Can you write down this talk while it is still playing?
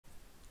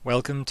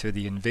Welcome to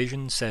the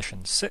Invasion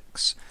Session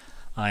 6.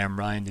 I am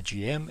Ryan the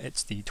GM.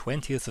 It's the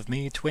 20th of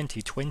May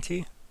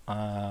 2020.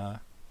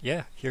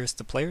 Yeah, here's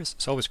the players.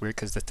 It's always weird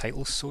because the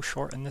title's so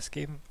short in this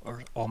game,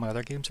 or all my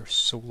other games are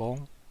so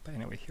long. But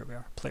anyway, here we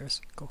are.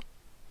 Players, go.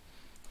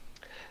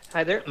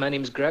 Hi there, my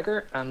name is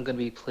Gregor. I'm going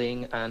to be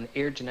playing an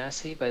air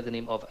genasi by the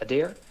name of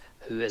Adhair,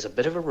 who is a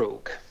bit of a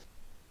rogue.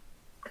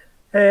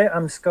 Hey,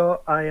 I'm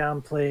Scott. I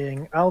am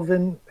playing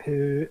Alvyn,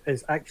 who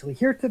is actually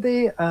here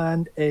today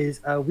and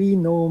is a wee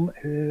gnome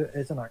who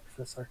is an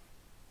artificer.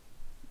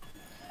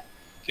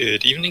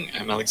 Good evening,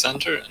 I'm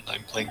Alexander and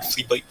I'm playing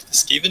FleaBite the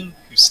Skaven,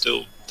 who's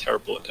still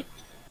terrible at it.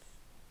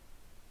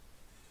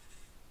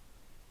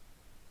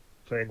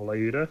 Playing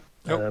Lyuda.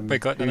 Oh, we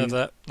got none of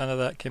that. None of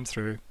that came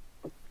through.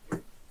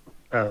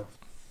 Oh.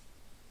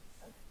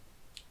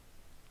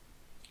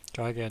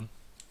 Try again.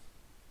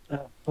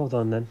 Hold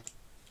on then.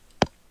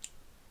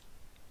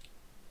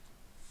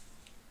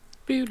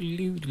 This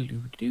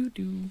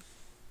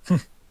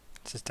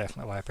is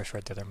definitely why I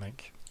preferred the other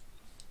mic.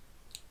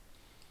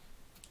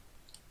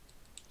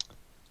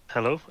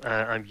 Hello,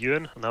 I'm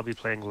Euan and I'll be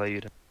playing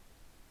Lyuda,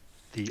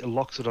 the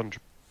Loxodon.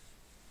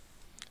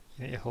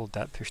 You need to hold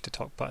that push to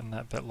talk button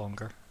that bit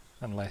longer,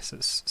 unless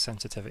it's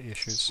sensitivity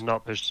issues. It's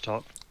not push to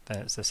talk. Then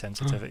it's the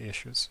sensitivity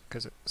issues,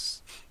 because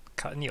it's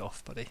cutting you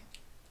off, buddy.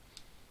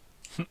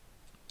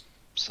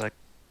 Psych.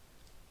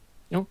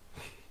 Nope,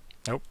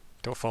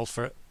 don't fall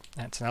for it.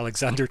 That's an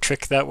Alexander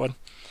trick, that one.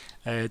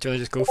 Do you want to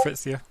just go for it,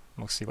 Thea?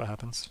 We'll see what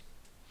happens.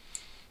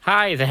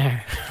 Hi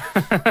there.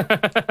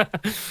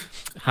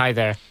 Hi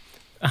there.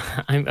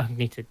 I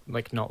need to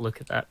not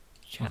look at that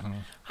chat.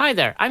 Hi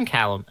there, I'm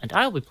Calum, and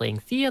I'll be playing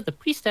Thea, the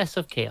Priestess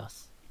of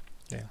Chaos.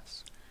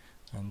 Yes.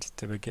 And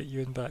did we get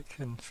Euan back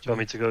in? Do you want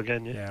me to go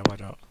again? Yeah, why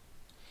not?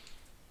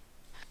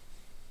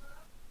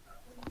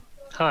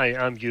 Hi,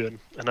 I'm Euan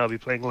and I'll be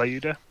playing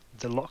Lyuda,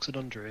 the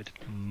Loxodon Druid.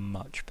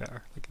 Much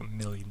better. Like a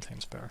million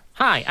times better.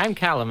 Hi, I'm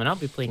Calum, and I'll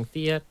be playing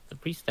Thea, the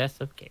Priestess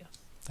of Chaos.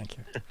 Thank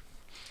you.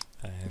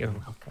 You're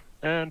welcome.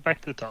 And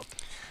back to the top.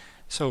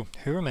 So,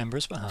 who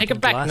remembers what happened Take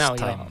it back last now,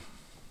 time? yeah.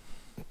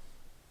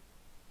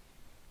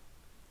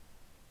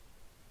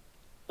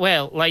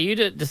 Well,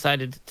 Lyuda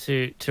decided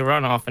to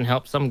run off and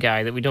help some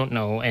guy that we don't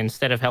know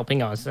instead of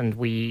helping us, and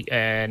we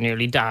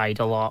nearly died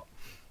a lot.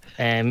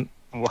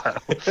 Wow.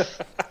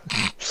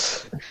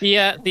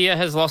 Thea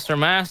has lost her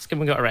mask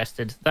and we got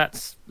arrested.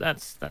 That's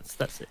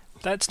it.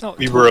 That's not.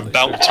 We were totally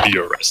about true. to be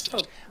arrested.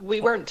 Oh, we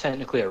weren't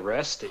technically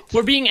arrested.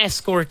 We're being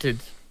escorted.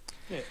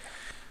 Yeah.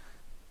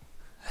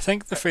 I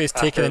think the phrase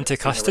After "taken into being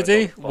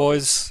custody"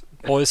 arrested.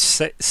 was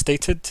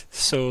stated.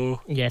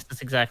 So Yes,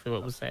 that's exactly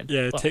what was said.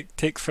 yeah, Well,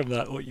 take from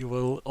that what you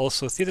will.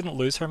 Also, Thea didn't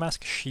lose her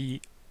mask. She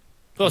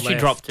she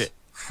dropped it.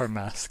 her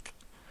mask.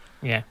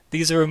 Yeah.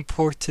 These are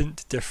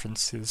important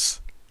differences.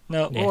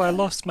 No, Yeah. oh, I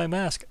lost my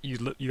mask.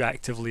 You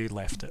actively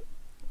left it.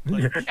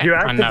 Like, You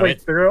I know actively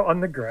it. threw it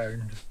on the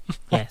ground.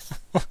 Yes.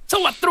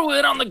 So I threw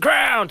it on the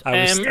ground.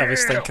 I was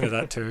thinking of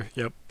that too.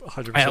 Yep,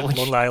 100%. which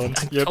Lonely Island.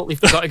 I Yep, totally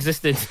forgot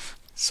existed.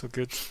 so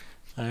good.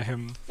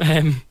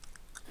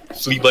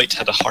 FleaBite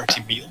had a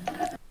hearty meal.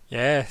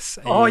 Yes.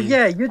 Oh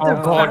yeah, you Oh god,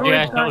 devoured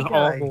yeah, that that was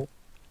guy. awful.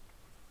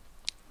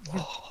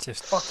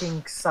 Just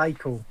Fucking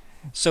psycho.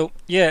 so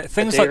yeah,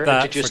 things Adhair like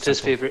that. introduced for his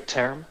example. favourite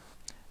term.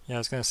 Yeah, I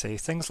was going to say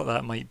things like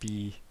that might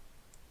be,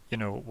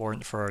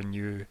 warrant for our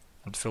new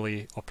and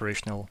fully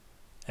operational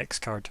X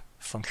card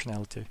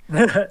functionality.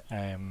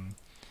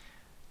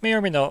 May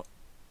or may not,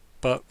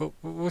 but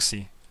we'll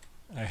see.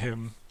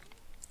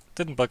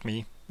 Didn't bug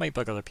me. Might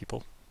bug other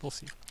people. We'll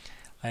see.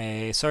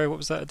 Sorry, what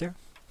was that, Adhair?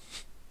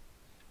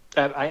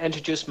 I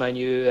introduced my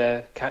new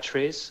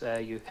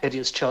catchphrase, you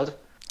hideous chud,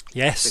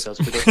 Yes. because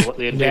we don't know what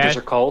the invaders Yeah.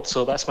 are called,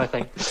 so that's my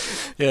thing.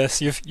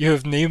 Yes, you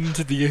have named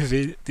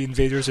the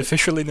invaders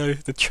officially now,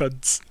 the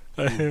Chuds.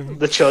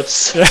 The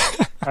chuds.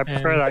 I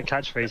prefer that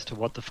catchphrase to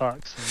what the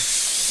fuck.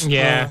 So.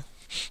 Yeah.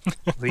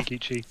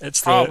 Rikichi.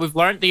 It's the Oh, we've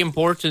learned the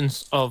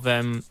importance of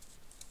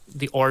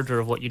the order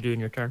of what you do in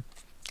your turn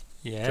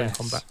during yes.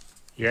 combat.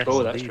 Yes,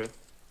 Oh, that's indeed. true.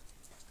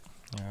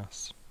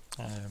 Yes.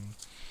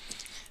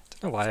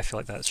 Don't know why I feel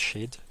like that's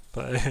shade,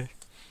 but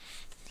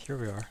here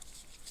we are.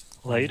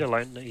 Lyuda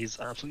learned that he's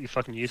absolutely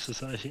fucking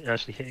useless at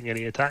actually hitting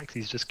any attacks.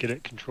 He's just good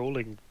at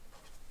controlling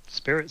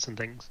spirits and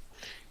things.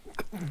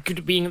 Good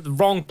at being in the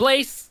wrong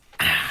place.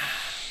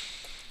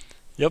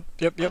 Yep.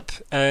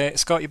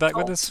 Scott, you back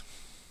with us?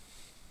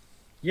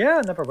 Yeah,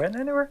 I never went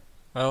anywhere.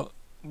 Well,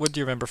 what do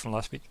you remember from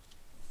last week?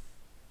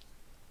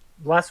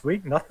 Last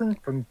week, nothing.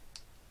 From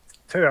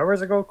 2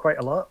 hours ago, quite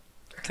a lot.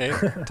 Okay,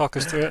 talk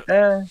us through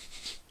it.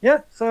 Yeah,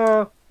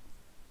 so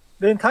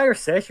the entire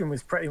session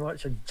was pretty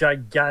much a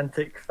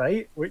gigantic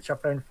fight, which I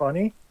found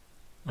funny.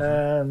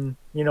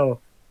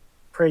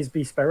 Praise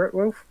be Spirit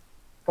Wolf,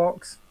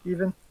 Fox,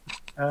 even.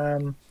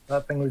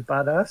 That thing was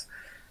badass.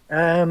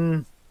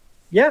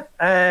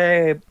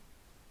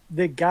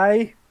 The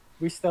guy,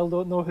 we still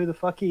don't know who the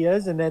fuck he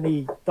is, and then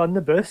he done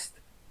the boost,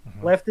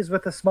 left us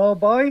with a small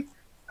boy,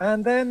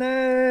 and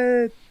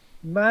then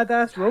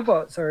mad-ass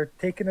robots are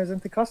taking us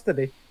into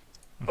custody.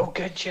 Oh,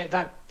 good, yeah,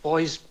 that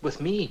boy's with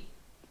me.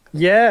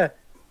 Yeah.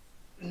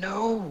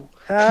 No.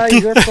 Hi,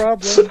 your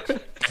problem.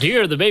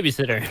 Dear the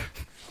babysitter.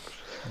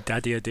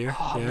 Daddy Adhair.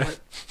 Oh, Yeah.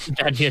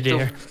 Daddy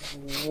Adhair.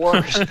 the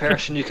worst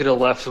person you could have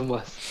left him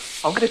with.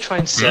 I'm gonna try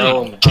and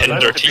sell him. Kinder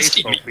That's the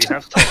tasty baseball. meat. We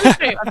have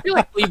to. I feel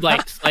like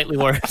FleaBite's slightly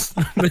worse.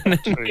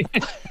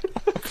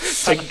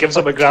 Tink gives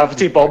him a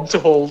gravity bomb to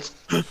hold.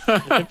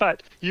 In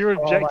fact, you're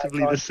my objectively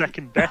God. the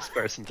second best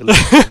person to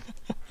listen.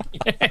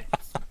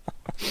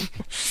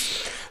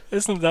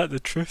 Isn't that the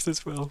truth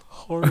as well?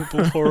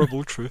 Horrible,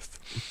 horrible truth.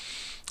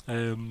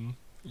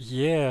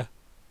 Yeah,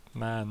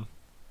 man.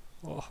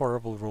 What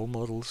horrible role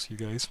models you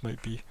guys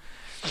might be.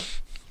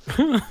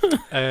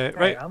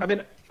 Right. I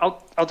mean,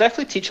 I'll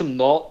definitely teach him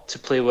not to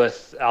play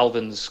with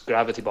Alvyn's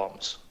gravity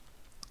bombs.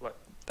 Like,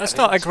 That's I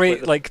think not a it's great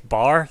quite like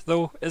bar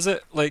though, is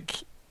it? Like,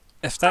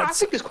 if I that's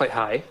think it's quite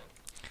high.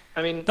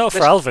 I mean, Not for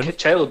this Alvyn.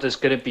 child is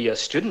going to be a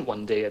student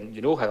one day, and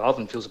you know how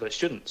Alvyn feels about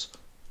students.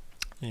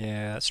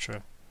 yeah, that's true.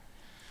 I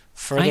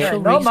Further,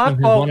 shall Not raise my them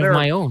as fault. one of They're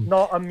my own.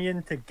 not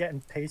immune to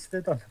getting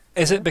pasted on.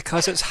 is it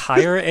because it's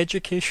higher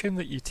education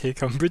that you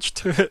take umbrage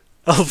to it,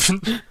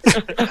 Alvyn?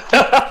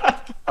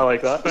 I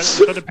like that.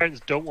 But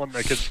parents don't want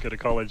their kids to go to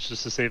college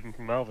just to save them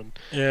from Alvyn.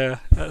 Yeah,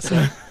 that's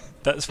it.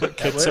 That's what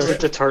kids It's are. a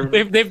deterrent.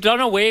 They've done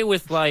away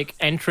with like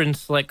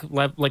entrance like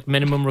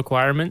minimum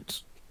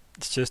requirements.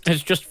 It's just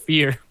It's just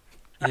fear.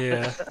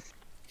 yeah.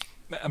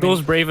 I mean,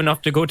 Those brave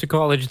enough to go to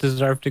college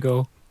deserve to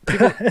go.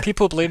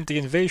 people blamed the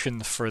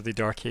invasion for the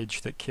dark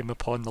age that came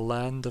upon the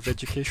land of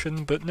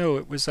education, but no,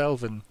 it was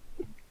Alvyn,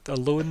 a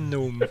lone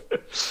gnome.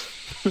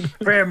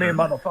 Spare me,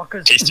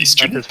 motherfuckers. Tasty And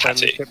student his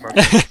family patty. chipmunk.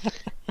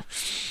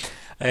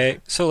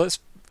 So let's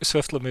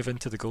swiftly move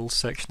into the goals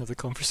section of the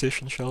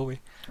conversation, shall we?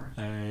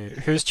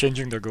 Who's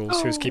changing their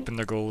goals? Who's keeping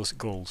their goals?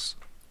 Goals.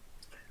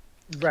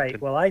 Right.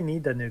 Well, I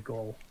need a new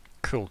goal.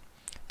 Cool.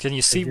 Can you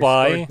I see just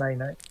why? scored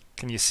 9 out.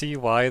 Can you see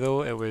why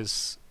though it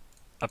was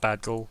a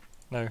bad goal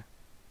now?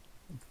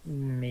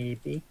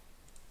 Maybe.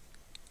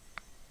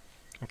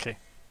 Okay.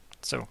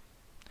 So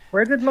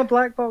Where did my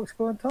black box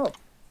go on top?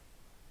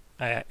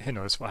 who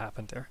knows what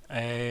happened there?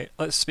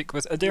 Let's speak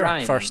with Adhair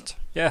Ryan. first.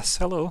 Yes.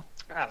 Hello.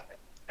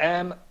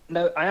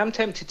 Now, I am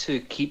tempted to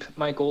keep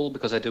my goal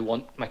because I do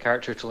want my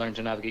character to learn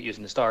to navigate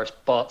using the stars,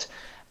 but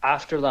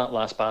after that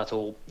last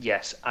battle,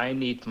 yes, I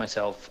need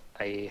myself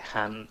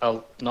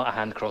not a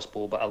hand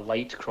crossbow, but a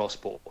light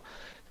crossbow.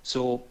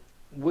 So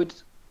would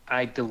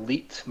I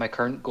delete my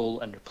current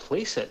goal and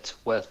replace it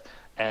with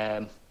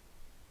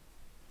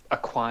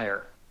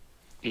acquire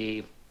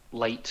a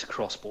light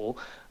crossbow,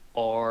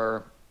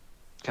 or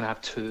can I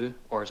have two,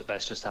 or is it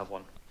best just to have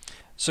one?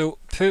 So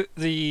put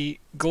the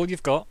goal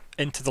you've got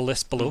into the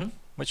list below, Mhm.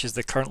 which is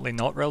the currently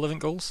not relevant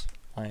goals.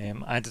 I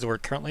added the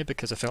word currently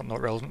because I felt not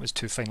relevant was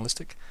too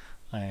finalistic.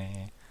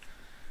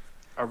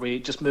 Are we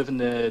just moving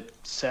the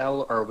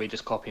cell, or are we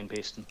just copy and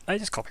pasting? I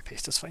just copy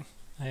paste, it's fine.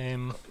 Copy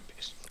and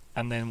paste.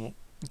 And then we'll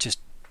just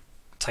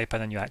type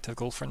in a new active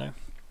goal for now.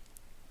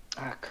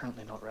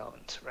 Currently not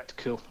relevant. Right,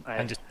 cool.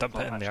 And just dump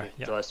it in there,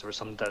 yeah. Realised there was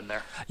something down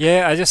there.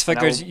 Yeah, I just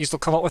figured Now- you'll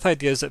come up with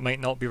ideas that might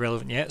not be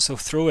relevant yet, so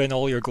throw in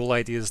all your goal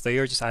ideas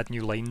there, just add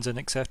new lines in,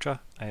 etc.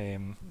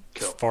 Cool.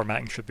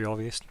 Formatting should be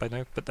obvious by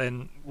now, but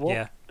then, What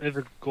yeah, if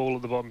a goal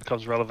at the bottom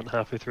becomes relevant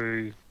halfway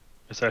through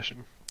a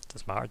session?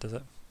 doesn't matter, does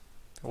it?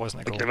 It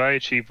wasn't a Like goal. if I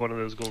achieve one of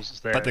those goals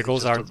that's there, But the it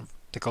goals just aren't doesn't-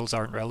 the goals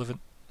aren't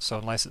relevant, so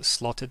unless it's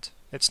slotted,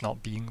 it's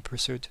not being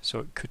pursued, so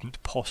it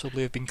couldn't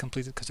possibly have been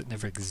completed because it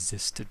never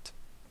existed.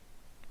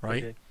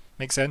 Right? Okay.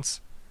 Make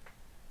sense?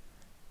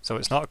 So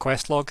it's not a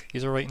quest log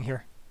you're writing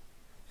here.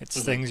 It's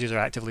Mhm. things you're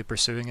actively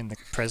pursuing in the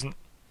present.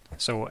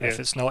 So if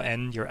Yeah. it's not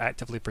in your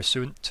actively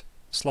pursuant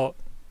slot,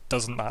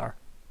 doesn't matter.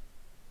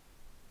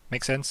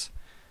 Make sense?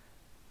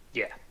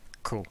 Yeah.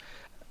 Cool.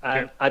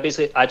 And I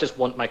just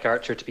want my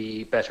character to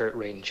be better at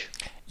range.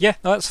 Yeah,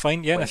 no, that's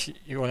fine. Yeah, and Right. if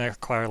you want to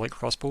acquire like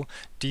crossbow,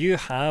 do you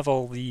have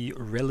all the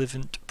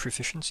relevant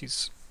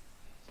proficiencies?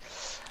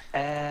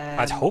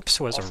 I'd hope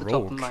so as a off the top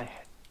of rogue. my-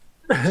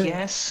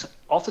 yes,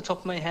 off the top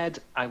of my head,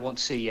 I want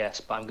to say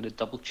yes, but I'm going to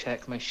double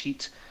check my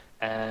sheet.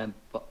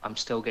 But I'm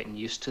still getting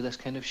used to this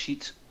kind of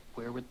sheet.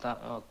 Where would that?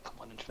 Oh, come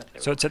on, internet.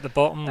 There So we it's at the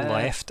bottom Uh,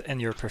 left in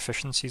your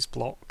proficiencies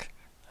block.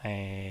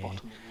 go.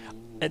 Bottom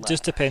It just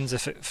left. depends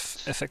if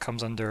it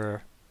comes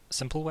under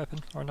simple weapon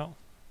or not.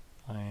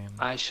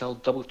 I shall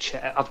double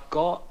check. I've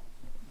got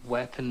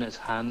weapon as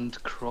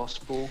hand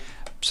crossbow.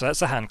 So that's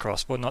the hand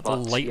crossbow, not the But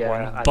light yeah,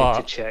 one. I need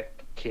But to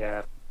check.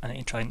 Yeah. I need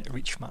to try and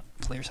reach my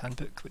player's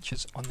handbook, which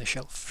is on the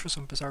shelf for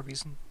some bizarre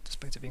reason,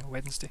 despite it being a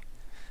Wednesday.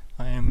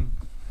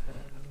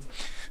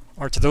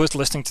 Or to those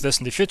listening to this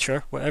in the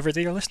future, whatever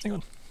they are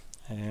listening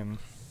on.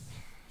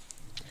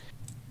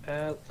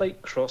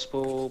 Light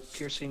crossbow,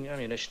 piercing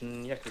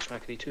ammunition, yakety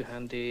schmackety,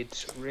 two-handed,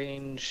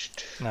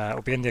 ranged. Nah,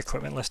 it'll be in the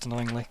equipment list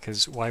annoyingly,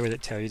 because why would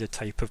it tell you the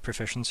type of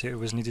proficiency it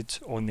was needed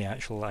on the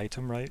actual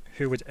item, right?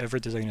 Who would ever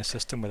design a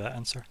system with that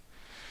answer?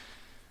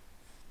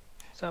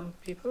 Some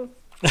people.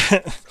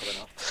 Probably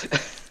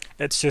not.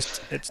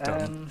 It's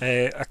dumb.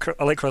 A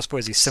light crossbow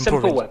is a simple,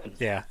 Simple range. weapon.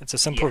 Yeah, it's a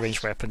simple Yes.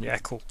 range weapon. Yeah,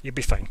 cool. You'll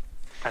be fine.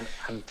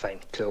 I'm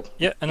fine. Cool.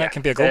 Yeah, and that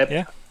can be a goal.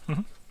 Yeah.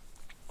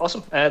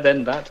 Awesome.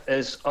 Then that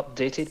is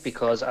updated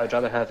because I'd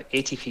rather have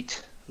 80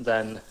 feet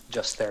than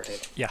just 30.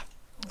 Yeah.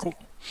 Cool.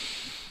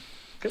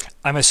 Good.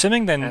 I'm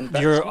assuming then And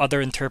that's your it.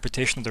 other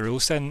interpretation of the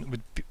rules then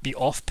would be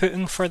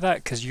off-putting for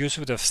that, because you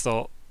would have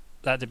thought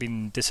that'd have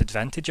been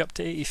disadvantage up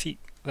to 80 feet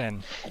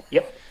then.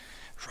 Yep.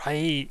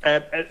 Right.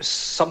 It's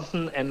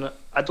something in,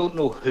 I don't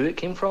know who it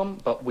came from,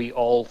 but we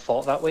all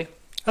thought that way.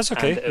 That's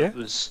okay, And yeah. it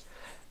was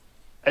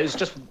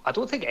just, I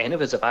don't think any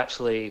of us have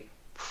actually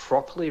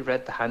properly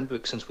read the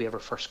handbook since we ever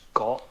first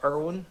got our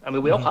own. I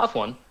mean, we all have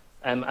one.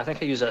 I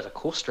think I use it as a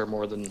coaster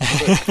more than a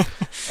book.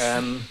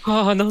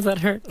 Oh no, that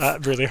hurts.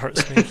 That really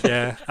hurts me.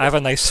 Yeah, I have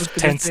a nice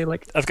tenth. say,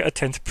 like- I've got a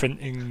 10th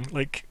printing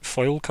like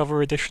foil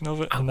cover edition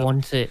of it. I and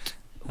want it.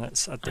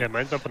 that's Yeah,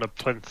 mine's up on a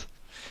plinth.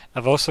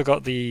 I've also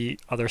got the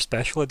other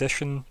special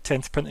edition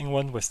 10th printing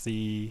one with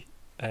the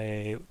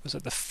was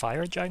it the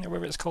Fire Giant or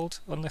whatever it's called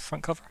on the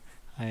front cover?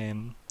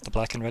 The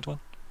black and red one.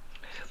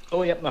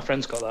 Oh, yep, my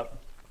friend's got that.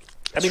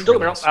 I It's mean, don't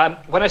get me really wrong.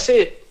 When I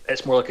say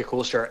it's more like a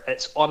coaster,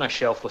 it's on a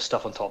shelf with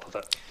stuff on top of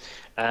it.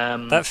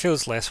 That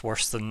feels less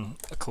worse than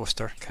a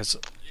coaster because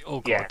oh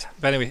god. Yeah.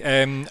 But anyway,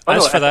 Oh,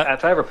 as no, for that,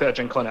 if I ever put a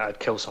drink on it, I'd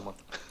kill someone.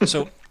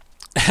 so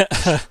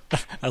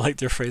I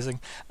liked your phrasing.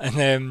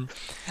 And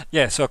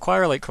yeah, so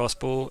acquire a light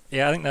crossbow.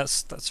 Yeah, I think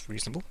that's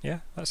reasonable. Yeah,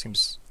 that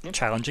seems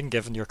challenging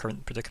given your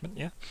current predicament.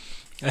 Yeah.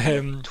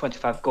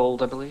 25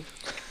 gold, I believe.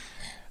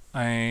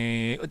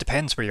 It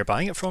depends where you're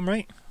buying it from,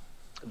 right?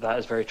 That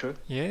is very true.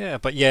 Yeah,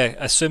 but yeah,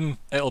 assume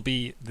it'll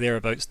be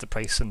thereabouts the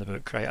price in the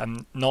book, right?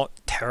 I'm not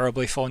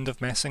terribly fond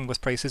of messing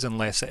with prices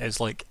unless it is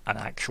like an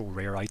actual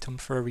rare item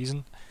for a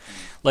reason.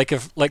 Like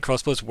if light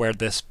crossbows were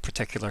this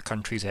particular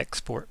country's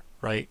export,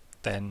 right?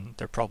 Then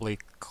they're probably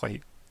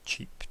quite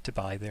cheap to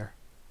buy there.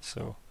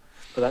 So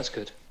But that's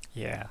good.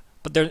 yeah,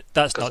 but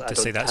that's 'Cause not I to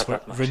say don't that's have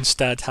what that much.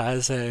 Runestad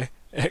has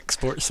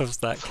exports of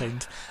that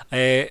kind.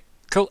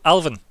 Cool,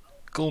 Alvyn,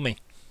 goal me.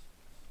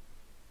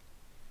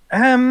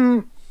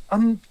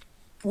 I'm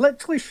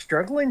literally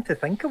struggling to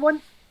think of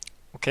one.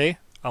 Okay,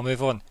 I'll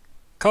move on.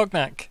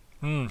 Cognac.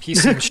 He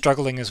seems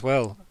struggling as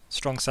well.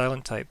 Strong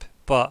silent type.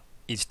 But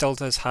he still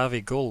does have a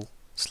goal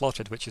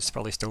slotted, which is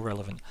probably still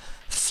relevant.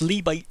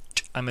 FleaBite.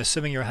 I'm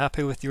assuming you're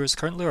happy with yours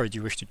currently, or do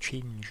you wish to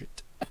change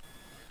it?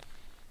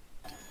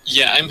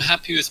 Yeah, I'm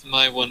happy with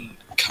my one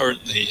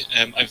currently.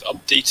 I've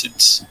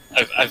updated.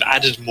 I've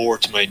added more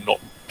to my not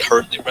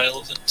currently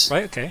relevant.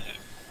 Right, okay.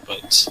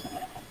 But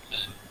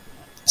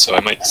so I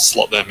might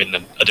slot them in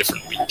a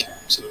different week.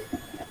 So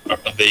are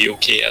they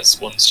okay as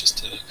ones just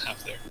to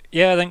have there?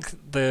 Yeah, I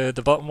think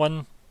the bottom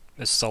one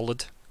is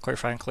solid, quite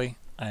frankly.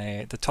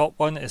 The top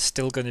one is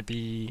still going to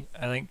be,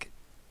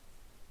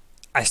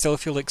 I still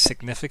feel like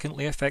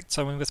significantly affect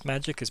someone with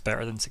magic is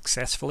better than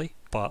successfully,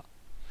 but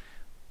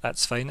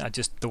that's fine.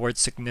 The word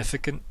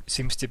significant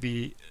seems to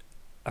be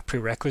a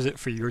prerequisite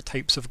for your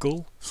types of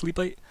goal,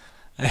 FleaBite.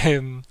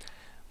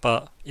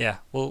 But yeah,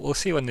 we'll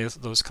see when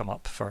those come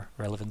up for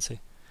relevancy.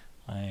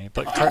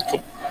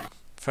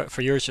 But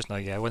for yours just now,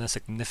 yeah, win a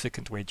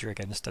significant wager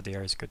against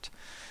Adhair is good.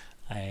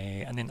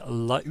 And then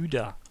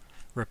Lyuda,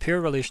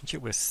 repair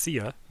relationship with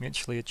Thea,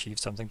 mutually achieve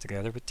something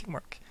together with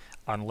teamwork.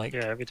 Unlike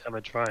Yeah, every time I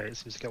try it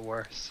seems to get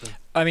worse. So.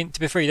 I mean, to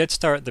be fair, you did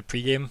start the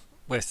pre-game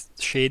with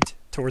shade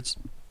towards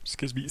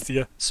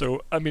Thea,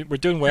 so I mean we're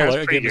doing well Yeah, out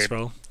of it's game as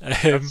pre-game.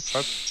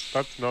 well.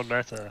 That's not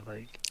meta.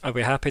 Like, Are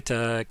we happy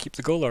to keep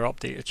the goal or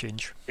update a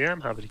change? yeah,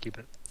 I'm happy to keep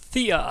it.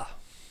 Thea!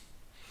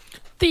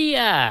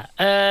 Thea,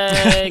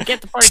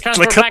 get the party It's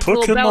transfer like a back to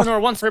Little Pokemon.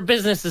 Bellinor once her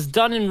business is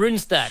done in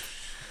Runestad.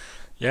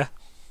 Yeah.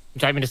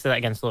 Would you like me to say that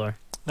again slower?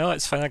 No,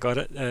 it's fine, I got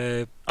it.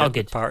 Oh, Get the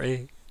good.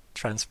 party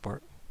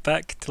transport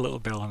back to Little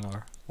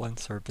Bellinor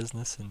once our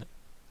business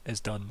is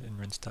done in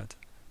Runestad.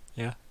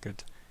 Yeah,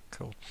 good.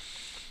 Cool.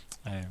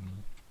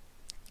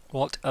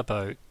 What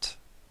about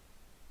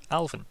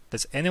Alvyn?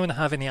 Does anyone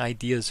have any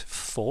ideas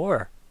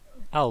for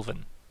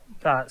Alvyn?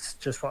 That's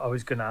just what I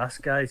was going to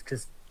ask, guys,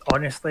 because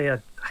honestly, I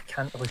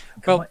can't really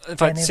think Well, of in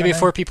fact, see, anything.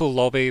 before people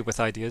lobby with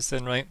ideas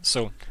then, right?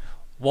 So,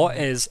 what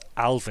is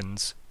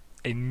Alvyn's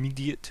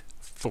immediate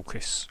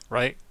focus,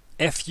 right?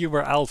 If you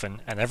were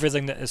Alvyn and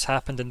everything that has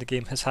happened in the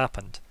game has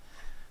happened,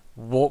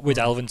 what would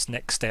Alvyn's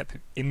next step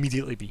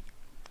immediately be?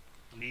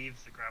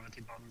 Leave the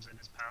gravity bombs in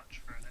his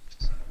pouch for an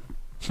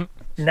exercise.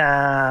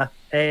 Nah.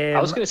 I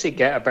was going to say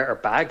get a better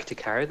bag to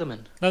carry them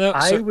in. No,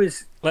 I so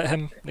was let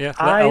him,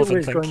 let I Alvyn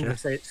was think, going yeah. to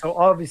say, so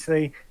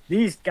obviously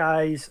these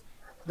guys,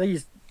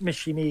 these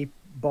machiney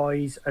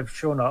boys have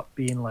shown up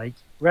being like,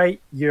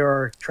 right,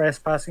 you're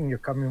trespassing, you're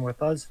coming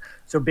with us.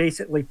 So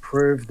basically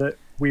prove that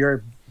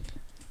we've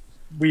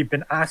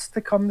been asked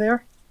to come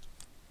there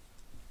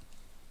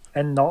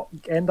and not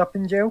end up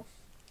in jail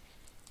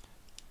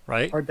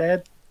Right, or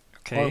dead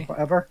or okay.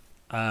 whatever.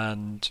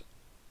 And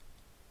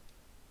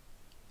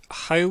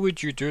how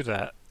would you do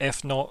that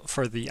if not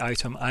for the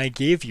item I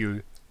gave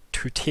you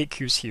to take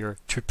you here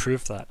to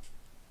prove that?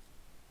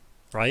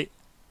 Right?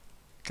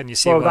 Can you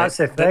see Well, why? that's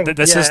the thing,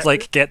 This is yeah.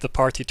 like get the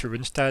party to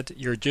Runestad.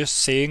 You're just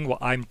saying what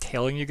I'm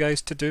telling you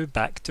guys to do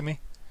back to me.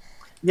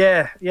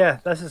 Yeah,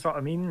 this is what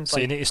I mean. So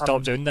you need to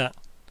stop doing that.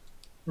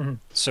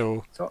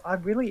 So, I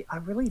really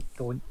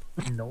don't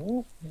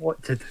know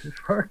what to do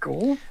for a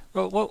goal.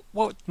 well,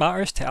 what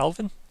matters to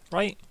Alvyn,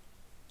 right?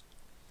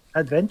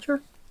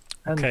 Adventure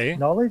and Okay.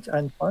 knowledge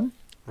and fun.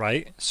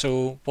 Right.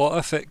 So, what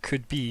if it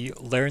could be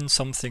learn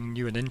something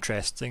new and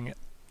interesting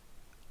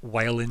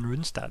while in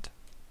Runestad?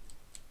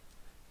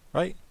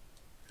 Right?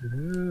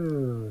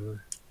 Ooh.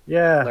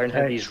 Yeah. Learn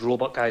how right. these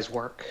robot guys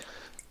work.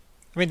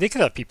 I mean, they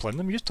could have people in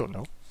them, you just don't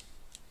know.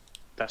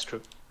 That's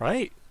true.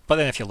 Right? But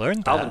then if you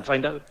learned that... Alvyn,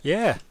 find out.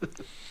 Yeah.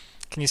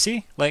 Can you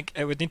see? Like,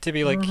 it would need to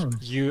be like Mhm.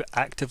 you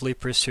actively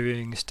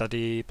pursuing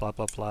study, blah,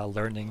 blah, blah,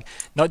 learning.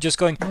 Not just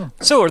going,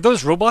 so are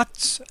those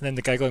robots? And then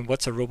the guy going,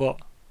 what's a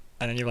robot?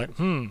 And then you're like,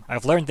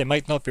 I've learned they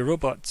might not be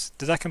robots.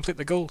 Did that complete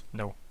the goal?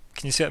 No.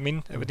 Can you see what I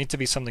mean? It would need to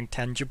be something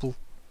tangible.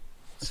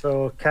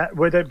 So,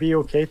 would it be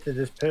okay to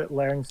just put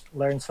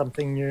learn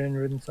something new in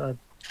Runestad?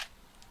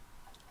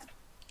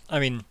 I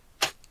mean,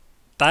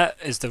 that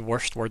is the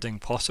worst wording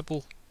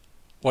possible.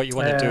 What you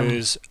want to do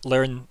is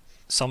learn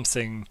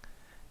something ...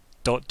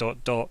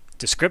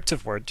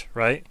 descriptive word,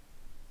 right?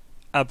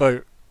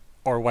 About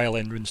or while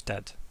in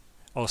Runestad.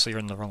 Also, you're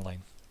in the wrong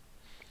line.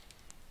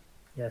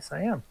 Yes,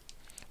 I am.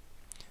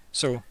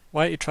 So,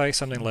 why don't you try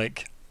something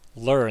like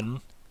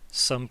learn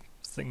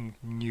something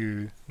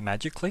new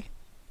magically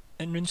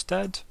in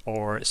Runestad?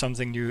 Or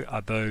something new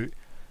about...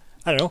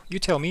 I don't know, you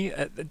tell me.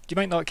 You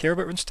might not care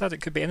about Runestad,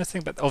 it could be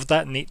anything, but of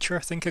that nature,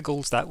 think of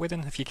goals that way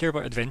then. If you care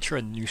about adventure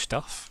and new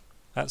stuff,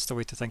 that's the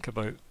way to think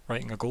about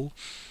writing a goal.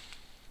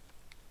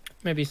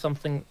 Maybe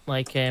something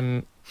like,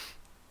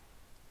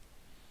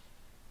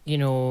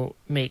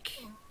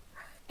 make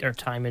their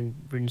time in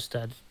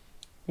Runestad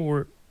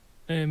or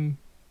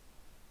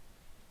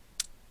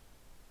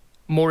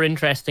more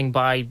interesting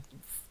by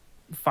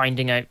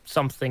finding out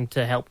something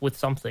to help with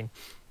something.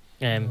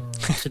 To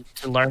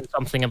learn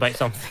something about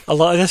something. A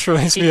lot of this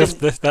reminds me of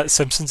that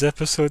Simpsons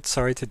episode.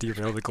 Sorry to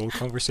derail the goal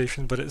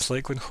conversation, but it's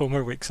like when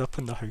Homer wakes up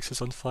and the house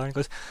is on fire and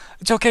goes,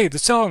 "It's okay, the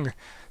song,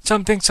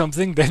 something,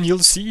 something, then you'll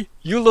see,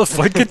 you'll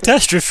avoid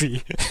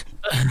catastrophe."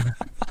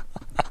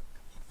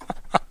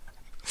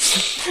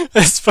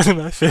 It's one of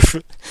my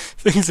favourite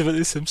things about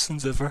the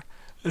Simpsons ever.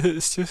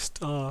 It's just,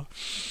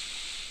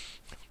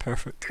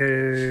 perfect.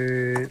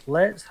 Okay,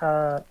 let's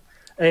have...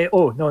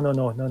 oh, no. I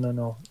know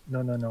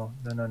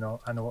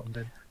what I'm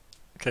doing.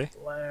 Okay,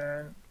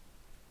 Learn...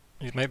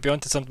 you might be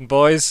onto something,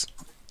 boys.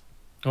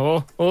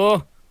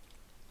 Oh!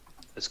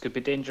 This could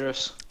be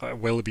dangerous. It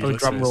will be. Oh,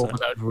 let's drum say roll, that. but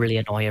that would really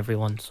annoy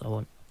everyone, so I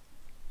won't.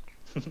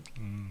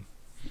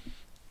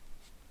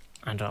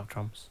 I don't have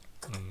drums.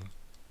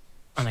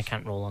 And I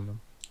can't roll on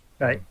them.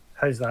 Right,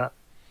 how's that?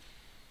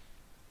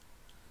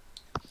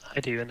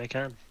 I do, and I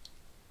can.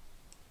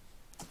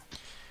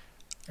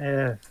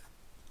 Uh,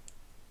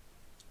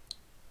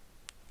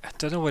 I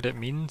don't know what it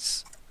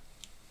means.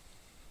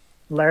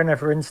 learn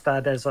if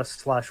Runestad is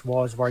 /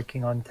 was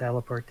working on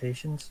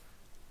teleportations.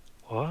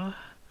 What?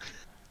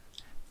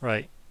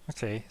 Right.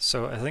 Okay.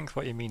 So I think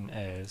what you mean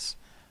is.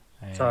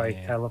 Sorry,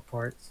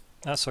 teleports.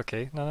 That's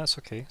okay. No, that's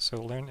okay. So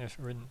learn if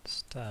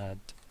Runestad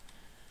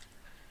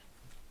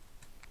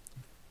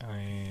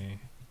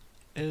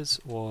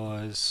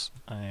was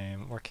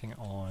working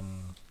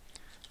on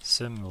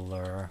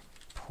similar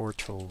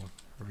portal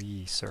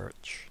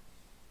research.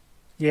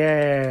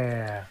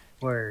 Yeah,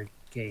 word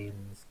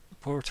games.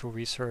 Portal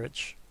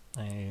research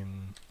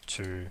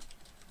to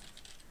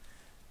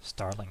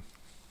Starling.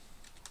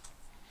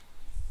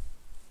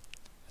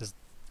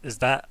 Is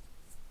that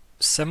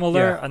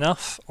similar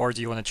enough, or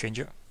do you want to change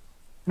it?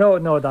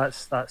 No,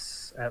 that's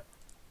it.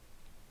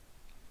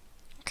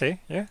 Okay,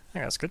 yeah, I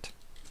think that's good.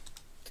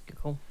 That's a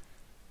good call.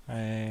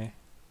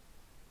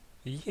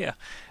 Yeah.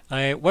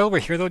 While we're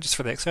here though, just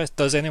for the exercise,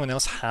 does anyone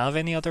else have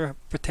any other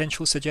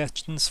potential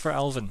suggestions for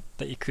Alvyn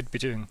that he could be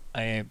doing?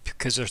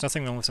 Because there's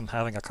nothing wrong with him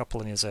having a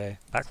couple in his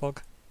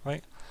backlog,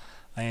 right?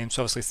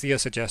 So obviously Thea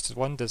suggested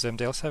one. Does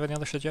anybody else have any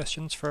other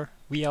suggestions for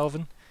wee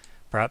Alvyn?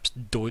 Perhaps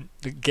don't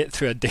get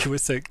through a day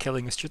without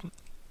killing a student.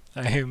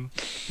 I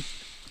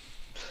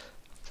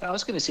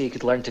was going to say he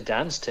could learn to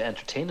dance to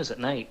entertain us at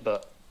night,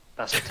 but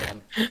that's up to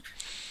him.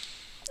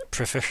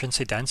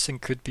 Proficiency dancing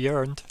could be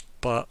earned,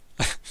 but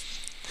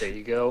There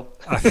you go.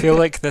 I feel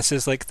like this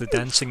is like the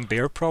dancing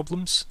bear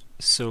problems.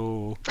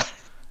 So,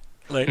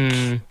 like,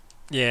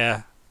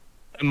 yeah,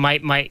 It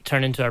might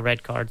turn into a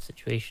red card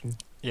situation.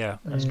 yeah,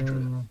 That's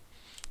true.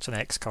 it's an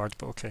X card,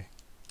 but okay.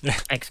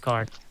 X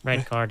card,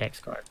 red card, X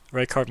card.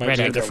 Red card might Red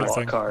be a X. different Lot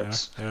of thing.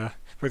 cards. Yeah,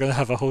 we're gonna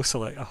have a whole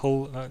you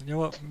know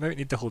what? We might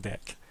need the whole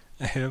deck.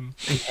 You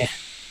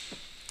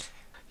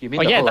mean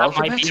Oh the yeah, whole that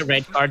alphabet? might be a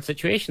red card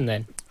situation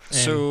then.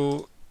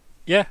 So,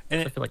 yeah,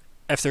 I feel like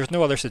if there's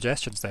no other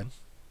suggestions, then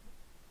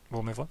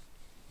we'll move on.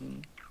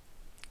 And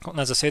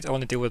as I said, I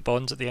want to deal with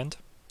bonds at the end.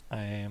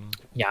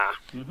 yeah.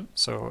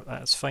 So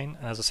that's fine.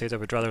 And as I said, I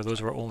would rather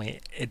those were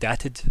only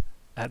dated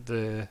at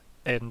the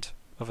end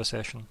of a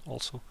session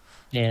also.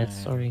 Yeah,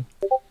 sorry,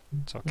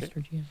 It's okay.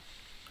 Mr. GM.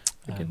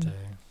 Forgive And me.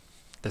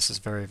 this is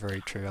very, very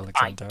true, I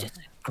Alexander.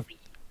 disagree.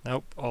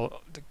 Nope,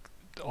 all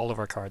of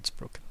our cards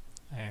broken.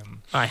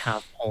 I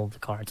have all the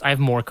cards. I have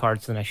more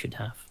cards than I should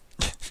have.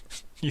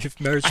 You've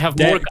merged I have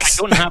decks.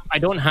 more. I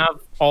don't have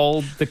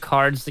all the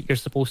cards that you're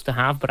supposed to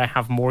have, but I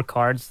have more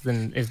cards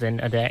than is in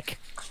a deck.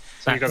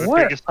 So you got the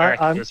What? biggest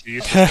deck I'm- versus the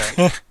useless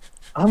deck.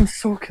 I'm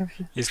so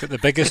confused. He's got the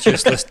biggest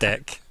useless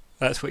deck.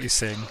 That's what he's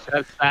saying.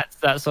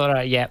 That's all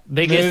right. Yeah,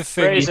 biggest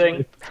Moving-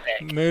 useless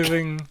deck.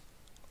 Moving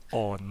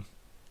on,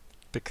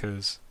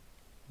 because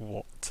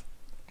what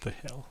the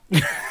hell?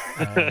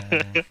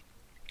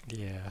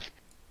 Yeah.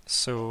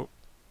 So,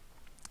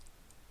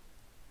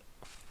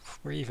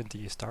 where even do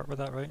you start with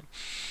that, right?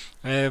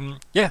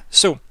 Yeah.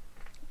 So,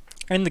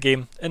 in the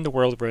game, in the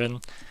world we're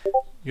in,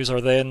 you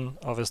are then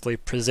obviously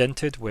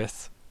presented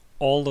with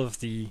all of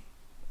the,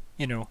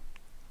 you know,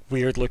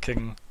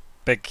 weird-looking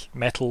big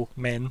metal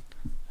men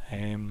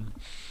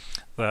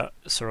that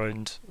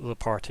surround the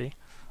party,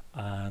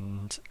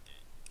 and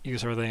you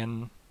are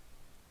then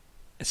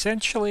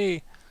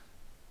essentially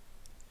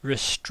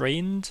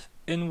restrained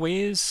in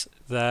ways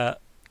that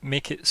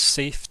make it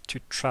safe to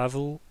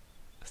travel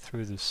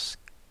through the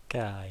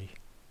sky.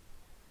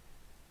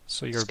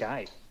 So you're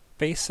Sky.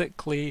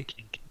 basically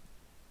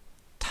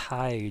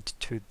tied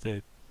to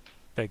the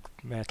big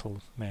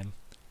metal men.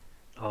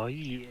 Oh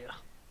yeah.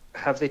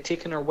 Have they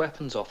taken our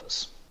weapons off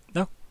us?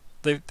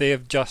 They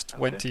have just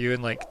went Okay. to you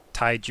and like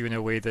tied you in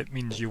a way that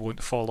means you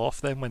won't fall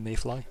off them when they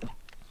fly.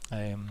 Yeah.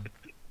 In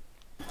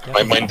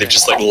my mind, they've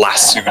just like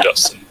lassoed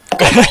us and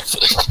gone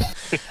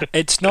off.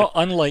 It's not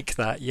unlike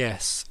that,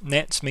 yes.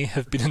 Nets may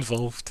have been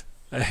involved.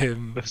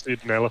 Let's do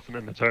an elephant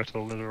and a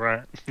turtle and a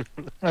rat.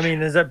 I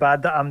mean, is it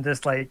bad that I'm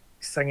just like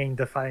singing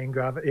 "Defying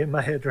Gravity" in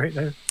my head right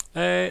now?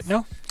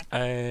 No.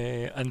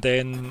 And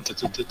then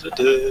it's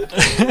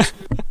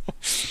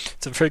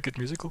a very good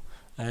musical.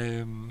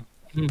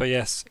 But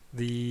yes,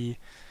 I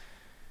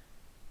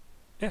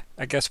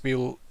guess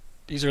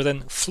these are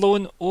then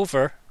flown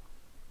over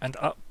and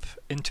up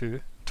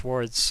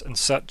towards and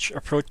such,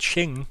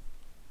 approaching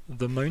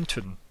the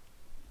mountain.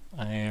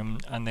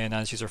 And then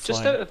as you are Just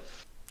flying, out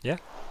of yeah.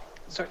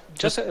 Sorry,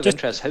 Just- just out of just-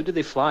 interest, how do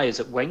they fly? Is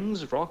it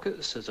wings,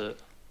 rockets? Is it?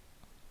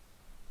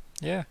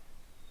 Yeah.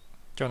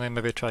 Do you want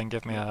to maybe try and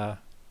give me a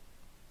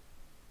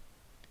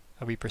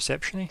wee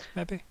perception-y,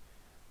 maybe?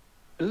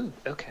 Ooh,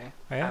 okay.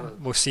 Yeah. I will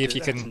We'll see if do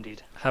you that can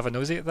Indeed. have a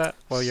nosy at that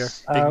while you're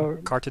Uh,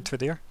 being carted through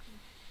the air.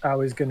 I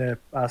was gonna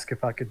ask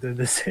if I could do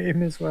the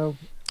same as well.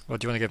 Well,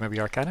 do you want to give maybe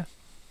Arcana?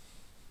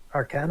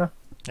 Arcana.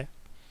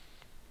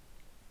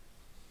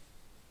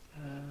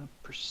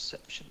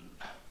 Perception.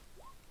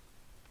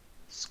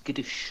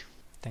 Skittish.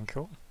 Thank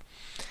you.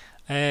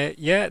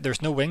 Yeah,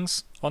 there's no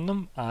wings on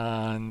them,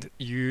 and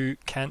you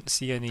can't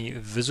see any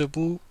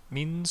visible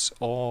means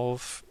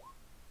of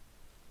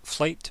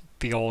flight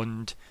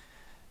beyond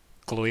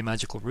glowy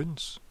magical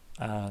runes.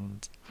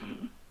 And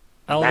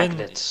Alvyn,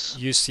 Magnets.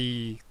 you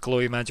see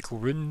glowy magical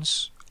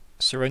runes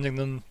surrounding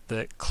them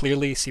that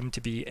clearly seem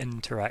to be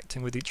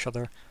interacting with each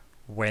other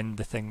when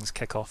the things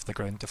kick off the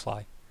ground to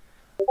fly.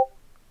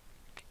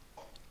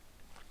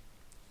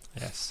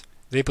 Yes,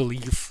 they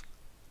believe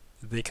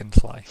they can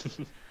fly.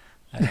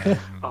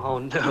 Oh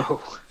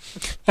no.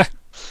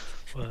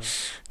 Well,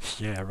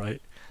 Yeah,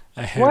 right.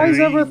 Why is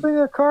we- everything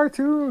a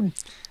cartoon?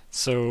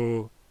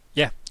 So,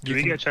 yeah. do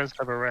we get a chance to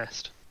have a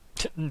rest?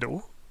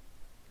 No.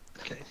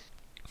 Okay.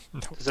 No.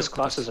 Does this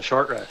class as a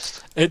short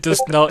rest? It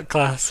does not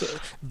class.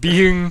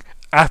 Being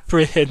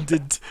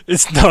apprehended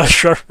is not a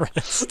short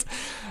rest.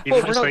 Even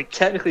Well, we're just not like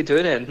technically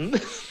doing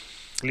it.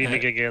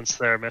 leaning against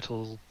their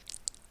metal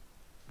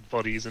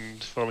bodies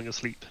and falling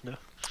asleep. No.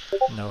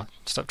 No,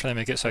 stop trying to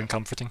make it sound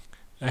comforting.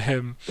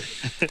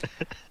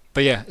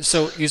 But yeah,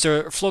 so these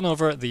are flown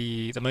over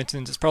the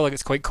mountains. It's probably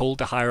it's quite cold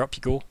the higher up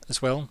you go as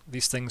well.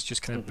 These things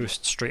just kind of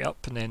boost straight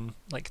up and then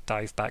like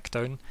dive back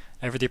down.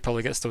 Everybody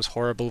probably gets those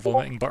horrible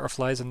vomiting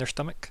butterflies in their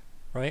stomach,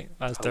 right?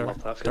 As I they're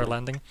love that they're feeling.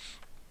 landing.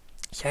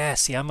 Yeah,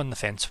 see, I'm on the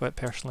fence with it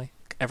personally.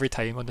 Every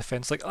time on the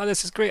fence, like, oh,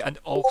 this is great, and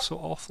also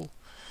awful.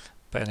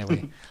 But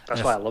anyway,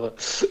 That's if- why I love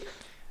it.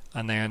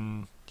 and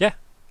then yeah,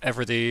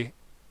 every day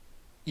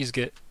you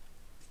get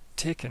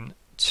taken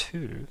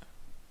to.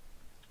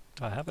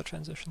 Do I have a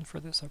transition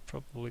for this? I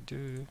probably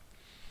do.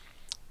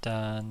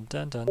 Dun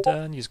dun dun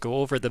dun. You go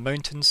over the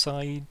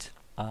mountainside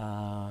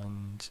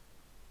and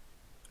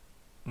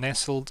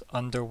nestled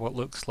under what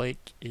looks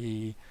like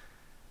a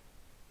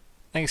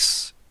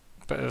nice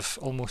bit of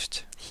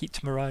almost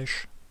heat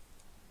mirage.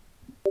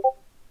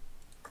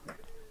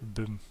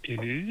 Boom.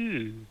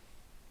 Ooh.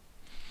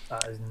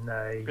 That is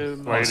nice.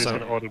 Why are you just Also-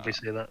 going to audibly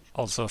say that?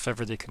 Also, if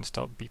everybody can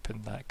stop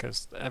beeping that,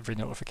 because every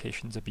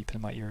notification's a beep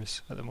in my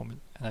ears at the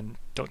moment, and I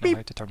don't know Beep.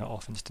 how to turn it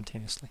off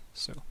instantaneously.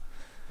 So,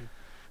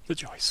 the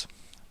joys.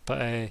 But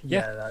yeah,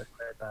 Yeah, that's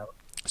very bad.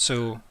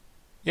 so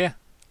yeah,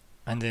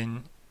 and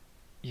then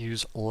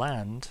use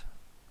land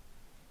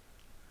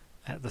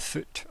at the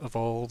foot of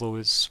all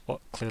those what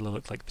clearly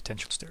look like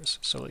potential stairs.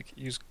 So like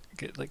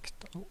get like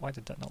why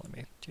did that not let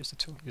me use the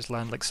tool? Use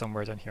land like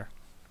somewhere down here.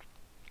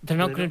 They're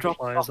not They going to don't drop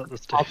fly off us up the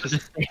the top of the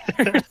stairs.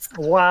 stairs.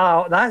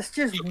 Wow, that's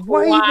just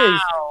wide Wow.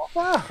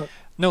 as fuck.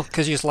 No,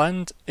 because you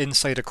land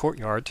inside a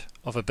courtyard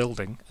of a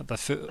building at the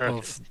foot Okay.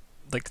 of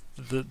like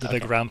the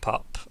big ramp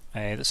up.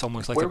 It's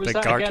almost like Where a was big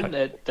that guard. again?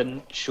 It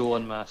didn't show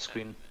on my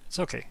screen. It's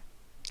okay.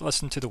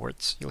 Listen to the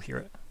words, you'll hear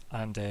it.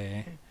 And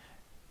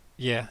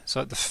yeah,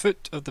 so at the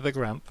foot of the big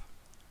ramp,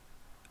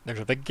 there's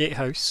a big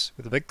gatehouse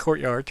with a big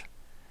courtyard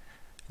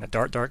and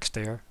a dark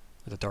stair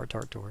with a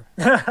dark door.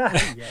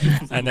 Yeah.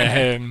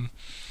 And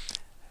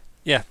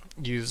yeah,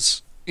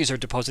 yous are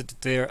deposited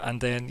there, and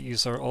then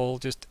yous are all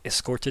just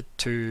escorted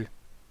to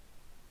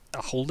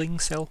a holding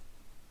cell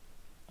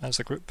as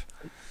a group.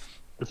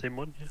 The same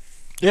one, yeah.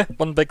 Yeah,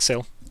 one big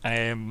cell.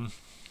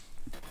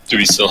 Do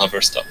we still have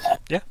our stuff?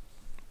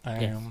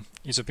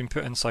 Yous have been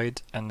put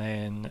inside, and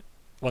then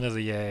one of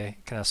the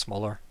kind of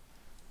smaller,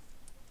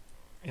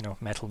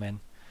 metal men.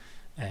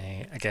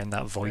 Again,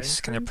 that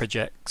voice kind of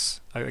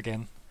projects out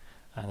again,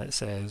 and it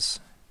says,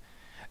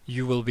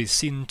 "You will be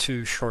seen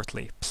to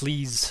shortly.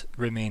 Please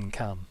remain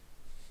calm."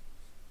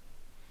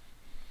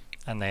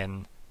 And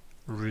then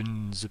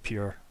runes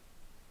appear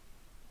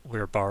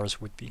where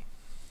bars would be.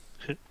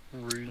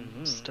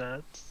 Rune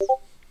stats.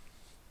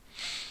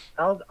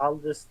 I'll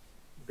just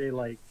be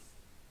like,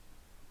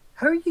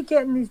 how are you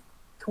getting these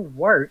to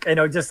work? And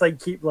I'll just like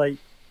keep like,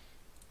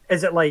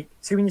 is it like,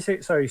 see when you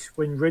say, sorry,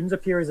 when runes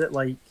appear, is it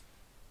like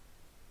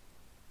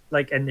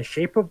in the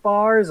shape of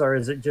bars, or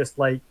is it just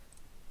like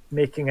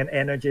making an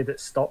energy that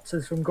stops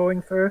us from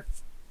going through?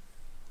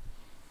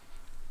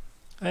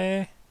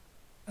 I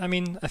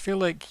mean, I feel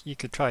like you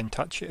could try and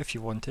touch it if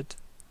you wanted.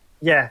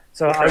 Yeah,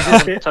 so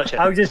Touch it.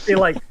 I'll just be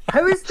like,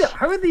 how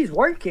are these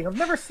working? I've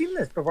never seen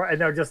this before,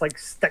 and I'll just like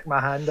stick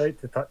my hand out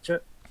to touch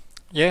it.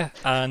 Yeah,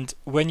 and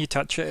when you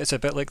touch it, it's a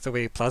bit like the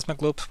way plasma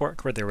globes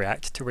work, where they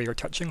react to where you're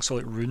touching, so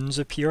like runes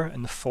appear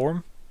in the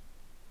form,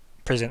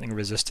 presenting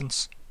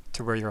resistance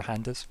to where your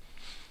hand is.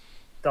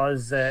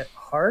 Does it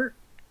hurt?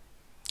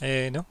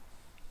 No.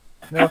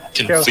 No.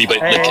 Can So,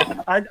 FleaBite lick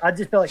it? I'd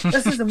just be like,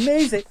 this is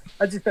amazing.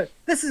 I'd just be like,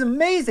 this is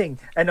amazing.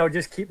 And I'll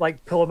just keep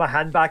like pulling my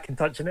hand back and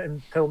touching it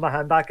and pulling my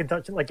hand back and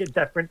touching it like at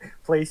different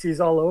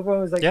places all over. I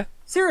was like, Yeah.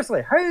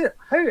 seriously, how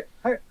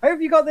have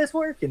you got this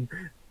working?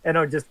 And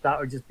that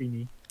would just be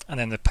me. And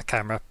then the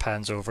camera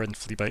pans over and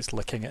FleaBite's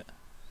licking it.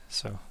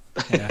 So,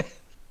 yeah.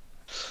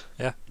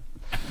 Yeah.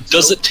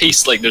 Does it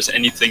taste like there's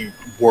anything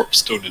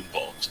warpstone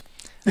involved?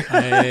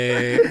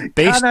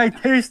 Based, Can I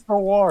taste the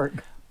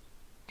warp?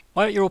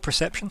 why don't you roll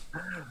perception?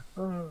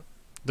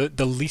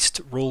 The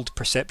least rolled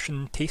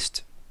perception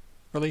taste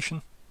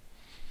relation.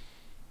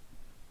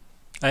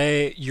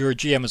 Your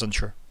GM is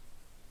unsure,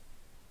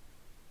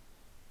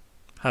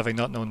 having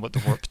not known what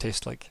the warp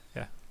tastes like.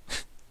 Yeah.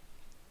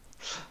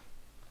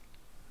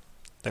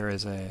 There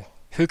is a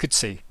who could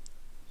say,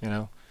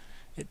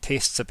 it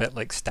tastes a bit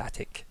like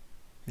static,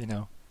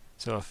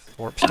 So if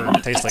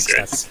warpstone tastes like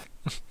static.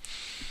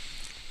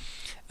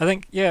 I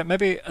think, yeah,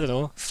 maybe, I don't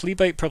know,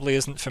 FleaBite probably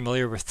isn't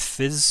familiar with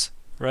fizz,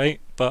 right?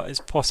 But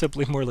it's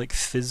possibly more like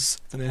fizz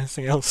than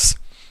anything else.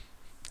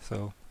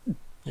 So,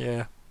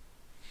 yeah.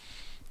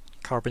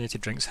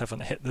 Carbonated drinks haven't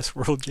hit this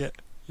world yet,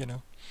 I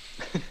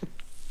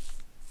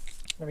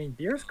mean,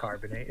 beer's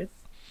carbonated.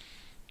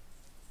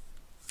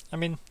 I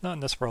mean, not in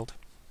this world.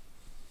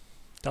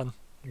 Done.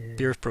 Yeah,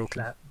 Beer's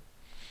broken. flat.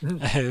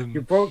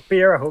 You broke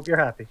beer, I hope you're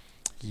happy.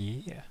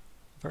 Yeah.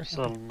 Very It's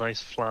happy. a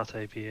nice flat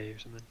IPA or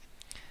something.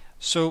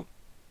 So,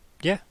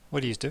 yeah,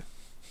 what do you do?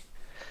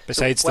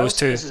 Besides those whilst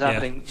two, this is yeah.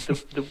 happening,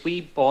 the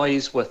wee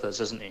boy's with us,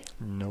 isn't he?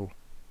 No.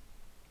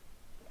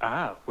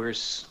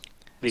 Where's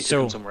Viktor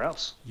So- from somewhere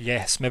else?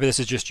 Yes, maybe this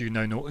is just you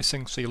now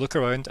noticing. So you look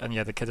around, and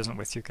yeah, the kid isn't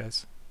with you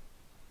guys.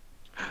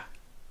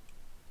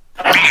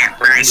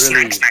 Where is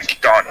Really?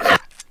 Snack gone?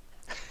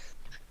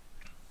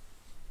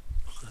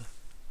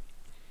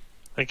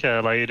 I think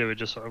Lyuda would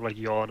just sort of like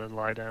yawn and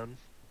lie down,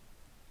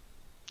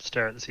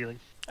 stare at the ceiling.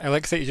 I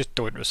like that you just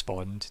don't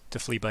respond to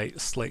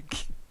FleaBite's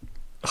like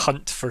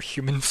hunt for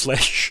human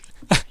flesh.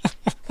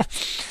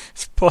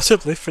 It's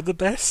possibly for the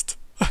best.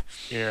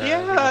 Yeah,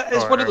 Yeah,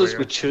 it's one of those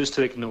we choose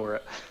to ignore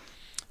it.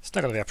 It's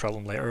not going to be a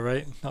problem later,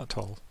 right? Not at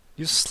all.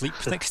 You sleep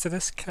next to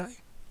this guy?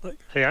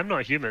 Hey, I'm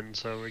not human,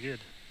 so we're good.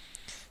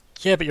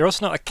 Yeah, but you're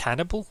also not a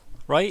cannibal,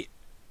 right?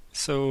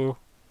 So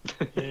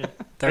Yeah. there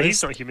But he's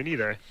is. not human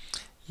either.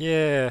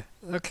 Yeah.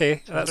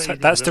 Okay. So I That's bet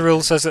you that's do the that.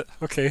 rules, is it?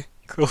 Okay.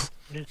 Cool.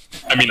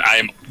 I mean, I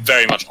am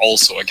very much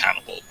also a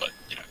cannibal, but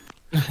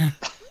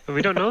But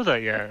we don't know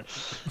that yet.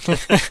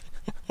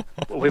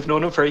 Well, we've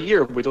known him for a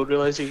year. We don't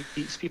realise he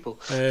eats people.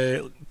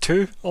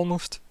 2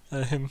 almost.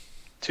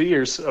 2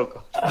 years. Oh,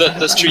 God.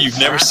 that's true. You've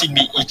never seen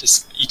me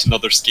eat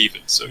another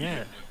Skaven, so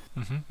Yeah.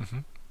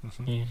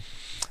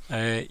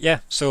 Yeah.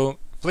 So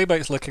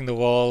FleaBite's licking the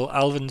wall.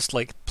 Alvyn's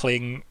like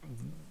playing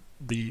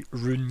the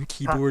rune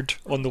keyboard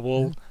on the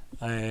wall.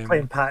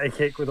 Playing patty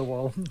cake with a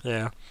wall.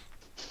 Yeah.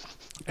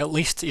 At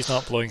least he's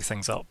not blowing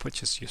things up,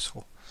 which is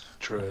useful.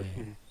 True.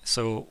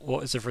 So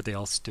what is everybody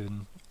else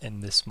doing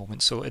in this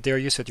moment? So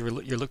Adhair, you said you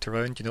looked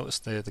around. You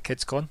noticed the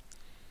kid's gone.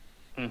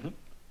 Mm-hmm.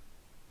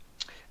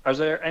 Are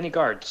there any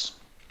guards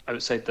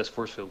outside this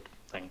force field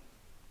thing?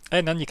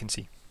 None you can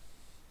see.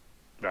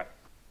 Right.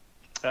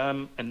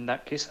 In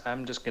that case,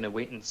 I'm just going to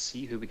wait and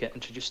see who we get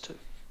introduced to.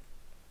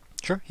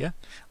 Sure, yeah.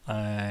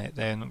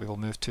 Then we will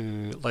move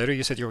to Lyra.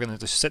 You said you were going to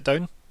just sit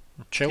down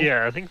and chill?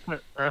 Yeah, I think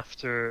that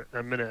after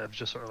a minute of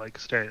just sort of like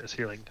staring at the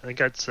ceiling, I think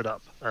I'd sit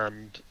up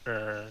and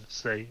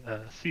say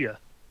Thea,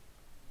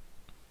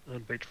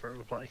 and wait for a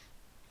reply.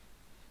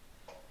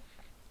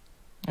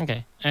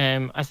 Okay.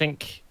 I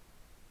think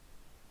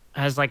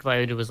as like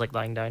Lyuda was like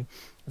lying down,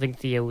 I think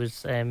Thea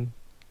was I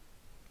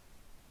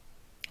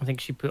think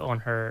she put on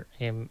her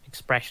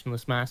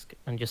expressionless mask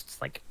and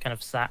just like kind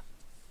of sat.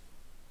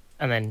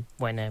 And then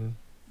when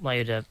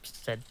Lyuda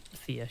said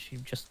Thea, she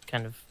just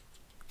kind of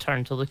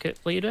turned to look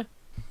at Lyuda.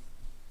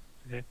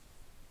 Okay.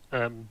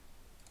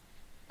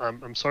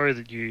 I'm sorry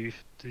that you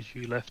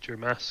left your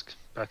mask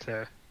back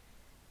there.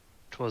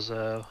 It was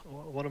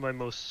one of my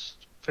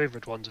most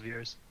favorite ones of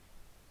yours.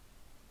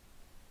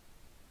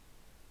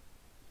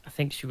 I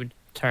think she would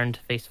turn to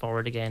face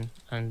forward again,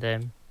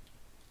 and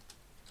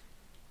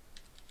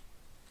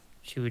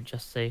she would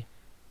just say,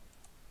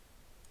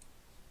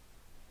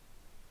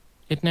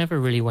 "It never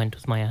really went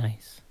with my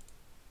eyes."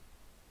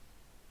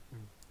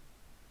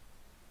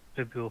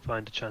 Maybe we'll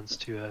find a chance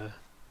to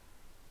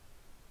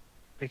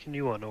make a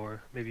new one,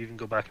 or maybe even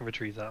go back and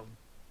retrieve that one,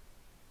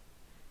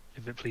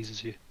 if it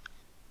pleases you.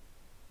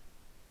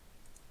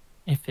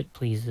 If it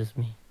pleases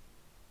me.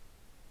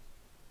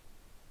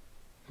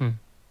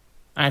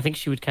 I think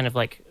she would kind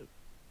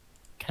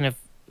of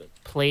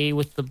play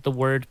with the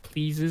word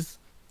pleases,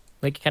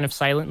 like kind of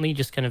silently,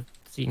 just kind of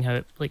seeing how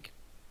it like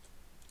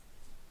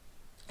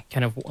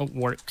kind of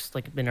works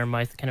like in her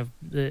mouth, kind of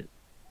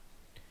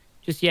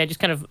just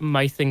kind of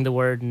mouthing the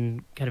word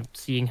and kind of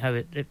seeing how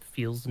it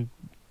feels, and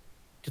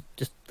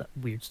just that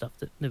weird stuff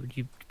that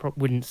you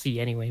wouldn't see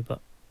anyway.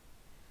 But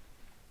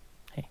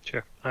hey,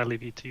 Sure, I'll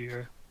leave you to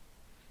your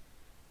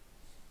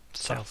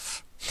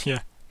Self.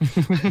 Yeah.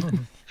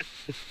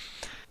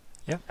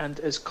 Yeah. And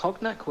is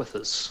Cognac with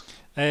us?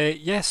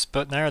 Yes,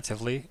 but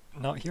narratively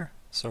not here.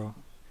 So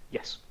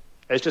Yes.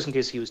 It's just in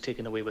case he was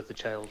taken away with the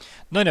child.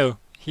 no,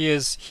 he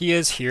is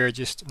here,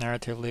 just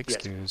narratively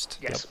excused.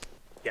 Yes.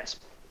 Yes.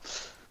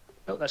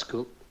 Oh, that's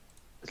cool.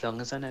 As long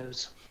as I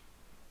knows.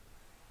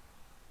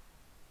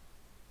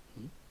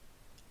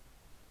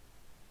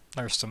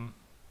 There's some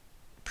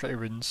pretty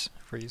runes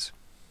for you.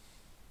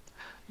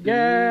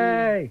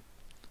 Yay!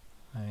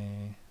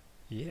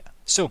 Yeah.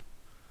 So,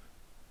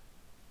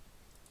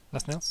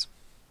 nothing else?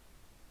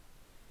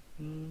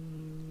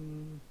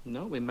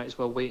 No, we might as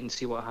well wait and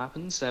see what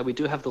happens. We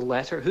do have the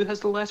letter. Who has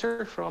the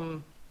letter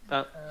from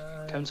that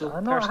council Did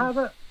I not person? have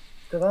it?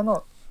 Did I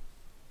not?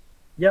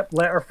 Yep,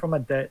 letter from a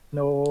debt.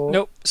 No.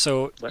 Nope.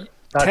 So Le-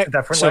 That's a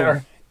different so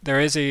letter. there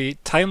is a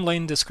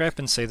timeline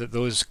discrepancy that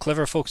those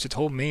clever folks at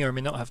home may or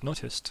may not have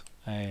noticed.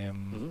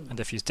 And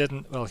if you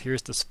didn't, well,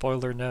 here's the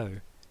spoiler now.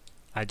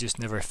 I just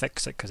never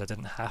fixed it because I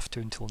didn't have to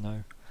until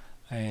now.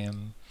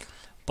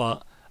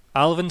 But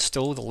Alvyn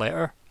stole the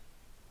letter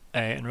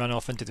and ran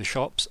off into the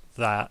shops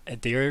that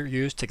Adhair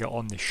used to get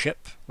on the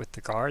ship with the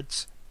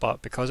guards.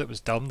 But because it was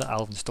dumb that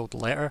Alvyn stole the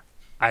letter,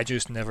 I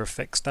just never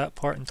fixed that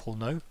part until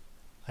now.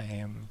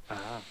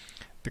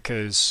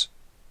 Because,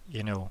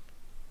 you know,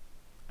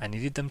 I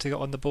needed them to get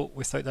on the boat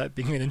without that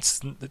being an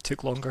incident that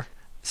took longer.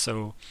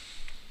 So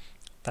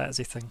that is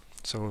a thing.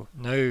 So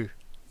now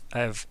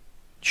I've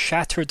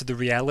shattered the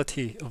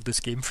reality of this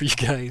game for you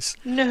guys.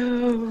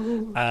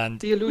 No. And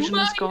The illusion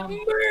is gone.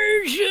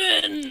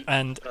 immersion!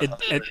 and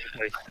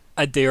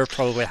Adhair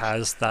probably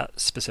has that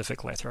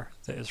specific letter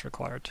that is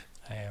required.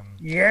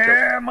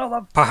 Yeah,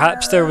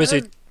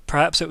 motherfucker.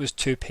 Perhaps it was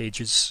 2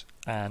 pages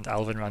and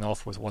Alvyn ran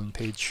off with 1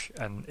 page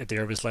and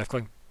Adhair was left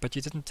going, but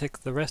you didn't take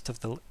the rest of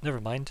the... Never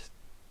mind.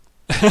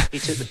 He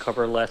took the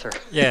cover letter.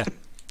 Yeah.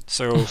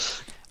 So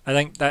I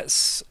think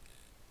that's...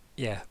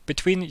 Yeah.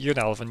 Between you and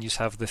Alvyn, you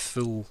have the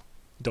full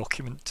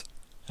document.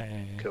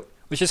 Cool.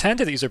 Which is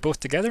handy that these are both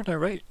together now,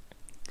 right?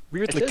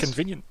 Weirdly It is.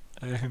 convenient.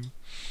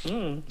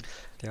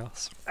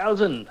 Yes.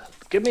 Alvyn,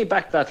 give me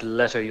back that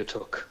letter you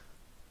took.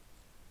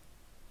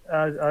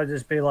 I'll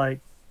just be like,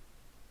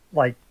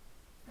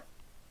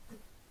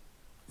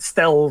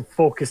 still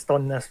focused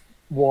on this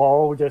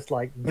wall, just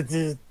like,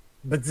 and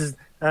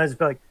I just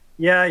be like,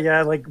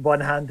 yeah, like one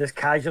hand just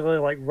casually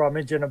like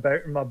rummaging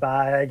about in my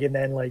bag, and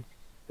then like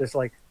just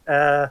like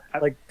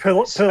pull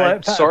out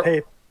a bit of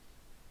paper.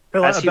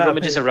 As he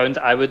rummages around,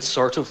 I would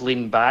sort of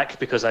lean back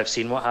because I've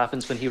seen what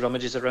happens when he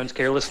rummages around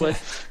carelessly.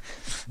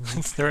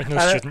 There are no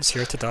students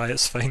here to die,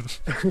 it's fine.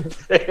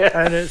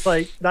 And it's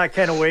like that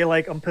kind of way,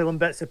 like I'm pulling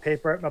bits of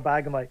paper out my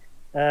bag. I'm like,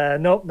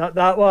 nope, not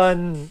that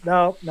one.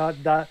 No, not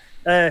that.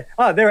 There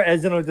it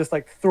is. And I'll just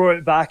like throw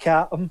it back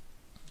at him.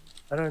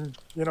 And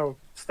then,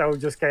 still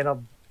just kind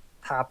of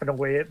tapping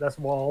away at this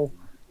wall.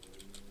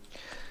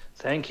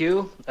 Thank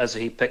you. As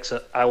he picks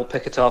it, I will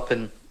pick it up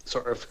and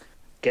sort of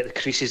get the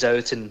creases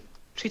out and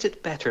treat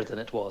it better than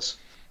it was.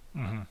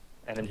 Mm-hmm.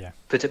 And then Yeah.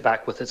 put it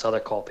back with its other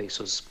copy,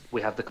 so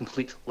we have the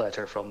complete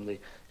letter from the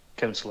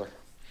councillor.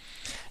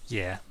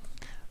 Yeah.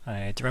 Do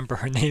you remember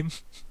her name?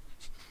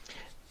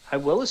 I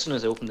will as soon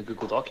as I open the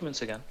Google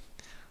Documents again.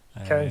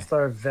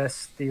 Counselor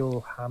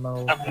Vestial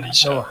Hamel.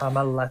 Hamalisha. No,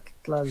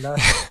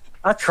 Hamelatla.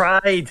 I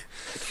tried.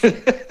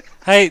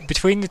 Hey,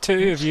 between the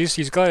two of you,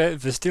 he's got it.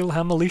 Vestial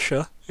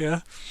Hamalisha.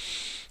 Yeah.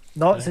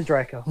 Not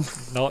Zedreca.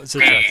 Not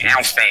Zedreca.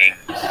 Elf thing.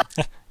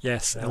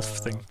 Yes, elf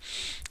thing.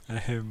 I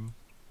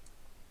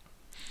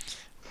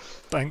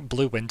think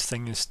Blue Wind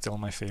thing is still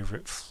my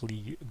favourite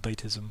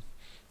FleaBitism.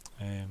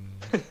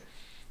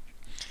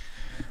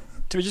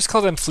 Do we just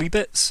call them flea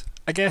bits?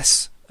 I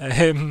guess.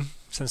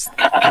 Since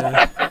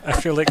I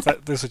feel like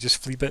that those are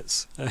just flea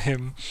bits.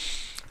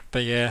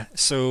 But yeah,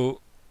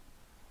 so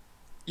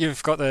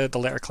you've got the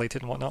letter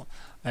collated and whatnot.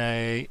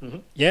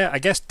 Yeah, I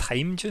guess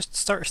time just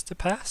starts to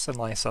pass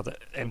unless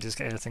MD's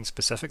got anything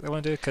specific they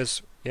want to do.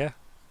 Because yeah,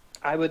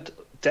 I would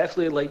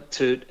definitely like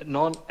to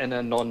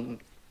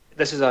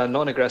This is a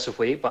non-aggressive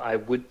way, but I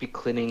would be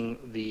cleaning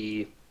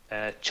the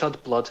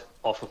chud blood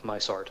off of my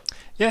sword.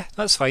 yeah,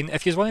 that's fine.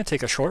 If you want to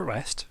take a short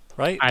rest,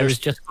 right? I was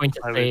just going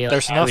to say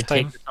there's I enough would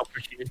time. take this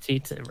opportunity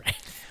to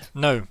rest.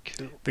 Now,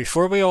 Cool.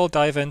 before we all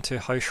dive into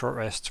how short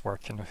rests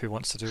work and who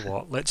wants to do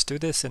what, let's do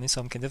this in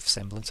some kind of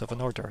semblance of an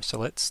order. So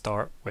let's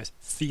start with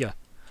Thea.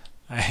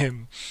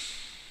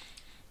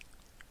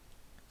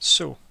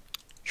 So,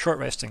 short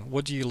resting.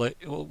 What do you like?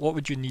 What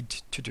would you need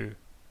to do?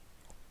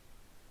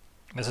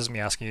 This isn't me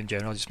asking you in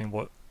general. I just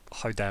mean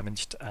how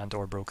damaged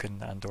and/or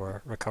broken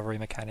and/or recovery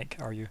mechanic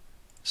are you?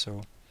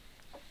 So.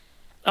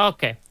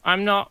 Okay,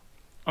 I'm not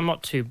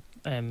too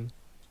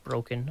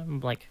broken. I'm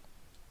like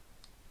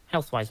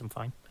health-wise, I'm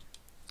fine.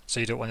 So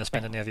you don't want to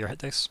spend any of your hit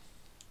dice?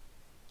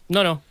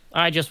 No,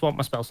 I just want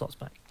my spell slots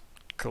back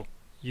Cool.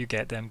 You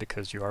get them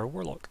because you are a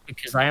warlock.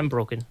 because I am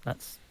broken.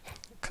 That's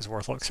Because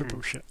warlocks are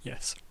bullshit.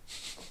 Yes.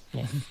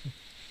 yeah.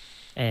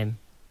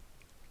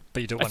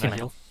 But you don't I want see to my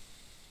heal.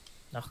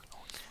 No.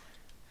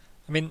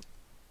 I mean,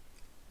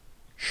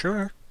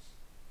 sure.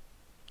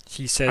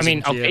 He says. I mean,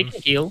 in I'll GM, take a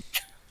heal.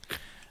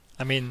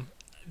 I mean,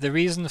 the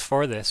reason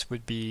for this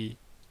would be,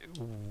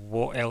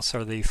 what else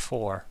are they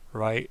for,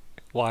 right?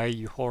 Why are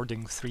you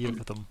hoarding 3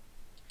 of them?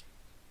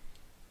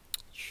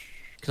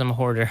 Because I'm a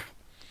hoarder.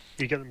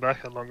 You get them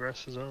back on long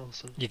rest as well.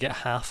 So You get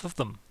half of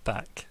them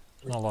back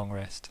on a long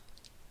rest.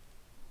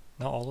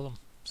 Not all of them,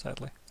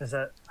 sadly. Is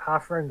it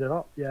half rounded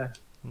up? Yeah.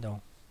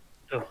 No.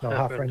 oh, No,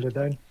 half rounded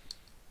down.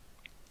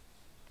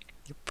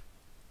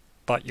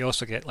 But you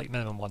also get like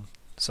minimum 1,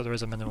 so there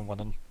is a minimum 1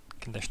 on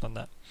condition on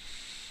that.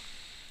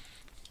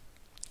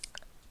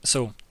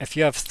 So if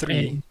you have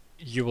 3,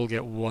 you will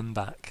get 1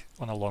 back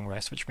on a long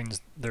rest, which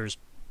means there's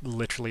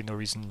literally no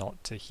reason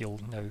not to heal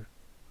now.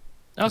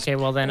 Okay,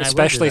 well then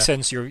Especially I will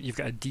since you've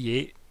got a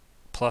D8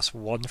 plus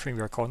 1 from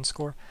your con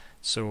score.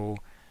 So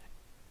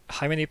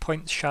how many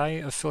points shy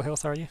of full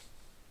health are you?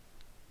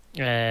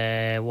 do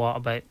that. What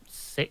about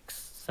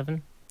 6,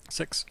 7,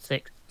 6.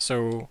 6?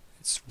 So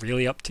it's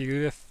really up to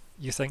you if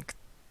you think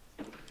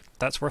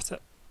that's worth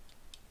it.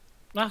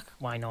 Ah,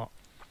 why not?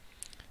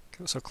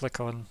 Cool, so click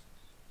on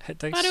hit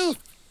dice. Maru!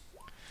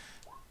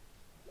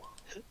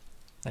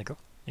 There you go.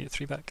 You get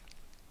 3 back.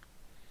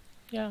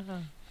 Yeah.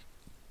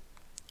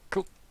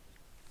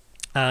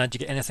 Do you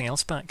get anything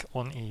else back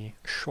on a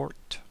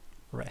short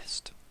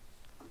rest?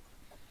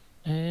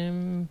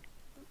 This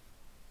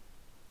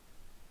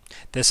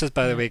is,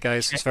 by the way,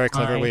 guys, it's a very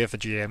clever way of a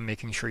GM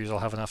making sure you all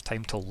have enough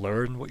time to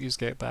learn what you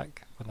get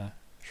back on a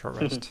short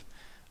rest.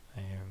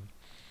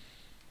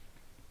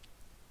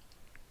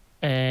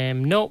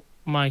 Nope.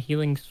 My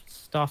healing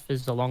stuff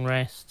is the long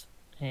rest.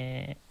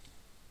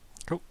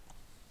 Cool.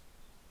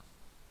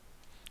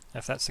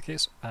 If that's the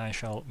case, I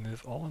shall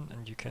move on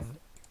and you can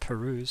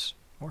peruse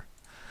more.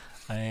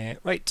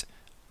 Right,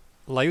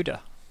 Lyuda.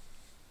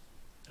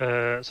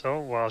 So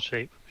wild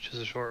shape, which is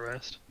a short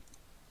rest.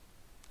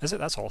 Is it?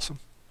 That's awesome.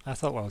 I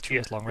thought wild shape Yeah,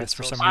 was long rest it's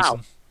for some awesome.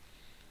 reason.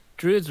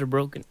 Druids are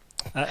broken.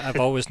 I've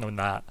always known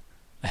that.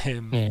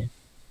 Yeah.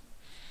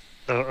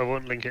 I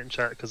won't link it in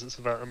chat because it's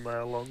about a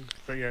mile long.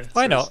 But yeah.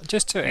 Why so not?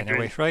 Just do it agree.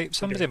 anyway, right?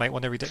 Somebody Okay. might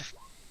want to read it.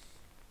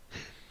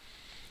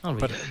 I'll read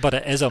But it. but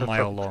it is a No mile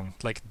problem. long.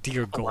 Like,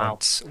 dear Oh, wow.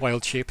 gods,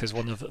 wild shape is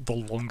one of the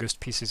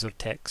longest pieces of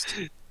text.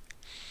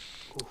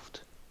 Oofed.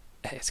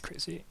 It's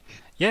crazy.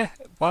 Yeah,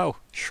 wow.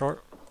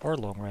 Short or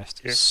long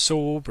rest. Yeah.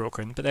 So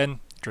broken. But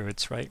then,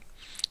 druids, right?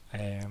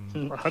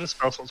 How does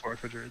spell slots work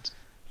for druids?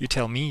 You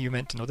tell me, you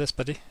meant to know this,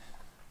 buddy.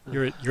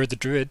 You're the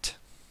druid.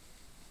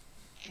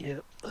 Yeah.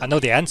 I know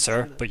the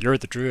answer, but you're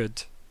the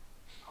druid.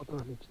 Hold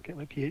on, I need to get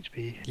my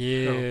PHP.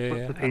 Yeah,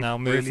 Oh, put the and page I'll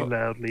move really on.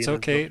 loudly. It's and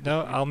okay, then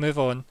no, put I'll move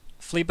on.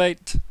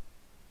 FleaBite.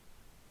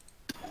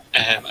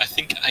 I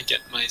think I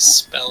get my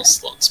spell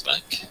slots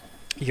back,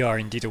 You are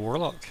indeed a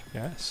warlock,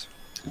 yes.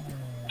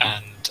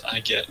 and I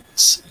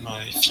get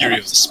my Fury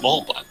of the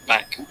Small Black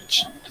back,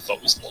 which I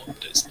thought was long,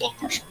 but it's long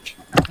or short.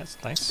 That's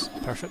nice.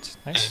 Perfect.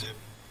 Nice.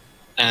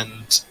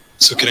 And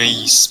so can I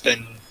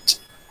spend...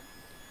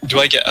 Do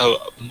I get a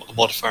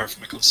modifier for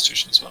my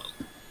constitution as well?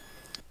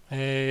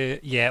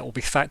 Yeah, it will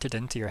be factored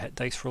into your hit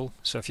dice roll.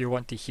 So if you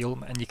want to heal,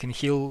 and you can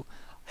heal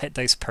hit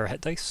dice per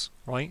hit dice,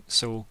 right?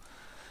 So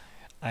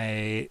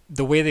the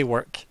way they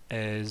work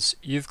is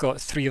you've got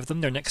 3 of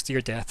them, they're next to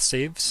your death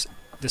saves,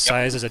 the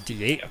size is a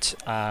D8,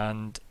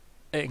 and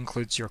it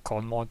includes your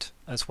con mod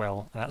as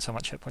well, and that's how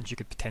much hit points you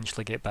could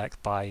potentially get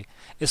back by.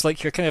 It's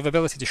like your kind of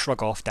ability to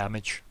shrug off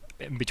damage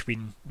in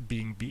between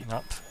being beaten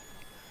up.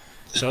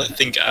 So I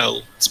think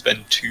I'll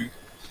spend 2.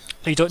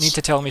 you don't need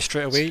to tell me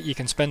straight away. You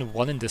can spend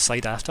 1 and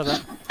decide after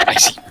that. I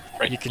see.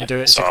 Right. You can do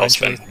it so I'll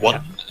sequentially. spend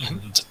 1 Yeah.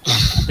 and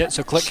Yeah,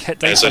 so click hit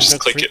dice. so and just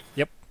that's click free. it.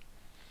 Yep.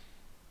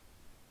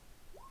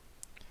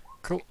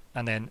 Cool.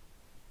 And then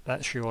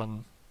that's you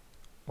on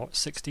what,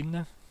 16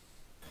 now?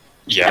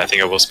 yeah, I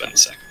think I will spend the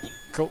second one.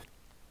 Cool.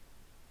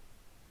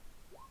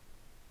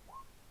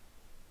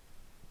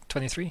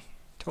 23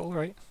 total,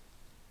 right?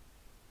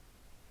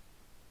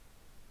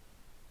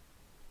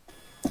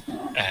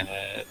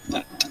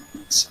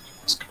 That's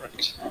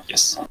correct.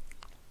 Yes.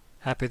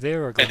 Happy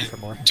there or going for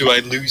more? Do I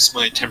lose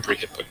my temporary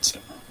hit points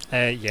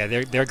then? Yeah,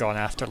 they're gone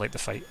after like the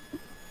fight.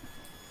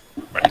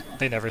 Right.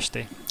 They never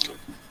stay. Cool.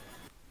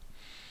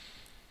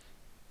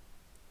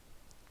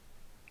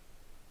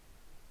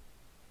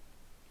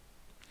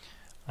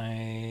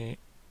 I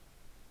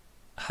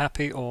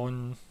happy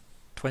on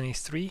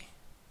 23.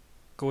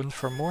 Going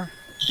for more.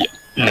 Yeah.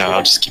 No,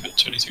 I'll just keep it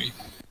 23.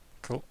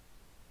 Cool.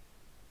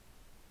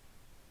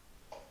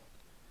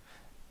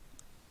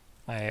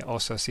 I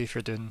also see if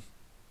you're doing.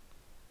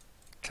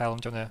 Calum,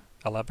 do you want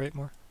to elaborate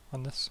more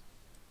on this?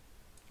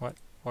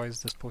 Why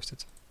is this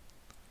posted?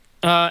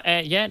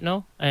 Yeah,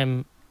 no.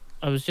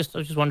 I was just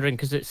wondering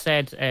because it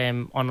said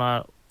on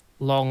a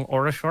long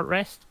or a short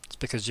rest. It's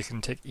because you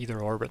can take either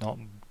or, but not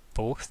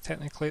both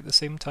technically at the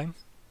same time.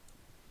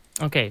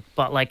 Okay,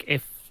 but like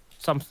if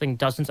something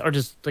doesn't, or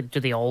just like do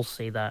they all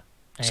say that?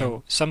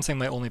 So something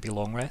might only be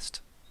long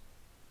rest.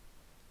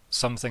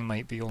 Something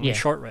might be only Yeah.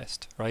 short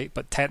rest, right?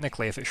 But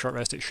technically, if it's short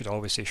rest, it should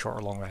always say short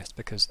or long rest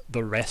because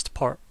the rest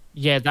part.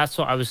 Yeah, that's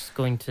what I was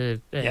going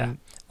to. Yeah.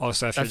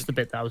 Also, if That's you're, the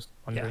bit that I was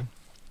wondering.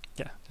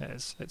 yeah, it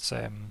is. It's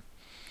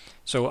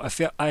So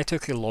if I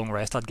took a long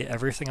rest, I'd get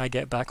everything I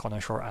get back on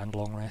a short and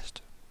long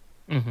rest,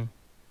 Mm-hmm.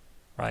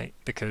 right?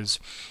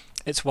 Because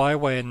it's why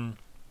when,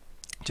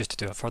 just to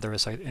do a further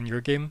aside, in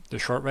your game, the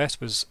short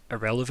rest was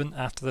irrelevant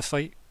after the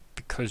fight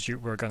because you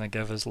were going to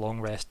give us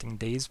long resting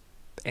days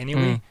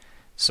anyway. Mm.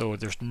 So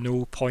there's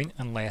no point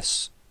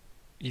unless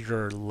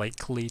you're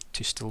likely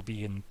to still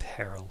be in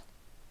peril,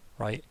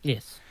 right?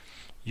 Yes.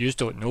 Yous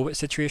don't know what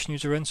situation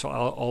you're in, so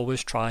I'll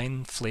always try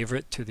and flavour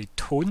it to the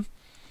tone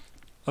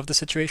of the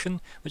situation,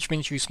 which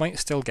means you might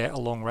still get a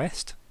long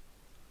rest,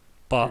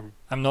 but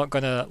I'm not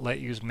going to let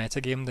you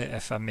metagame that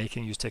if I'm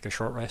making you take a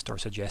short rest or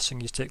suggesting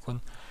you take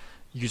one,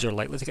 yous are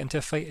likely to get into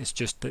a fight. It's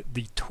just that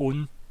the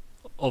tone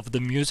of the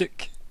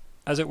music,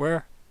 as it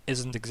were,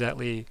 isn't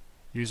exactly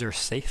user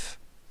safe.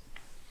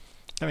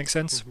 That makes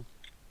sense? Mhm.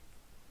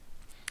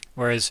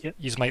 Whereas Yep.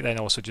 yous might then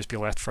also just be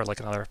left for like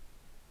another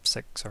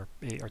 6 or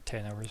 8 or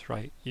 10 hours,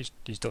 right? You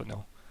don't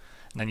know.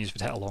 And then you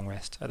would hit a long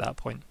rest at that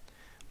point.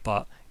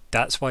 But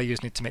that's why you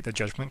need to make the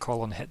judgment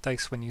call on hit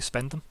dice when you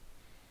spend them.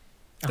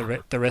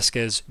 The risk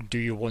is, do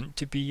you want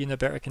to be in a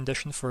better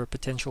condition for a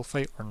potential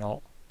fight or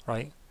not,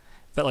 right?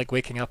 A bit like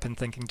waking up and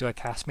thinking, do I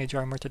cast mage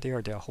armor today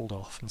or do I hold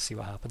off and see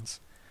what happens?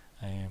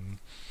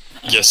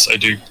 Yes, I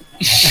do.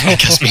 I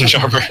guess mage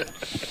armor.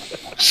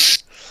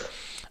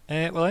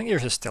 Well, I think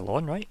yours is still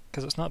on, right?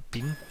 Because it's not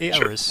been 8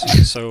 Sure.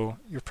 hours, so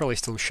you're probably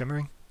still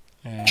shimmering.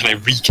 Can I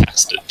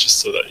recast it just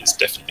so that it's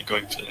definitely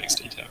going for the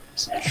next 8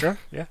 hours? Sure,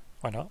 yeah,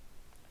 why not?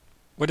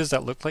 What does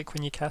that look like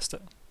when you cast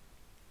it?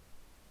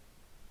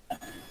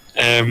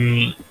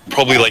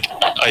 Probably like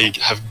I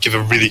give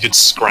a really good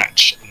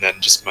scratch, and then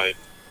just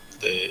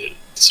the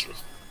sort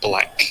of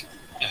black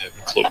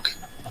cloak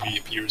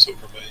reappears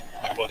over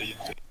my body.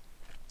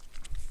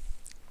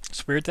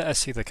 It's weird that I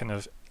see the kind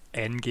of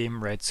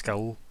endgame Red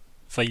Skull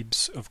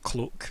vibes of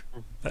cloak,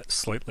 that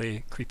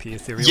slightly creepy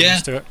etherealness Yeah,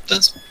 to it.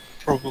 that's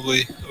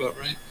probably about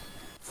right.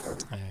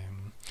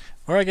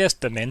 Or I guess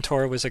the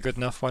Mentor was a good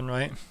enough one,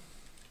 right?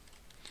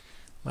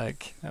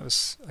 Like, that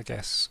was, I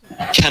guess...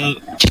 Can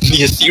the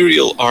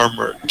ethereal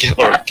armor get,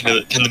 or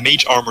can the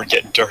mage armor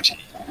get dirty?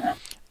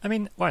 I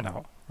mean, why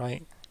not,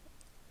 right?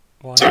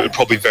 Why? So it would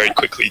probably very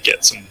quickly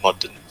get some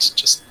mud and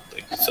just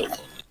like filth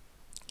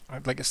on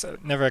it. Like, it's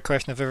never a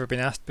question I've ever been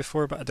asked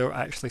before, but I don't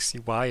actually see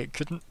why it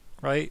couldn't,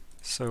 right?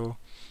 So,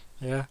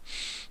 yeah.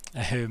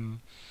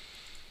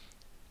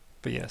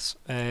 But yes,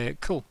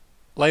 cool.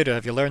 Lyuda,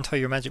 have you learned how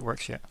your magic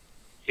works yet?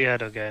 Yeah, I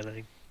don't get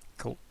anything.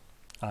 Cool.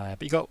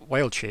 But you got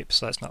wild shape,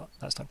 so that's not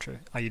true.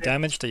 Are you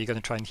damaged? Are you going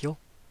to try and heal?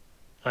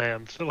 I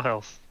am full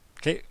health.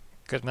 Okay,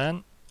 good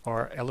man.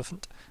 Or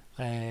elephant.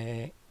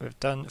 We've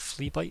done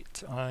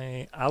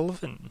FleaBite.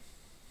 Alvyn.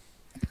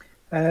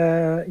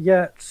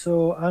 Yeah,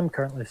 so I'm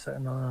currently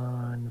sitting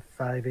on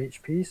 5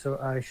 HP, so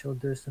I shall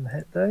do some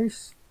hit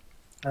dice.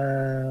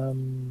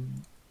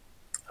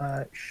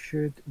 I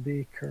should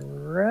be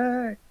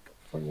correct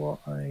for what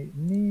I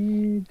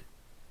need.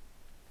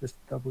 Just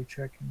double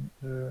checking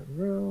the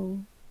roll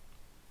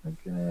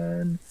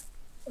again.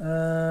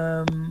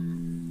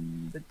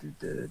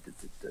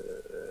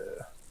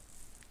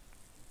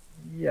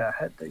 Yeah,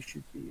 hit dice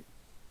should be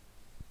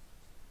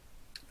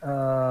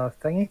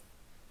thingy.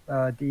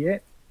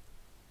 D8.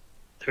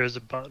 There is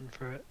a button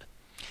for it.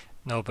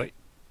 No, but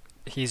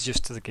he's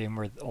used to the game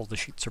where all the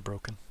sheets are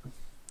broken.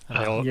 And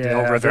Oh. they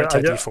all revert to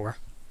a D4.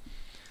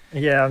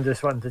 Yeah, I'm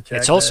just wanting to check.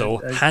 It's also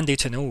handy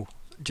to know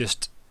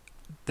just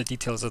the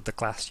details of the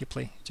class you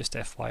play, just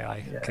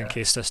FYI, in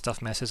case this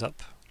stuff messes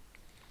up.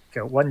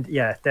 Okay,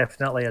 yeah,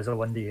 definitely as a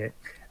 1d8.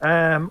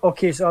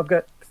 Okay, so I've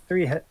got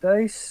 3 hit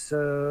dice,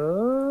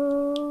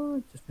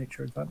 so just make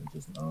sure advantage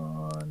isn't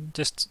on.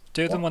 Just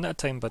do them one at a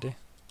time, buddy.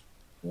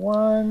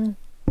 1.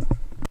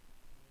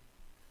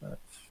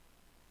 That's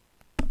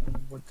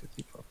 1, 2,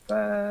 3, 4,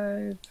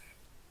 5.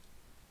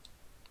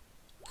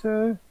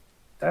 2.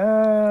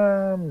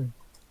 Damn.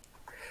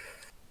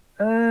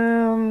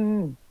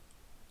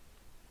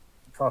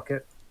 Fuck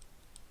it.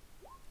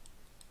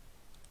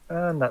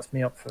 And that's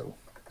me up full.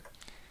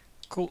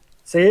 Cool.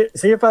 See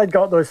if I'd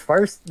got those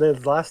first, the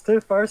last 2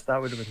 first,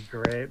 that would have been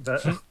great,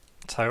 but...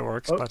 That's how it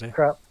works, buddy.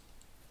 Crap.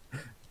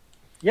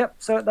 Yep,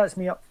 so that's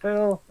me up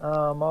full.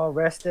 All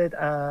rested,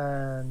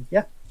 and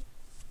yeah.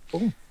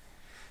 Boom.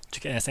 Did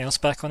you get anything else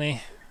back on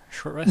a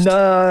short rest?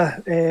 Nah,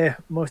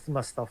 most of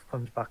my stuff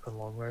comes back on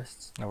long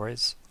rests. No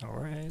worries, no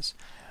worries.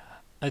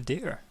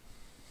 Adhair.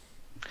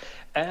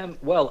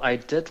 Well, I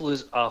did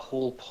lose a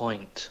whole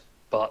point,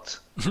 but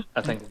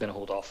I think I'm going to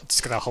hold off.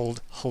 Just gonna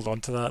hold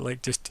on to that,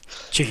 like just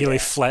cheekily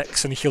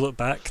flex and heal it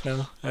back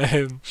now.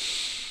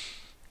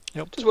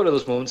 Yep. Just one of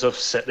those moments of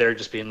sit there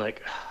just being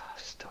like, I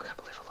still can't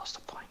believe I lost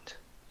a point.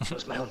 It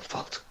was my own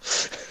fault.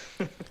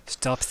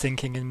 Stop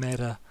thinking in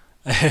meta.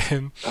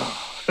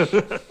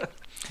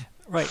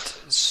 Right,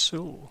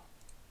 so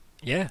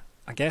yeah,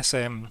 I guess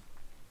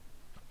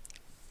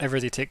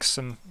everybody takes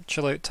some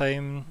chill out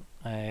time.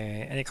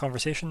 Any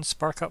conversations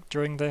spark up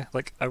during the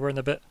hour and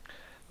a bit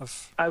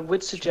of... I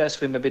would suggest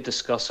we maybe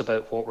discuss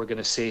about what we're going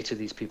to say to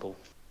these people.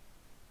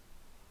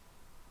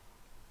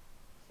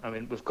 I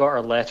mean, we've got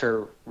our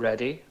letter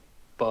ready,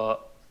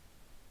 but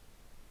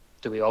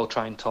do we all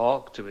try and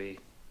talk? Do we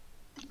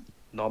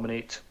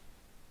nominate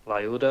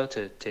Lyuda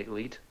to take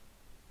lead?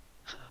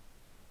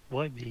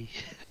 Why me?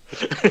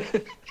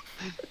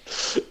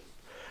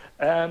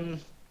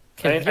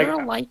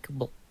 You're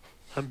likable.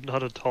 I'm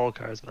not at all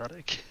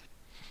charismatic.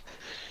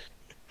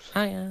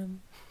 I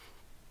am.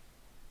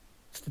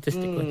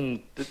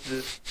 Statistically.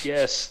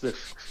 Yes, the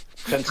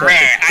Princess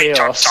of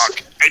Chaos.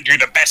 I do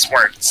the best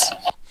words.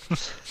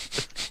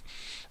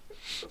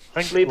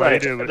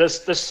 FleaBite,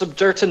 there's some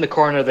dirt in the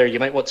corner there. You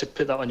might want to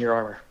put that on your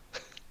armor.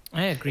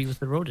 I agree with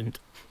the rodent.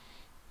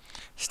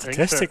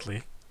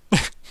 Statistically.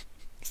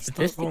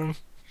 Statistically.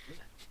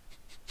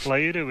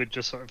 Lyuda would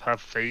just sort of have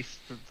faith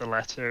that the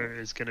letter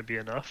is going to be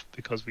enough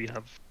because we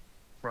have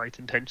right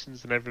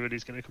intentions and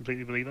everybody's going to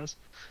completely believe us.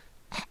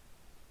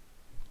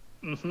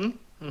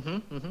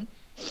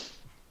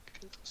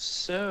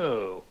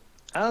 So,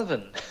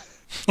 Alvyn,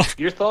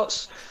 your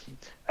thoughts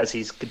as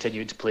he's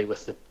continuing to play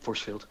with the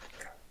force field?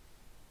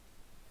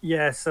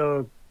 Yeah,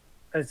 so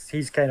as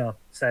he's kind of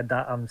said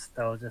that, I'm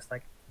still just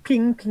like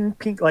ping, ping,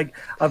 ping. Like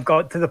I've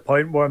got to the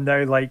point where I'm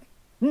now like,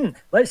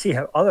 let's see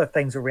how other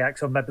things will react.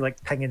 So maybe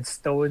like pinging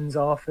stones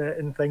off it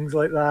and things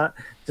like that,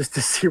 just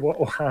to see what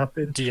will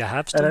happen. Do you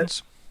have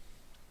stones?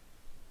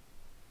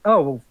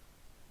 Oh, well,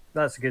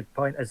 that's a good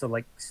point. Is there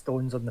like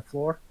stones on the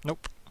floor?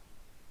 Nope.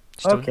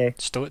 Okay.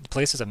 The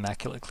place is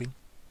immaculate clean.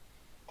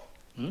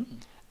 Oh,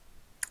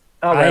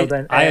 well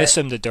then. I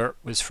assume the dirt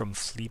was from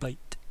FleaBite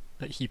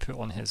that he put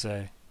on his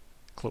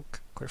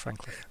cloak, quite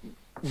frankly.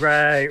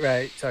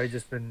 Right. Sorry,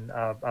 just been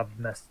I've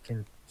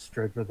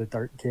misconstrued where the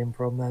dirt came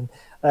from then.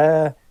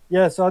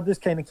 Yeah, so I'll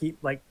just kind of keep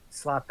like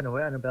slapping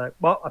away and I'll be like,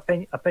 what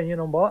opinion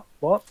on what?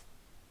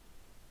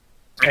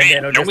 And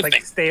then I'll just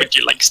like stay. Would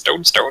you like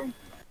stone?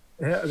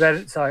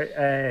 Then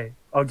sorry,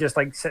 I'll just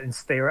like sit and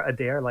stare at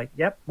Adhair like,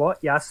 yep, what?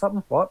 You asked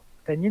something? What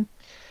opinion?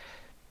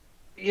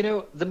 You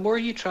know, the more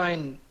you try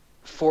and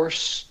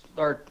force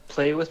or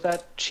play with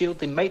that shield,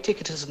 they might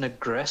take it as an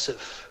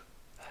aggressive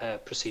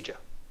procedure.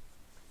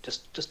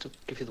 Just to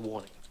give you the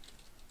warning.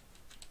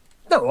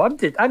 No, I'm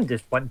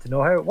just wanting to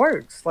know how it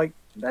works. Like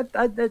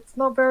it's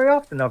not very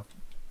often I've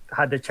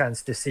had the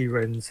chance to see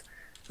runes,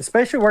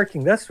 especially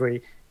working this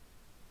way.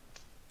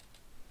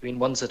 I mean,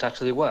 ones that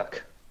actually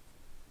work.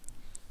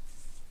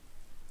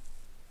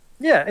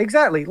 Yeah,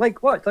 exactly.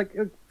 Like what? Like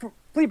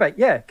FleaBite.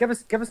 Yeah, give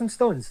us some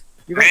stones.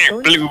 You got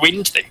stones? Blue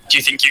wind thing. Do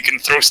you think you can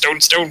throw stone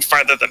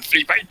further than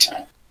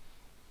FleaBite?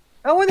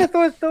 I want to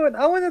throw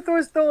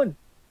a stone.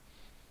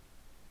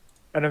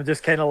 And I'm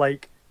just kind of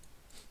like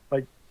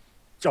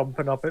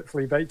jumping up at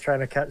FleaBite, trying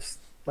to catch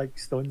like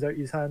stones out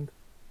his hand.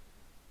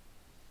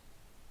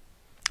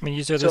 I mean,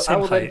 you do the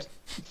same height.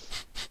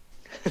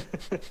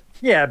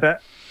 Yeah,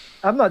 but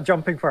I'm not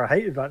jumping for a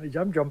height advantage.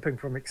 I'm jumping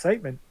from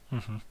excitement.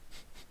 Mm-hmm.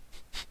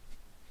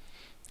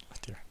 Oh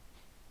dear.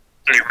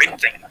 Blue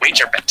wind thing.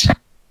 Wager bet.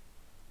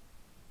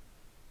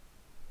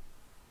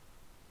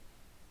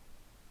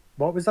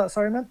 What was that?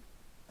 Sorry, man.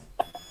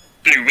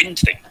 Blue wind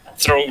thing.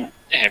 Throw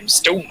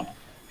stone.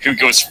 Who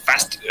goes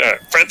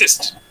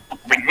furthest?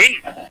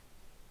 Win-win.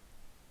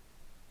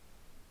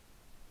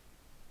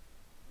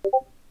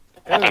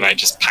 and I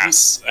just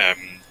pass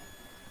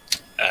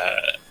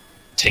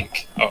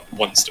Tink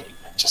one stone.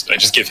 I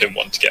just give him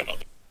one to get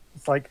another.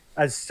 It's like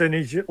as soon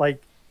as you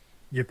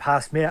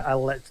pass me, I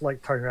literally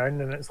turn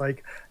around and it's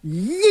like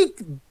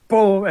yeet,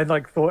 boom, and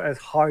like throw it as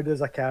hard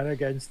as I can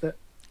against it.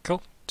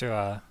 Cool. Do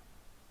a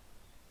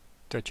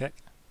check.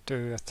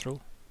 Do a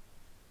throw.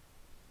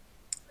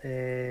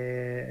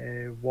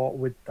 What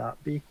would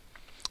that be?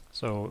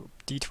 So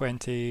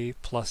d20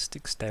 plus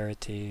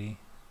dexterity,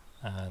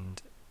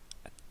 and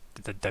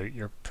I doubt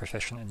you're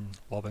proficient in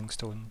lobbing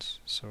stones.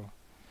 So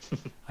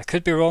I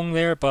could be wrong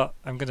there, but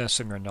I'm going to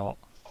assume you're not.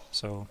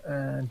 So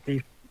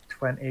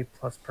D20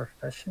 plus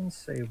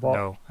proficiency. What?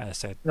 no, I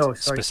said No,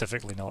 sorry.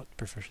 specifically not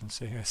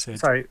proficiency. I said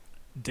Sorry,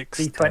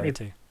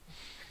 dexterity.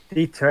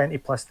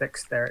 D20 plus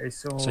dexterity.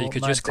 So So you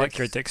could my just click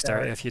your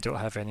dexterity if you don't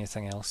have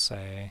anything else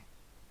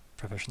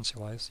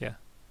proficiency-wise. Yeah.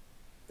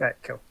 Right,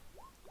 cool.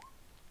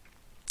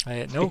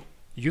 No,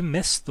 you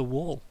missed the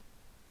wall.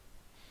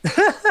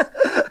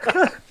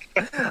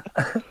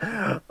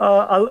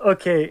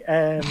 Okay.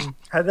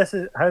 How this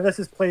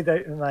is played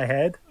out in my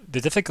head.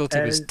 The difficulty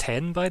was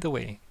 10, by the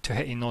way, to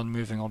hit a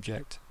non-moving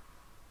object.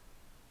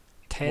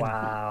 10.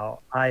 Wow,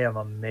 I am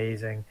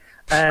amazing.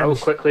 I will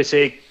quickly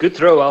say, good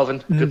throw,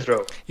 Alvyn. Good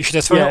throw. You should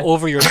have thrown it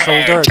over your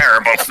shoulder.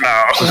 Terrible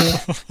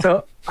throw.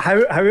 So how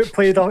it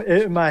played out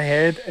in my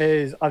head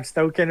is I've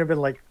still kind of been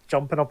like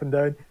jumping up and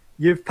down.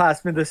 You've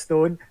passed me the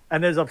stone,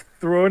 and as I've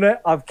thrown it,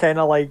 I've kind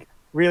of like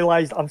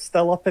realized I'm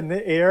still up in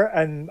the air,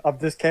 and I've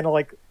just kind of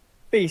like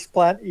face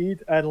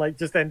planted and like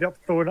just ended up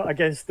throwing it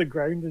against the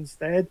ground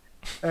instead.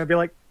 And I'd be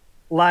like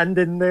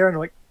landing there and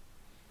like,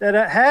 did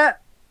it hit?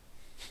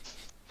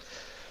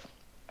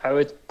 I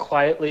would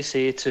quietly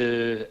say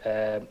to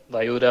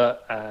Lyuda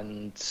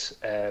and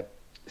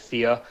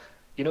Thea,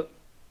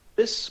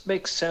 this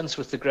makes sense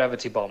with the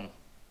gravity bomb.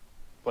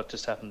 What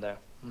just happened there?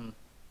 I'm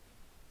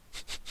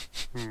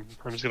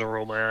just gonna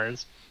roll my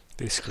eyes.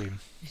 They scream.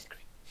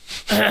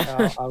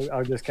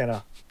 I'll just kind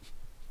of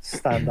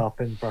stand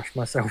up and brush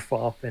myself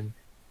off and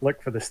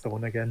look for the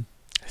stone again.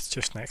 It's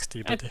just next to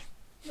you, buddy.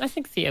 I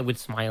think Thea would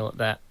smile at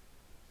that.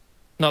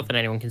 Not that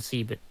anyone can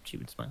see, but she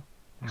would smile.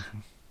 Mm-hmm.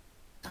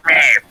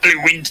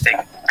 Blue wind thing.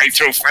 I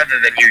throw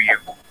further than you.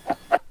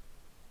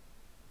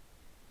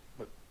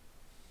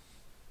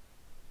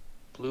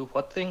 Blue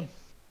what thing?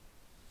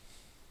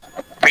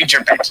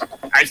 Wager bet.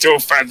 I throw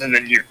further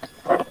than you.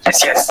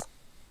 Yes.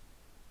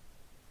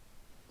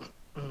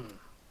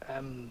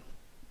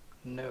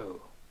 No.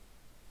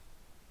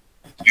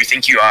 You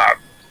think you are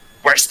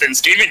worse than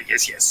Steven?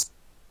 Yes.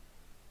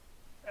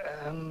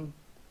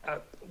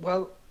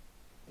 Well,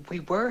 we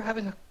were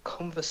having a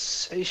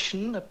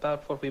conversation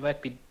about what we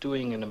might be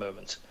doing in a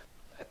moment.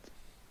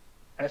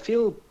 I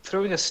feel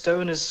throwing a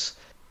stone is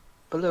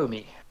below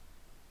me.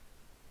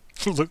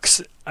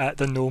 Looks at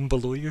the gnome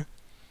below you.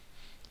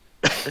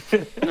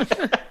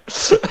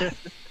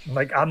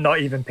 Like, I'm not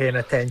even paying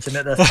attention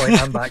at this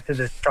point. I'm back to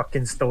the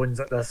chucking stones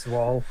at this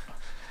wall.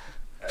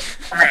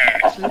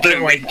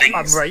 Blue wind things.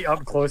 I'm right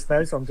up close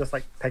now, so I'm just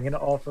like pinging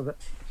it off of it.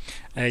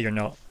 You're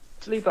not.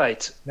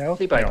 FleaBite. No?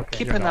 FleaBite, Okay,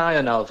 keep you're an not. eye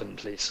on Alvyn,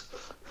 please.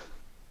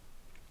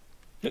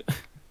 Blue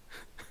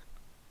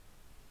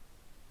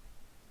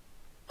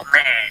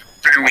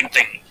wind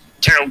thing.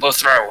 Terrible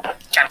throw.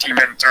 Can't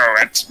even throw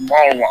it.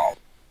 Wall.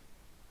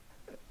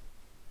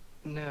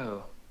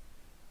 No.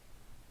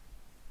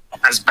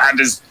 As bad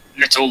as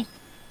little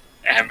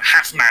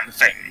half-man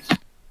thing.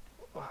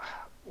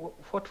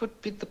 What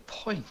would be the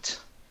point?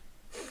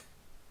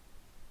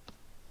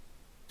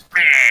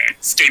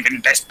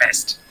 Steven,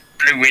 best.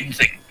 Blue wind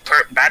thing.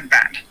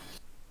 Bad.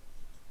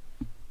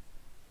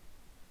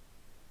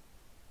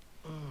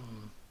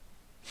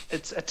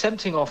 It's a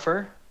tempting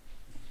offer,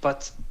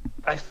 but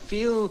I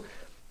feel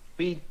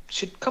we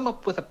should come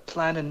up with a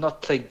plan and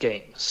not play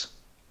games.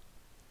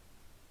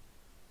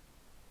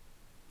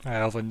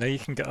 Alvyn, now you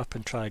can get up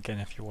and try again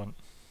if you want.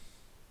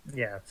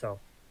 Yeah, so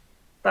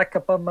back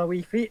up on my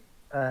wee feet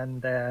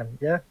and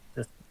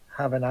just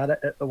having at it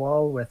at the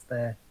wall with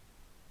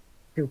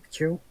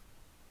Pikachu.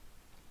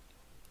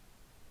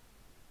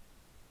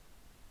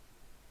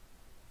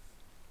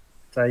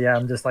 So yeah,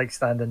 I'm just like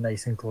standing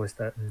nice and close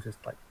to it and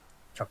just like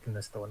chucking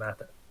the stone at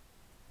it.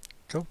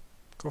 Cool.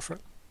 Go for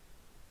it.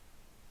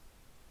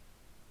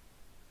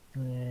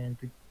 And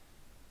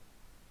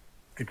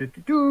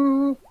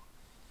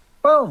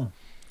boom!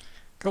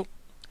 Cool.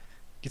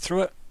 You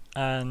throw it,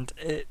 and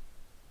it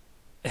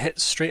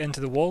hits straight into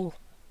the wall,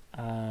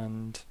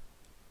 and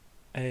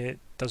it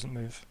doesn't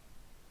move.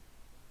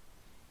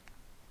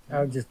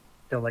 I'll just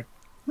feel like,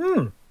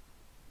 now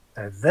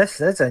this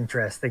is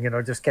interesting, and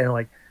I'll just kind of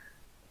like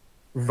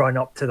run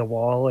up to the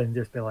wall and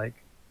just be like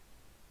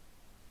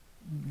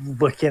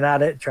looking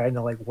at it, trying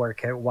to like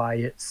work out why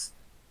it's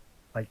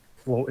like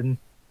floating.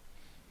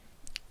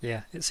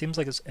 Yeah, it seems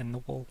like it's in the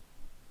wall.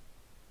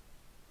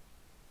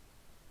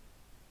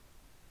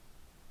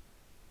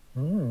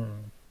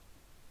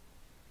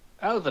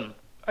 Alvyn,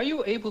 are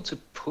you able to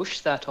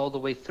push that all the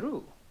way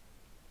through?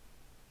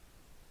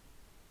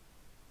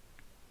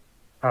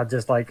 I'll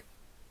just like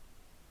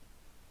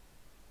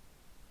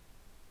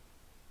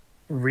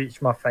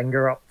reach my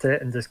finger up to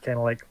it and just kind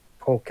of like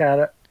poke at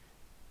it.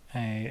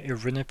 A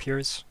rune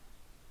appears,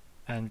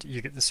 and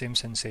you get the same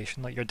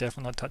sensation, like you're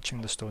definitely not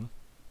touching the stone.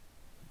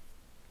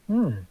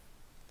 And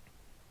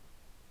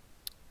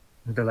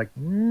they're like,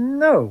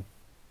 no,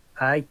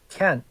 I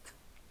can't.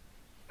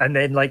 And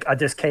then like I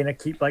just kind of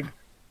keep like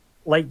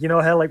you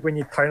know how like when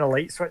you turn a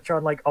light switch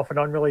on like off and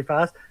on really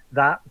fast,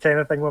 that kind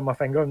of thing with my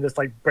finger. I'm just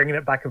like bringing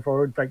it back and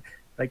forward, like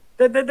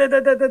da, da, da, da,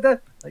 da, da, da,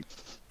 like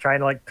trying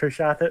to like push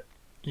at it.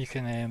 You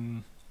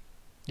can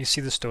you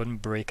see the stone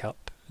break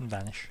up and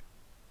vanish.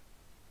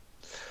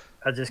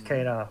 I just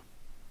kind of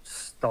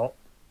stop,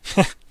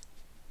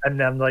 and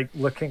then I'm like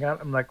looking at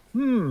it, I'm like,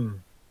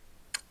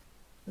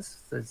 this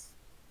is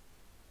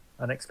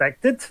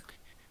unexpected.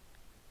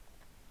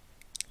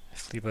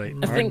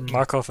 FleaBite, I think-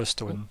 mark off a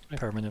stone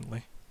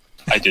permanently.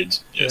 I did,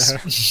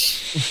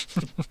 yes.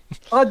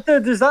 Oh,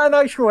 dude, is that an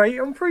actual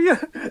item for you?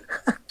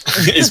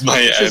 Is my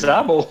This is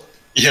ammo.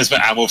 yeah, it's my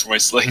ammo for my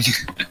sling.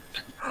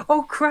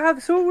 Oh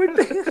crap! So it would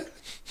be.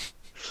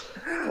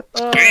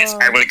 Yes,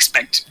 I will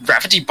expect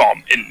gravity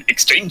bomb in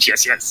exchange.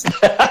 Yes, yes.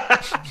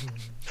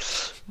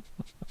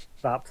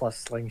 That plus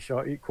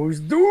slingshot equals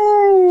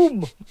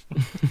doom.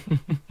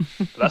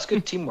 That's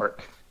good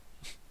teamwork.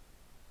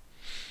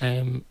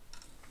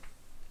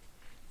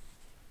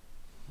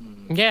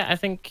 Yeah, I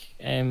think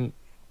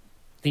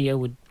Thea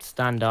would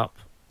stand up,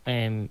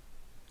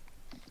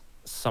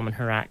 summon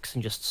her axe,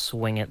 and just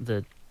swing at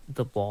the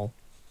ball.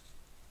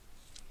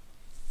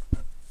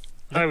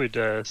 I would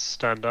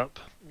stand up,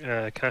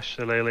 cast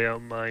Shillelagh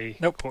on my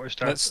Nope.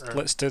 quarterstaff.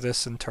 Let's do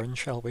this in turn,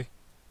 shall we?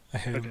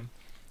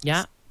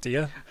 Yeah.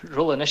 Thea?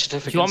 Roll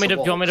initiative. Do you want me to?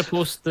 against Do you want me to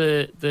post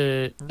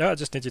the No, I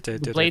just need you to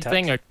do the blade attack.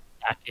 thing or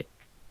attack it?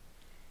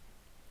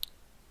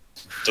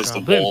 Does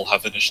the Boom. wall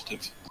have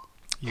initiative?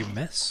 You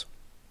miss.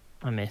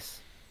 I miss.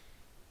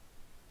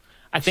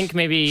 I think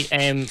maybe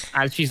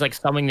as she's like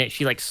summoning it,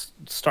 she like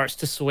starts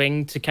to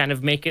swing to kind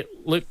of make it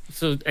look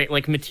so it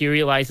like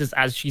materializes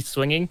as she's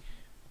swinging,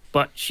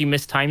 but she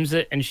mistimes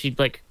it and she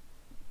like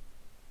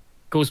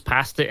goes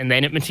past it and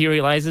then it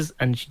materializes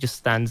and she just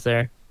stands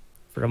there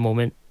for a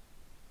moment,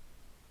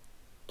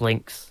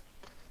 blinks,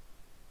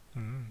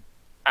 and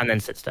then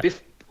sits down.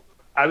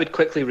 I would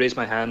quickly raise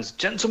my hands,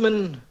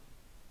 gentlemen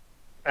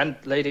and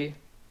lady.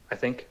 I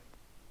think.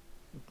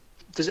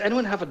 Does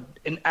anyone have an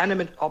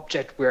inanimate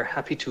object we're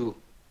happy to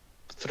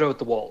throw at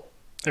the wall?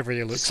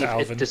 Everybody To looks see at if it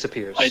Alvyn.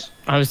 disappears.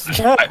 I was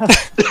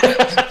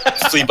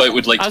FleaBite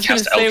would like I to was going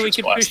to cast say we Eldritch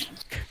could Blast.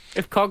 push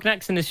if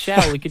Cognac's in his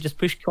shell, we could just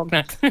push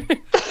Cognac.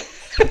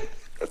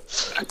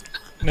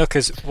 No,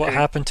 because what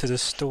happened to the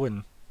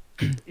stone?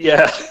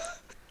 Yeah.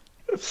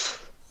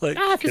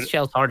 Like, His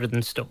shell's harder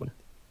than stone.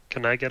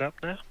 Can I get up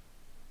now?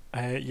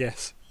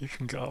 yes, you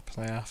can get up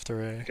now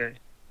after. Okay.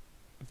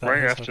 That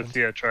Right has after happened.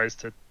 Thea tries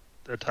to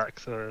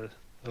attack the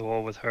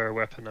wall with her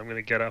weapon, I'm going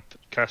to get up,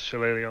 cast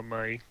Shillelagh on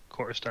my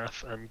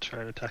quarterstaff, and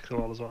try and attack the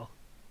wall as well.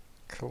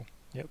 Cool.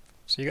 Yep.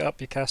 So you get up,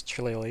 you cast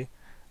Shillelagh,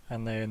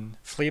 and then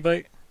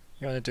FleaBite.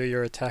 You want to do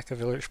your attack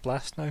of Eldritch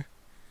Blast now? And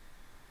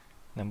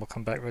then we'll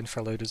come back round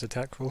for Lyuda's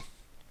attack roll.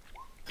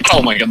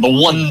 Oh my god, the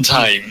one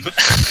time!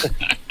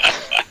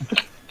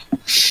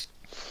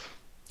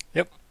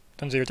 Yep.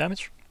 Done zero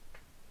damage.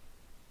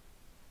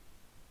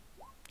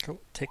 Cool.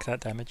 Take that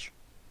damage.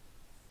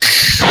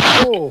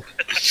 Oh,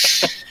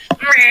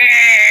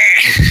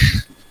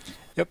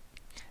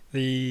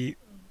 The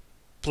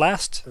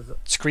blast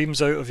screams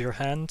out of your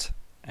hand,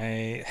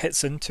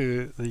 hits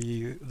into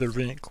the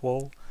runic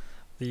wall.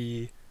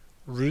 The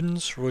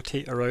runes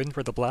rotate around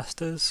where the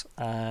blast is,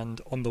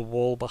 and on the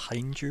wall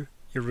behind you,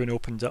 your rune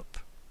opens up,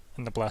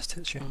 and the blast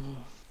hits you.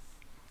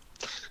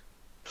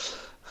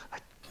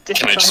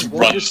 Can I just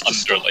run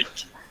under, like,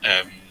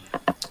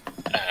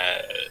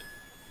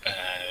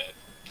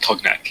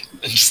 Cognac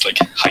and just, like,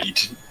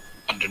 hide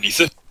underneath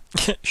it?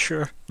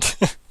 Sure.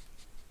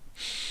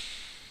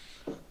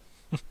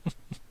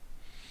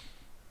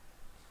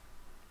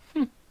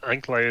 I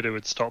think Lyuda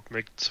would stop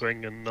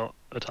mid-swing and not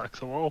attack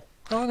the wall.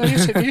 Oh no, you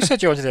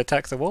said you wanted to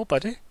attack the wall,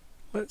 buddy.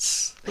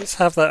 Let's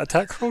have that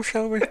attack roll,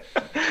 shall we?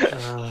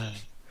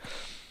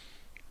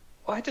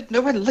 Why did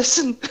no one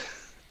listen?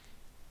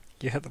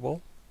 You hit the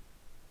wall.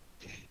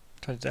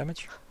 20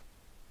 damage.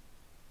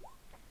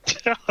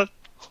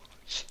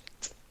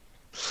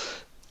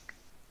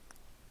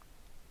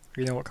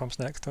 You know what comes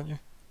next, don't you?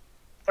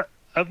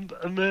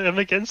 I'm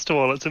against the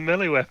wall. It's a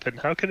melee weapon.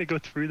 How can it go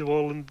through the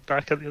wall and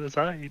back at the other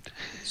side?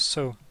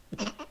 So,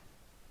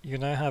 you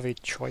now have a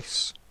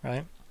choice,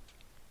 right?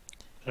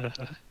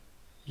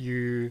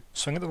 You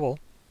swing at the wall.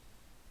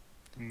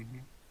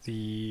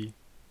 The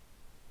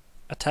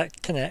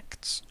attack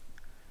connects,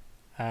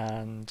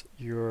 and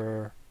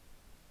your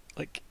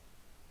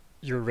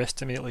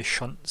wrist immediately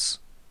shunts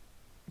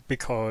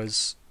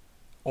because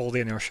all the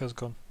inertia's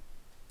gone.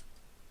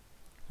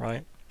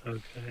 Right?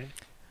 Okay.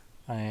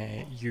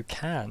 You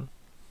can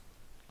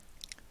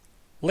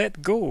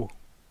let go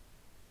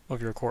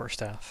of your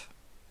quarterstaff,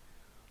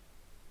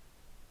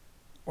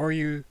 or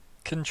you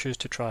can choose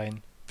to try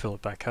and pull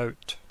it back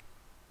out.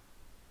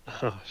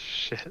 Oh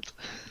shit.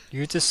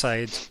 You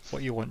decide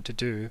what you want to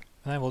do,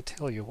 and I will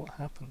tell you what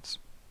happens.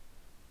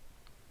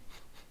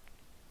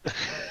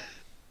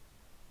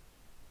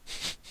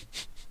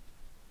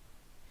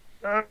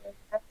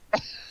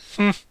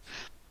 I'm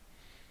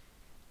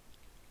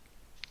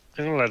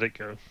gonna let it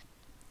go.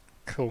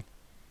 Cool.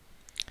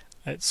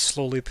 It's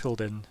slowly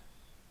pulled in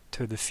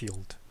to the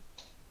field.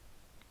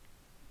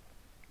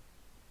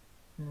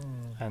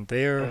 And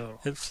there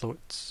it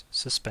floats,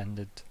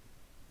 suspended.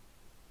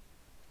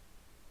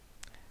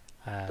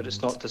 But it's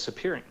And not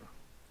disappearing.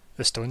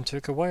 the stone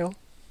took a while.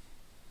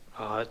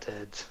 Oh, it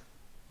did.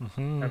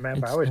 I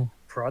remember I was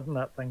prodding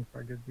that thing for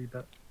a good wee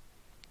bit.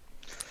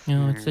 You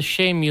know, it's a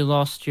shame you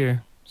lost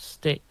your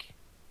stick.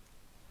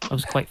 I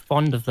was quite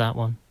fond of that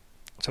one.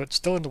 So it's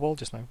still in the wall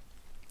just now.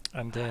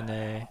 And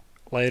then,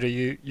 Lyra,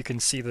 you can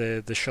see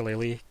the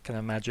shillelagh kind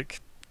of magic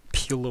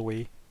peel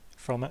away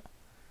from it.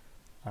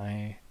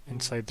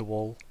 Inside the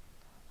wall.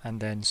 And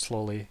then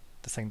slowly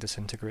the thing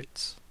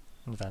disintegrates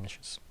and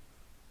vanishes.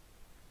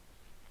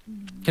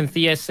 Can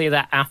Thea say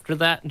that after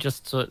that,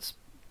 just so it's...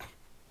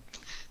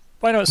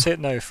 Why not say it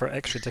now for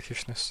extra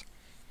dickishness?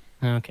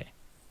 Okay.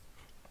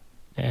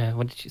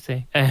 What did she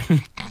say?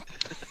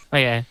 Oh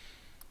yeah.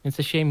 It's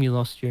a shame you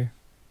lost your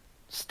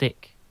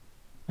stick.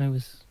 I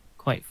was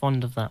quite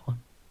fond of that one.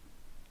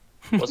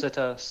 Was it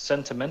a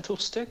sentimental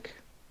stick?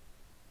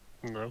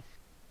 No.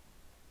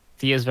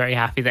 Thea's very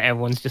happy that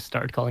everyone's just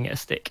started calling it a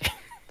stick.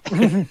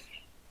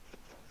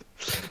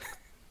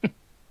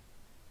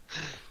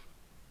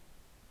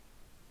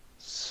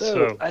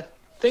 So, I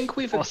think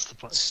we've what's the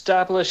plan?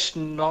 established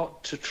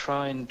not to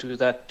try and do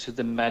that to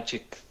the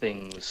magic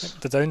things.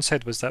 The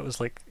downside was that was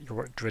like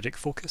your druidic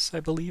focus, I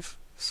believe.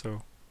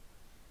 So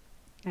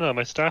No,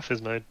 my staff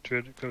is my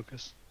druidic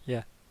focus.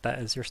 yeah, that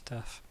is your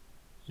staff.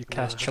 You No,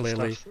 cast the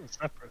shillelagh. staff's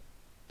separate.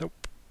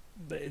 Nope.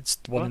 It's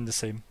one What? and the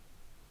same.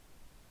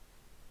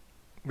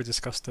 We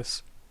discussed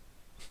this.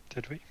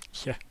 Did we?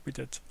 Yeah, we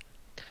did.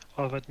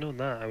 Oh, if I'd known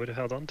that, I would have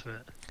held on to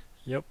it.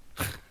 Yep.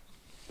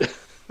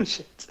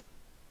 Shit.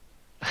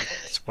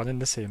 It's one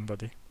and the same,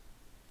 buddy.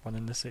 One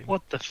and the same.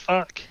 What the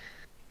fuck?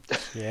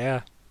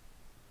 Yeah.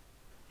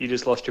 You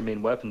just lost your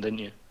main weapon, didn't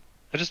you?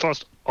 I just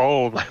lost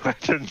all my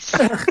weapons.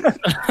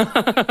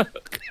 I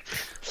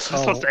just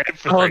lost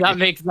everything. Oh, that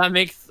makes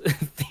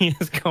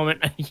Thea's comment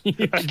a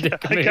huge I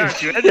difference. can't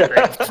do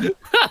anything.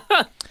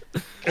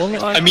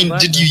 I mean,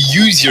 did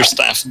you use your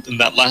staff in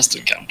that last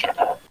encounter?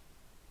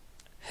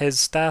 His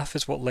staff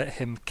is what let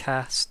him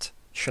cast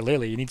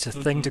shillelagh. He needs a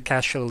thing to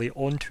cast shillelagh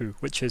onto,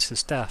 which is his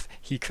staff.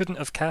 He couldn't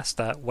have cast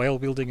that while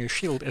wielding a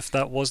shield if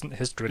that wasn't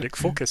his druidic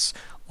focus.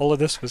 All of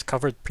this was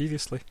covered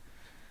previously.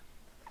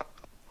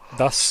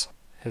 Thus,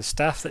 his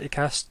staff that he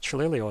cast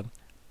shillelagh on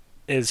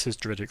is his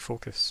druidic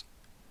focus.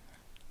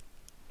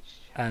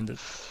 And it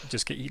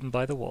just get eaten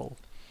by the wall.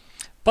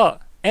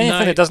 But anything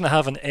Now- that doesn't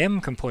have an M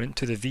component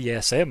to the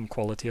VSM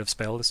quality of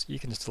spells, you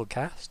can still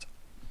cast.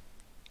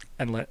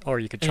 And or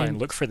you could try and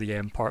look for the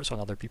M parts on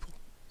other people.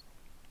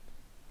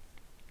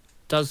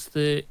 Does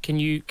the can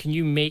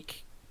you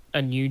make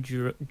a new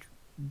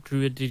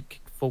druidic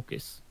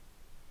focus?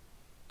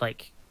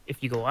 Like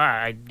if you go,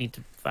 I need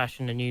to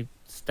fashion a new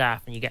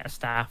staff, and you get a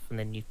staff, and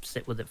then you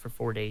sit with it for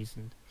 4 days,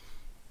 and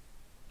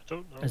I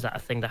don't know. is that a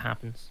thing that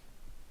happens?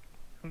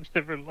 I've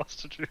never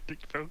lost a druidic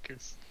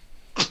focus.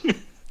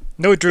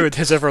 No druid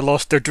has ever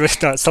lost their druid.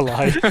 That's a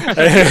lie.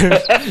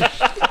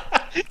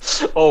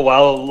 Oh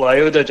wow,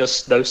 Lyuda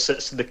just now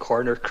sits in the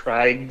corner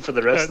crying for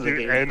the rest Can't of the do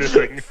game.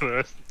 anything for the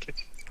rest of the game.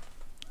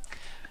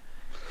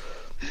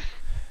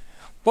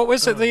 What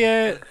was it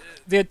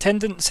the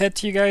attendant said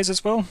to you guys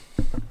as well?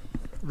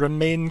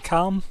 Remain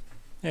calm.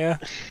 Yeah.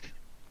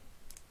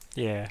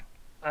 Yeah.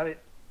 I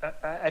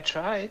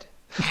tried.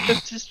 I'm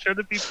just trying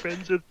to be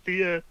friends with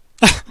Thea.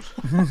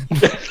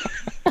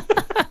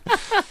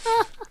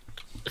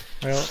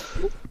 Well,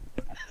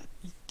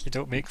 you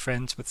don't make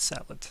friends with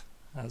salad,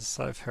 as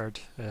I've heard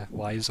a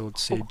wise old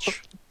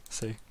sage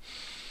say.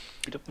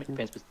 You don't make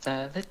friends with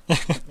salad.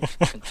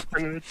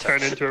 I'm going to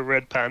turn into a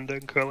red panda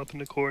and curl up in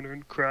the corner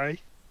and cry.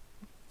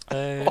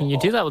 Can you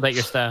do that without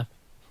your staff?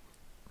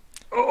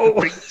 Oh!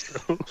 I think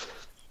so.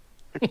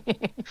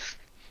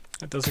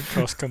 It doesn't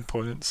cross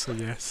components, so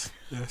yes.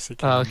 Yes, it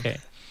can. Oh, okay.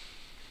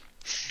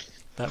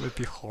 That would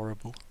be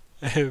horrible.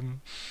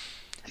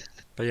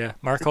 But yeah,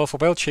 mark off a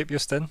wild shape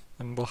just in,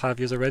 and we'll have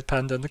you as a red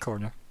panda in the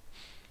corner.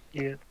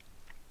 Yeah.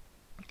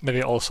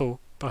 Maybe also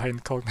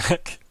behind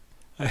Cognac.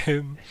 I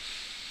Can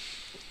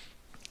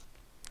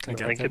I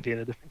get think that? I'd be in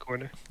a different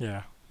corner.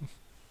 Yeah.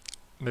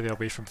 Maybe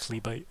away from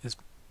FleaBite is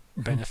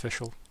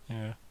beneficial.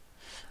 Yeah.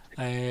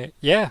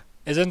 Yeah.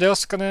 Is anybody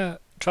else gonna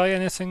try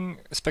anything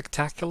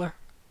spectacular?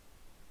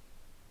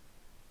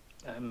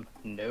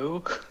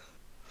 No.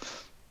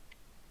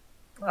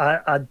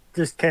 I'd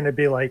just kind of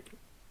be like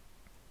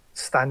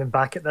standing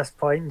back at this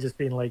point and just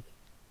being like,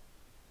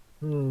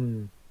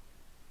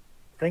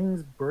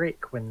 things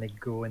break when they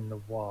go in the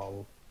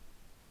wall.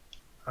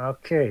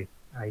 Okay,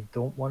 I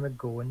don't want to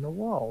go in the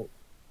wall.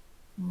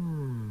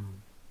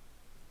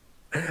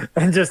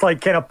 and just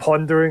like kind of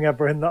pondering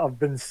everything that I've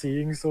been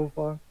seeing so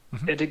far.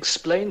 It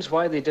explains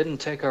why they didn't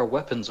take our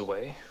weapons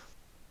away.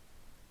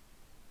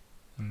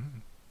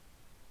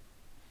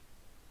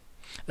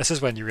 This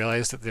is when you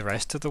realise that the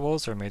rest of the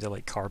walls are made of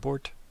like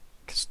cardboard,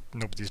 because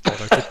nobody's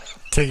bothered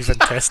to even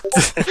test.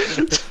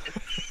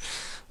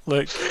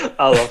 Like,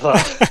 I love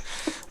that.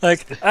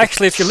 like,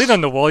 actually, if you lean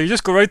on the wall, you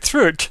just go right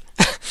through it.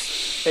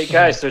 Hey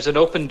guys, there's an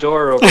open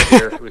door over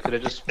here. We could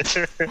have just.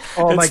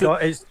 Oh my It's a-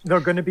 god, they're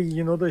going to be,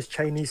 you know, those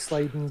Chinese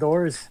sliding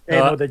doors?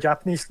 No, No, the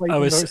Japanese sliding I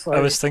doors.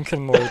 was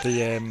thinking more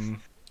the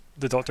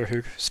Doctor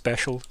Who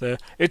special.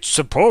 It's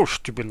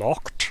supposed to be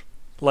locked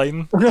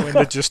line when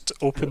they just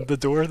open the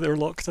door they're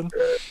locked in,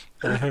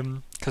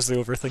 because they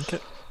overthink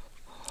it.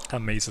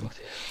 Amazing.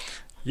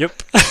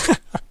 Yep.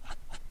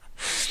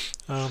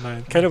 Oh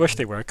man, kind of wish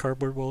they were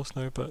cardboard walls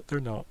now, but they're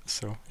not.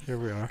 So here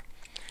we are.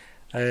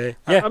 Yeah,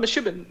 I'm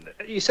assuming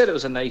you said it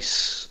was a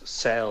nice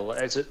cell.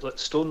 Is it like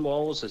stone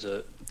walls? Is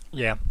it?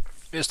 yeah.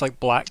 It's like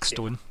black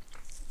stone.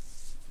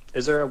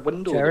 Is there a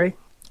window? Jerry?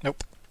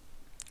 Nope.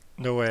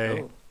 No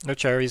Oh. no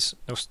cherries.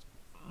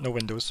 No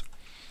windows.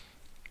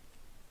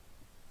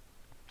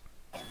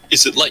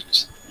 Is it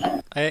light?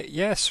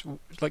 Yes,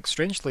 like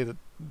strangely,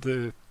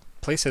 the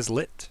place is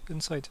lit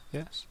inside.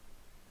 Yes,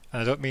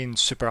 and I don't mean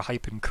super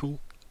hype and cool.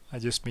 I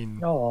just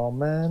mean Oh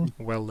man.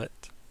 well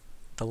lit.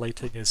 The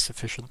lighting is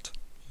sufficient.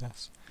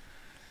 Yes.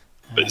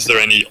 But is there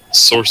any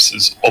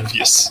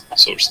obvious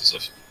sources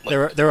of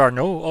light? There are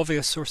no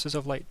obvious sources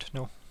of light.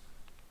 No,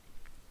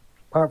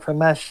 Apart from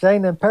my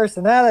shining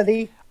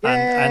personality.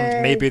 and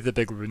Yay! maybe the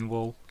big rune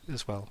wall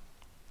as well.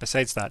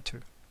 Besides that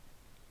too.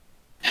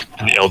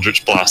 And the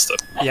Eldritch Blaster.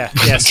 Yeah.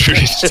 Yes.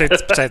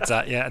 besides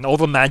that, yeah, and all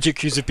the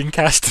magic you've been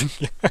casting.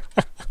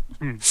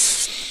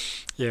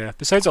 Yeah.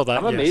 Besides all that,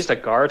 I'm yes. amazed a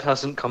guard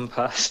hasn't come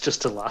past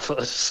just to laugh at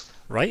us.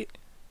 Right?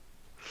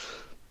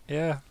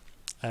 Yeah.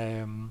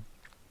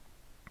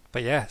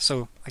 But yeah,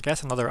 so I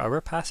guess another hour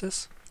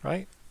passes,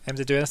 right? Aim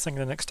to do anything in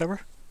the next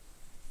hour?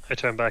 I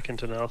turn back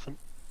into an elephant.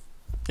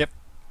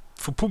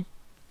 Boom.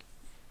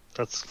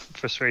 That's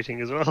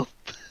frustrating as well.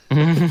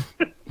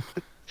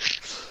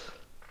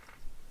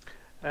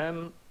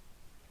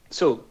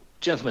 So,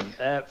 gentlemen,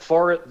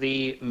 for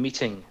the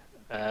meeting,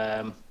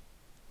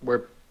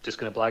 we're just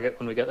going to blag it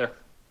when we get there.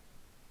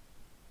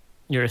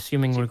 You're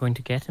assuming we're going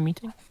to get a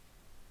meeting?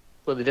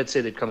 Well, they did say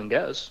they'd come and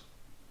get us.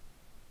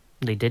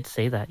 They did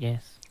say that,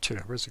 yes. 2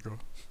 hours ago.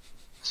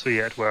 So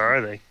yet, where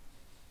are they?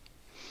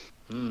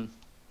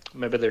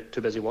 Maybe they're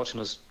too busy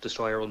watching us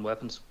destroy our own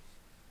weapons.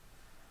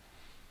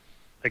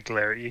 I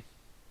glare at you.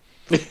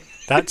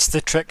 That's the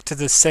trick to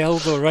the cell,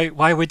 though, right?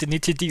 Why would they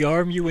need to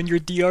de-arm you when you're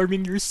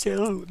de-arming your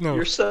cell? No.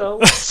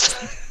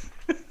 Yourselves.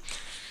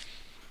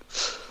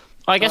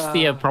 I guess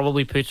Thea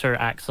probably put her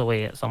axe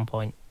away at some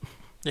point.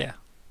 Yeah.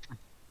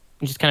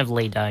 And just kind of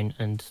lay down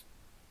and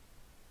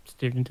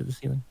stared into the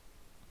ceiling.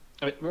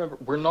 I mean, remember,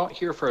 we're not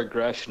here for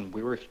aggression.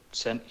 We were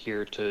sent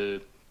here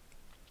to.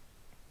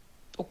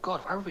 Oh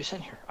God, why were we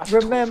sent here? I've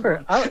totally Remember,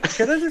 forgotten.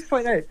 can I just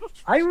point out,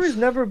 I was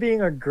never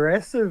being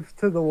aggressive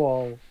to the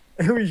wall.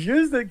 It was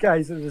you that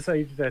guys that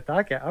decided to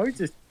attack it. I was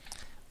just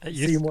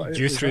You what it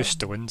threw was at.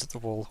 stones at the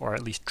wall, or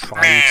at least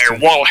tried to.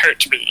 Wall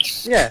hurt me.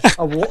 yeah,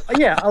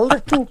 a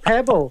little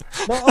pebble,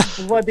 not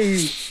a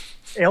bloody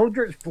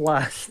eldritch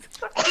blast.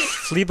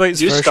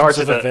 FleaBite's You version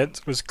started of it.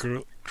 event was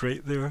great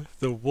there.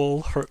 The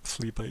wall hurt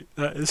FleaBite.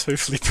 That is how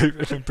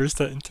FleaBite remembers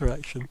that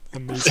interaction.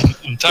 Amazing.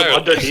 From Entirely.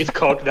 underneath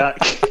Cognac.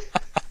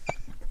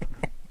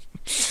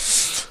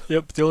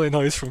 Yep, the only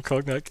noise from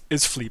Cognac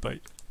is FleaBite.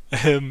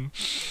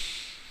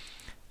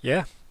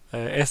 Yeah.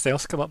 Anything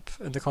else come up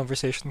in the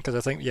conversation? Because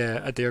I think, yeah,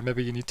 Adhair,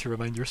 maybe you need to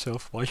remind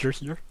yourself why you're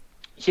here.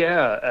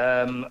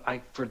 Yeah,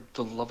 I for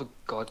the love of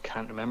God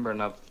can't remember,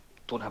 and I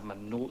don't have my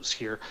notes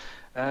here.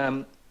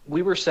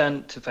 We were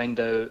sent to find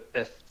out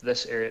if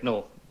this area.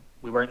 No,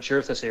 we weren't sure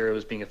if this area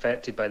was being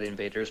affected by the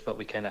invaders, but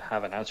we kind of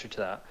have an answer to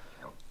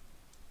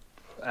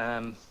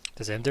that.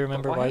 Does anybody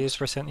remember why why not? you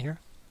were sent here?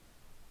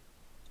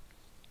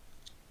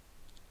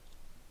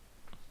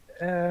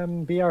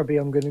 BRB,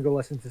 I'm going to go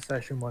listen to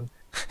session 1.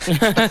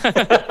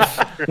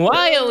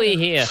 Why are we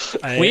here?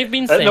 We've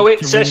been sent No, wait,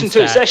 to session 2.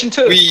 Runestad. Session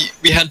 2.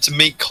 We had to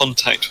make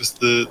contact with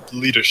the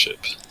leadership.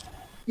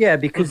 Yeah,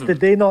 because did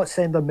they not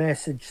send a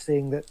message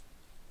saying that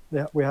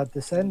we had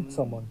to send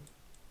someone?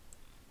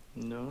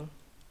 No.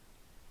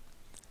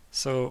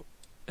 So,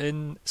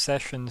 in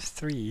session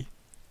 3,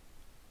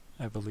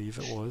 I believe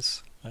it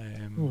was.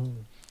 Mhm.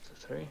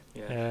 3.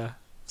 Yeah. Yeah,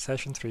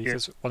 session 3,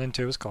 because 1 and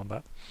 2 was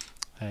combat,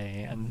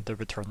 and the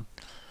return.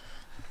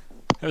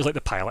 It was like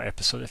the pilot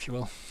episode, if you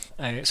will.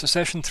 So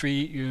session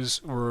 3, you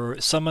were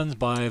summoned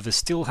by the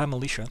Steelham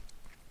militia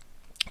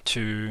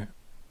to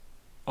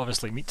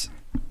obviously meet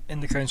in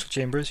the council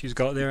chambers. You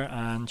got there,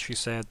 and she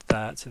said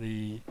that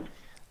the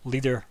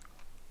leader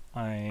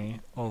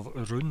of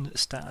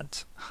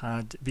Runestad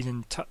had been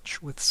in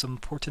touch with some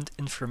important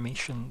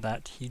information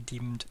that he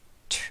deemed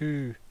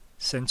too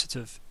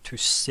sensitive to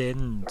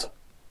send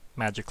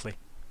magically,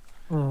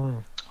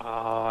 Mhm. Oh,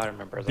 I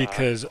remember that.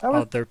 because I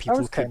was- other I people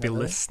was could be kinda right.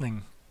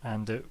 listening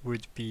and it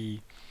would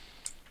be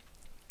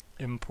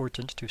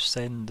important to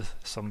send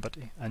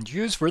somebody, and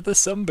use for the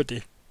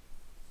somebody.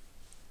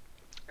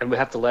 And we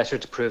have the letter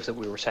to prove that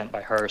we were sent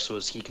by her, so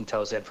as he can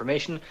tell us the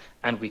information,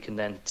 and we can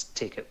then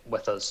take it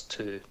with us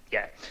to,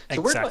 yeah.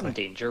 So we're not in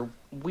danger.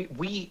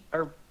 We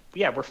are,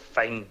 yeah, we're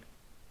fine.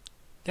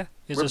 Yeah,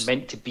 we're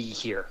meant to be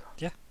here.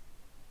 Yeah.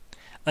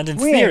 And in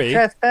we theory, ain't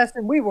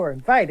trespassing, we were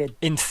invited.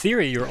 In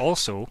theory, you're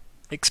also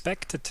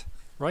expected,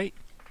 right?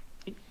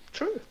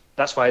 True.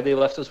 That's why they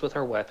left us with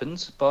our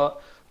weapons,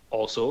 but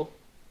also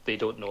they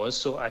don't know us,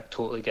 so I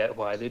totally get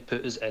why they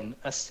put us in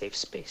a safe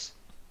space.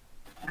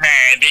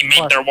 They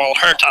made their wall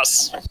hurt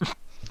us.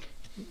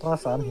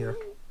 Plus, I'm here.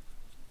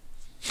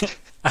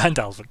 And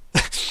Alvyn.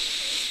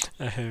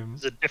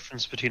 There's a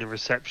difference between a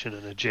reception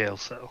and a jail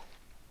cell.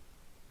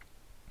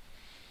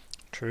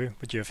 True.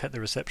 Would you have hit the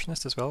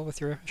receptionist as well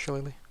with your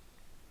shillelagh?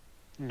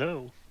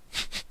 No.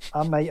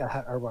 I might have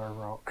hit her with a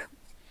rock.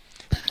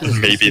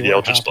 Maybe the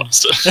Eldritch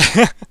Blaster.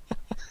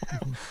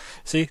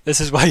 See, this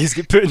is why he's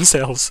get put in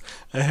cells.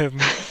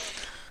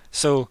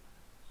 So,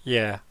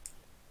 yeah.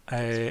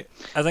 I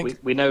think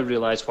we now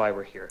realise why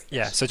we're here.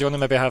 Yeah, so do you want to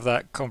maybe have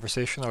that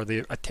conversation, or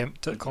the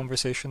attempt at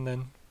conversation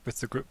then, with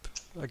the group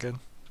again?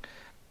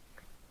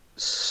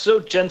 So,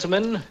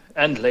 gentlemen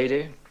and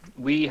lady,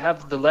 we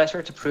have the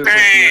letter to prove we're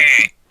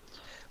here.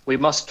 We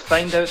must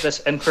find out this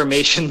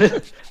information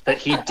that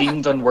he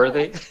deemed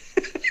unworthy.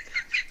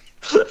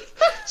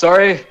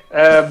 Sorry,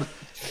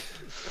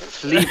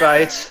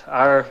 FleaBite,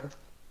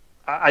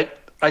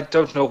 I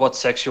don't know what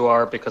sex you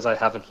are because I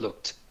haven't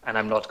looked, and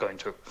I'm not going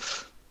to.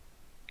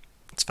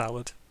 It's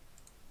valid.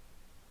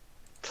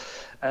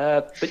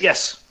 But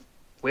yes,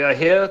 we are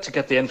here to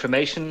get the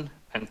information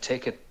and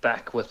take it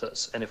back with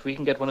us. And if we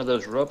can get one of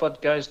those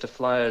robot guys to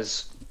fly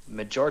us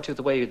majority of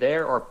the way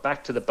there or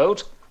back to the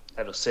boat,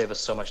 that'll save us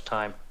so much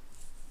time.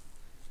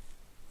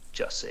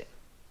 Just saying.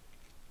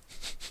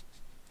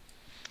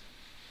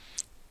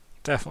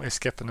 Definitely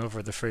skipping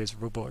over the phrase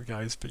robot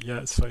guys, but yeah,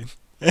 it's fine.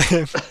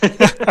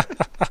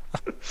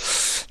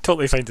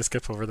 Totally fine to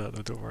skip over that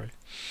though, don't worry.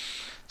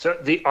 So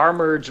the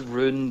armoured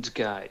ruined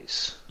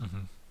guys. Mm-hmm.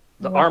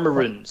 The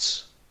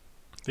armouroons.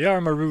 The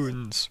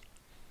armouroons.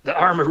 The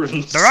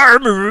armouroons. The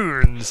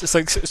armouroons! It's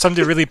like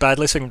somebody really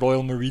badly saying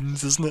Royal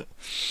Marines, isn't it?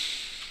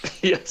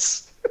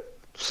 Yes.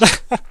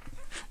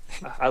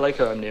 I like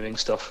how I'm naming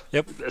stuff.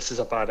 Yep. This is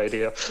a bad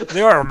idea.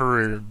 The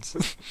armouroons.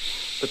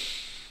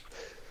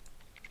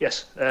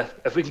 Yes,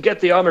 if we can get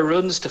the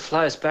armouroons to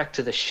fly us back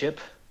to the ship,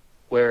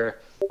 where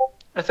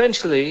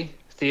eventually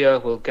Thea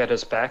will get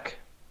us back.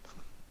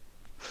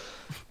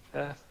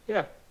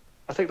 Yeah,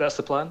 I think that's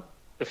the plan,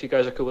 if you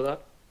guys are cool with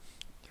that.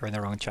 You're in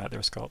the wrong chat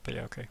there, Scott, but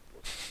yeah, okay.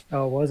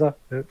 Oh, was I?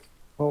 Oops.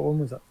 What one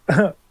was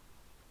that?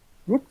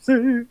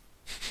 Whoopsie.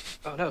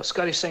 Oh no,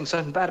 Scotty's saying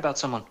something bad about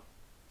someone.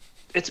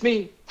 It's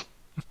me.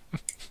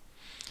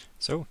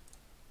 So,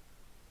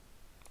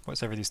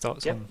 what's everybody's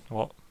thoughts on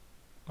what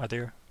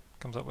Adhair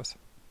comes up with?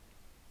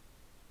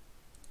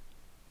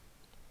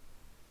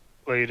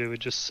 Lyuda would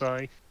just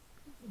sigh.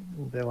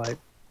 They're like,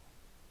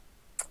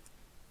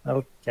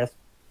 oh,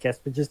 guess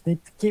we just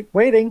need to keep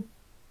waiting.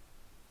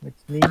 Which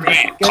means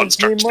it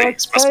gives me more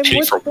must time pay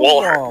with for the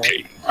wall wall. hurt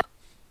pain.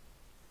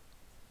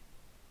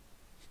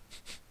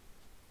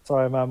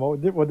 Sorry, ma'am.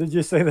 What did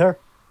you say there?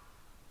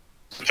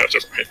 No,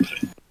 just wait.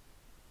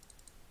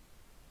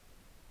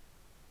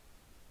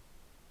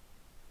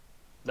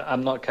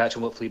 I'm not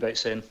catching what FleaBite's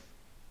saying.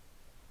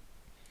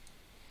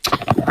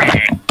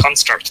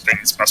 Construct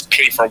things must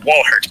pay for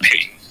wall hurt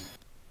pain.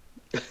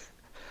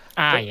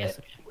 Ah, yes.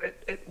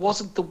 It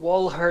wasn't the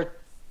wall hurt.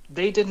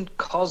 They didn't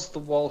cause the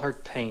wall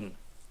hurt pain.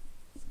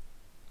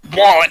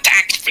 Wall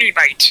attacked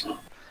FleaBite.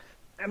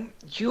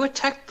 You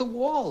attacked the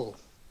wall.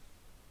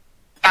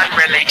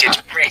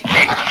 Unrelated.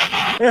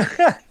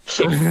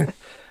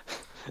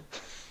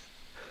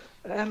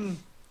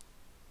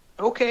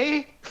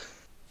 Okay.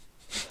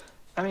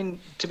 I mean,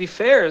 to be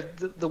fair,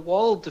 the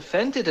wall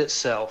defended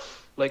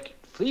itself, like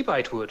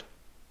FleaBite would.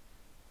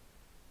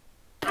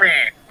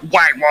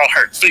 Why wall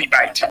hurt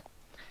FleaBite?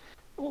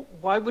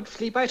 Why would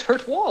FleaBite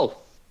hurt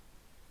wall?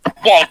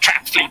 Wall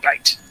trap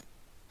FleaBite.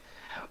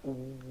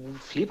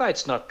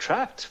 FleaBite's not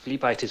trapped.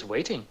 FleaBite is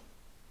waiting.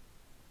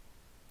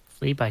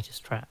 FleaBite is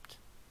trapped.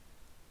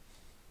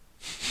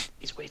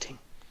 He's waiting.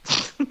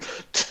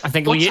 I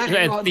think What's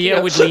happening on Thea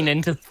here? would lean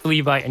into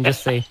FleaBite and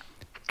just say,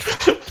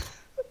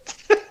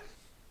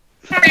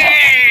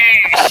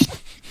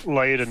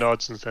 Lyuda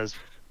nods and says,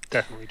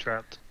 definitely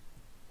trapped.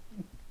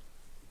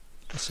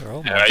 Yes, they're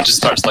all I just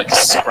starts like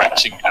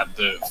scratching at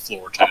the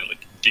floor, trying to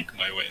like dig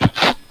my way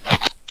out.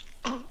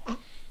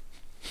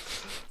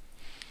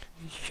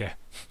 Yeah.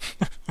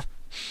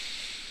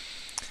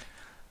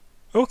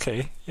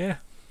 Okay, yeah.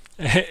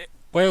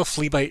 While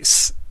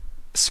FleaBite's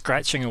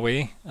scratching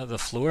away at the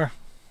floor,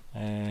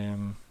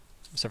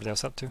 what's everybody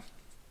else up to?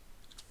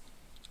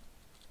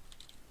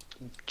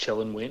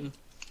 Chilling, waiting.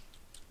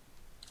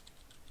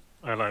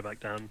 I lie back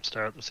down,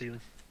 stare at the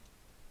ceiling.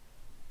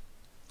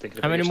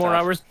 Thinking how about many your more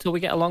staff. hours till we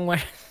get a long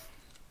way?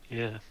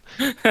 Yeah.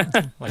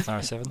 Like an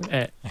hour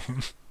 7?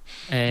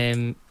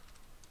 Is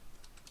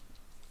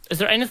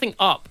there anything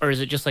up, or is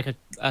it just like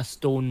a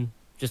stone,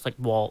 just like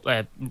wall,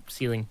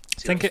 ceiling?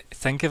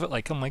 Think of it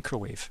like a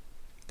microwave.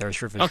 There's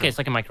your visual. Okay, it's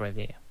like a microwave.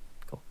 Yeah,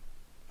 cool.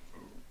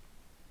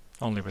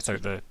 Only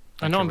without the.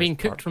 I know I'm being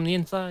microwave cooked part. from the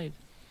inside.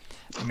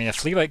 I mean, if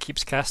FleaBite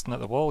keeps casting at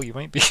the wall, you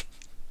might be.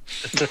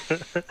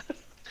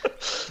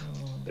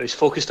 He's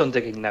focused on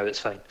digging now. It's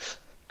fine.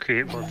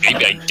 Create one.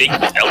 Maybe I dig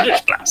with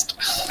Eldritch Blast.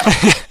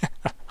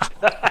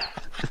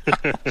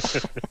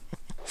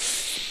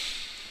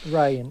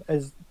 Ryan,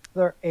 is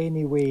there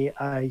any way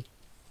I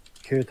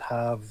could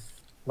have,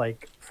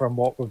 like, from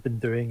what we've been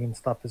doing and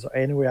stuff, is there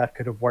any way I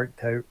could have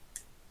worked out,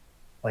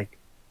 like,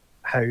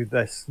 how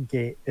this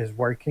gate is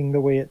working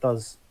the way it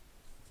does?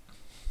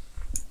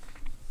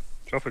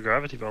 Drop a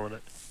gravity bomb on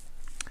it.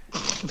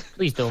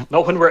 Please don't.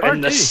 Not when we're Or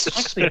in do. this.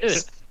 Actually, do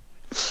it.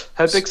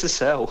 How big's the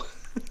cell?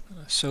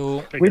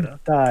 So Big We'd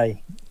enough.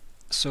 die.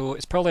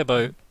 it's probably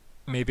about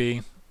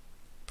maybe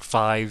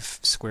 5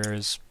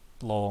 squares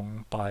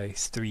long by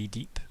 3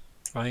 deep,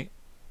 right?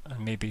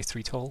 And maybe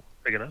 3 tall.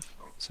 Big enough.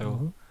 So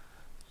Mhm.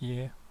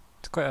 yeah,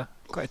 it's quite a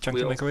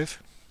chunky We'll-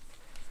 microwave.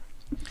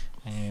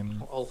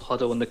 I'll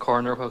huddle in the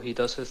corner while he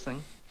does his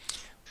thing.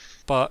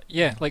 But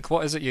yeah, like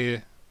what are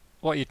you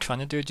trying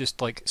to do?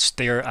 Just like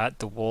stare at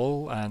the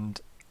wall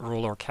and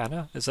roll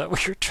Arcana? Is that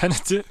what you're trying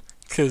to do?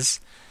 Because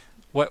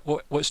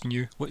what's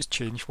new? What's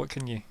changed? What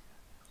can you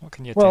Well,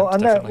 attempt I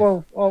know.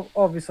 differently? Well,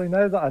 obviously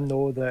now that I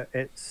know that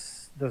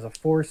there's a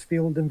force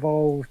field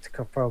involved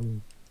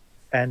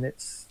and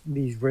it's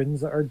these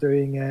runes that are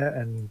doing it,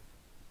 and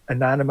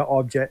inanimate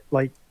object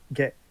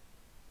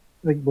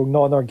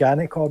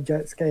non-organic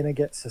objects kind of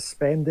get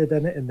suspended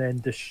in it and then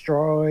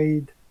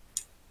destroyed.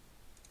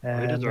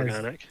 Mine is there's-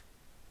 organic.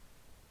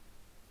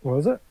 What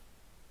was it?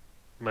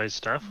 My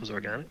staff was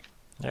organic.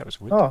 Yeah, it was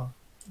wood. Oh,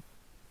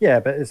 yeah,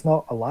 but it's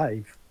not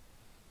alive.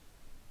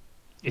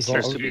 It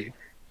Well, starts to be.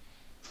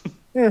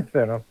 Yeah,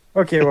 fair enough.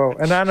 Okay, well,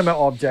 inanimate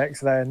objects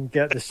then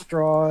get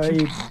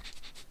destroyed.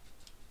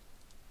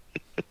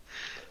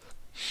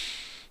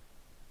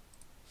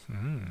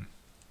 Hmm.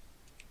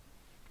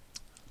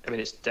 I mean,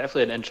 it's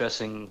definitely an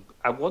interesting.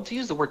 I want to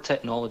use the word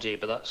technology,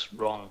 but that's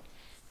wrong.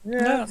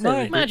 Yeah,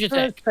 No, it's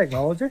Magitech.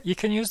 technology. You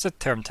can use the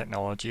term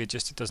technology, it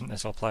doesn't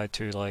necessarily apply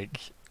to like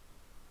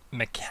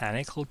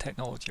mechanical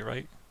technology,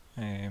 right?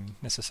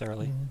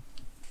 Necessarily.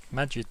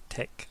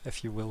 Magitech,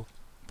 if you will.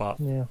 But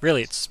Yeah.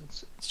 really it's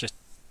just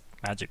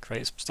magic,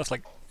 right? It's stuff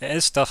like it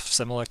is stuff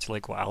similar to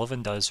like what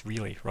Alvyn does,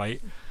 really, right?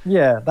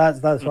 Yeah,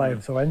 that's why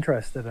I'm so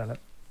interested in it.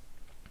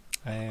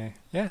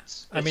 Yeah.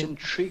 It's I mean,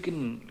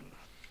 intriguing.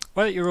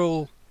 why don't you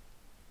roll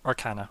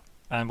Arcana,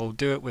 and we'll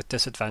do it with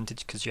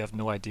disadvantage because you have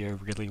no idea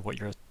really what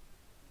you're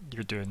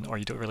doing, or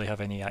you don't really have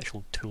any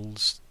actual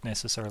tools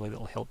necessarily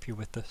that'll help you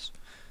with this.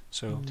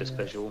 So Just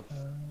visual.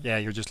 yeah,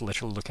 you're just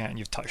literally looking at it and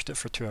you've touched it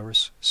for 2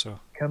 hours. So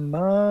Come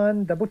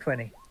on, double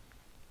 20.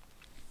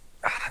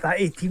 That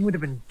 18 would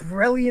have been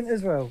brilliant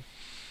as well.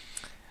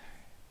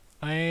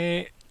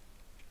 I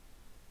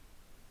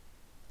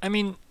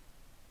mean,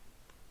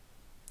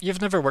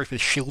 you've never worked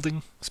with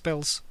shielding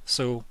spells,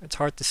 so it's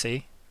hard to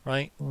say,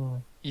 right?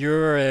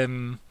 You're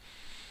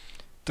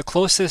the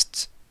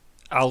closest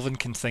Alvyn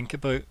can think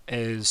about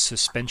is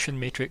suspension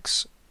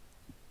matrix,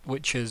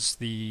 which is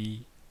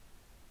the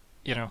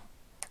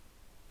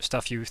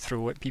stuff you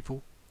throw at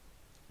people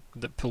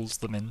that pulls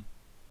them in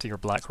to your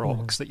black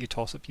rocks that you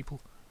toss at people.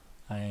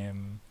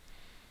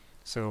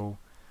 So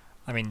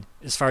I mean,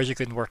 as far as you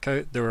can work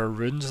out, there are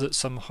runes that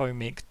somehow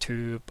make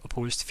 2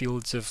 opposed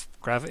fields of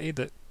gravity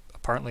that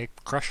apparently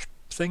crush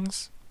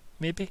things,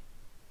 maybe,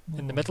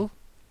 in the middle.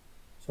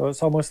 So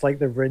it's almost like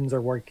the runes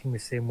are working the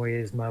same way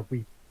as my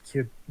wee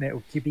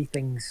metal cubey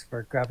things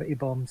for gravity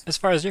bombs. As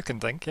far as you can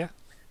think, yeah.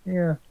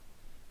 Yeah.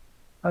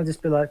 I'll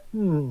just be like,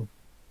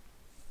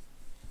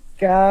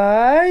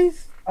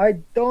 guys, I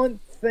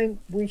don't think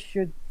we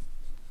should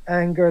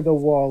anger the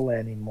wall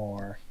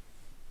anymore.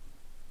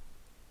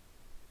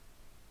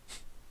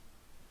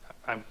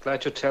 I'm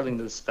glad you're telling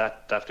us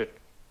that after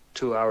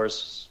 2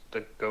 hours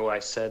ago I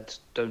said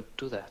don't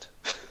do that.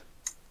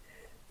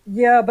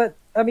 Yeah, but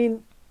I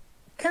mean,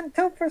 can't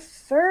tell for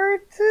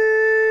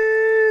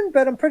certain,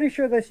 but I'm pretty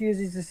sure this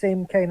uses the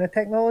same kind of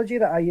technology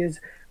that I use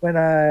when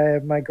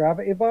my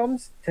gravity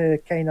bombs to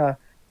kind of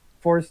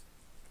force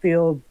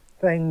field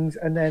things,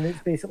 and then it's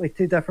basically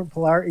 2 different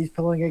polarities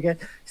pulling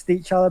against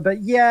each other.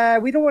 But yeah,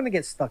 we don't want to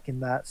get stuck in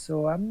that,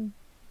 so I'm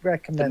The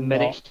recommending.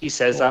 minute he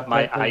says that,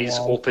 my Don't eyes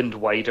wall. opened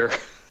wider.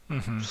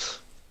 Mm-hmm.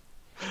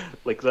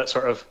 Like that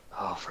sort of,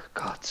 oh, for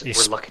God's sake,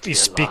 we're lucky to be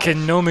He's alive.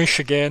 speaking Gnomish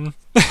again.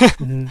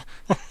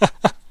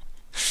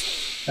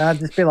 I'll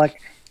just be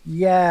like,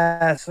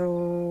 yeah,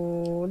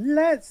 so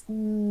let's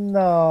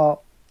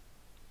not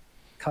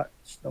touch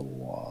the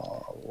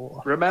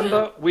wall.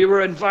 Remember, we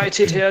were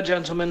invited here,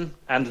 gentlemen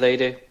and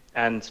lady,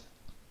 and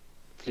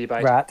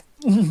FleaBite. Rat.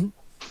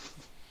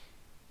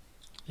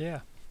 Yeah.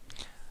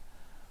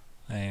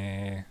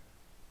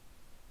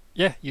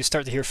 Yeah, you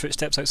start to hear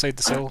footsteps outside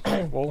the cell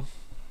wall.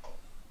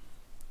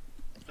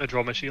 I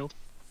draw my shield.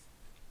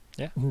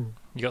 Yeah. Mhm.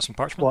 You got some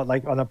parchment? What,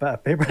 like on a bit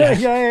of paper? Yeah.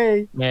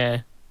 Yay!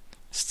 Yeah.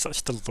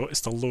 It's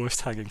the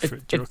lowest hanging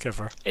fruit It- joke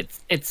ever.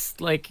 It's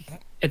like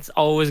it's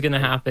always gonna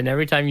happen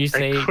every time you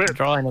say Equip.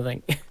 draw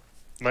anything.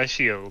 My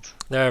shield.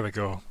 There we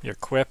go. You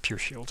equip your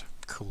shield.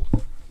 Cool.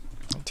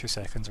 In 2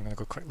 seconds, I'm gonna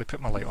go quickly put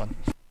my light on.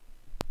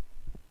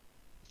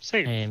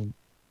 Same.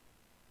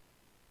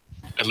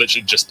 I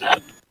literally just did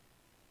it.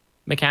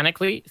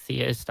 Mechanically,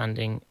 Thea is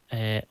standing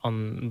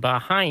on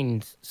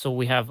behind, so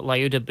we have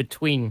Lyuda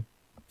between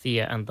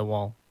Thea and the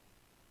wall.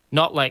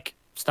 Not like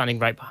standing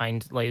right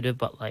behind Lyuda,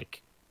 but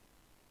like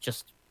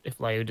just if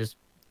Lyuda's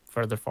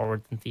further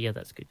forward than Thea,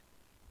 that's good.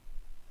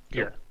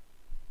 Yeah.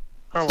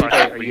 I'll Are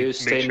actually you make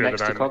staying sure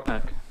next that to I'm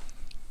Cognac?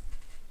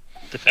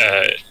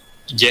 defending.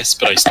 Yes,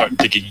 but I start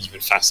digging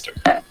even faster.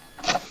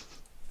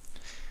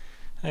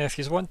 If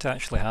you want to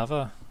actually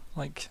have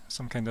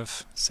some kind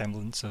of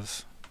semblance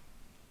of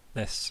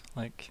this,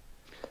 like,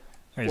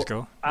 there you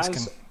Well, go.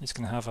 You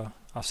can have a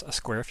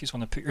square if you just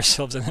want to put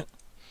yourselves in it.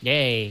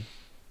 Yay!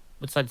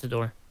 What side's the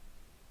door?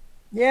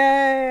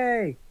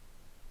 Yay!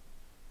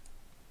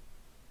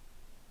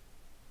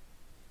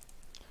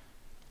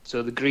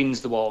 So the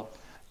green's the wall.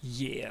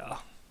 Yeah.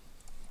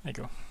 There you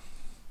go.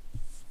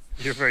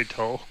 You're very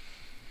tall.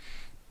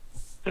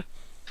 What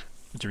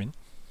do you mean?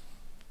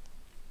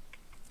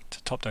 It's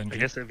a top-down I view.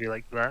 guess it'd be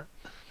like that.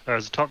 Oh,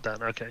 it's a top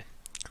down. Okay.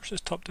 Of course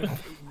it's top-down.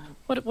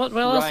 What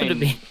else would it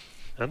be?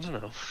 I don't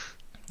know.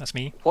 That's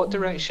me. What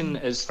direction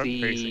is That's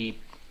the crazy.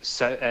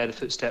 the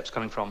footsteps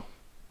coming from?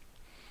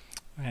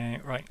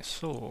 Right,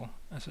 so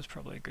this is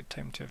probably a good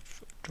time to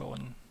have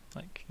drawn,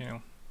 like,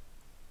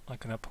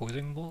 like an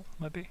opposing wall,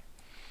 maybe?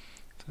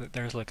 So that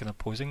there's like an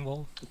opposing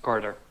wall,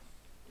 Corridor.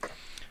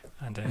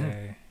 and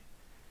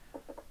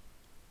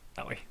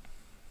that way.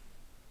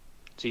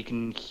 So you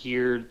can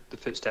hear the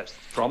footsteps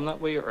from that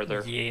way, or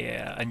they're...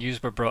 Yeah, and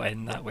yous were brought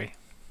in that way.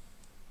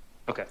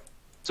 Okay.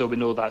 So we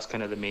know that's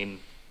kind of the main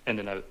in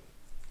and out.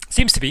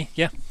 Seems to be,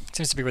 yeah.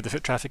 Seems to be where the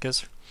foot traffic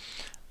is.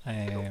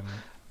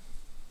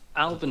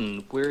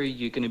 Alvyn, where are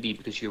you going to be?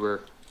 Because you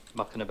were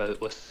mucking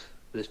about with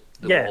the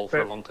Yeah, wall for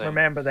a but long time.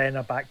 remember then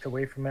I backed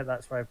away from it,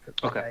 that's why I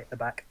put Okay. it at the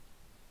back.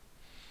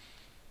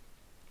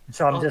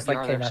 So I'm just you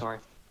like are there, kind of sorry.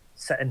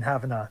 sitting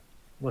having a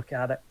look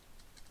at it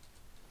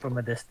from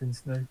a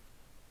distance now.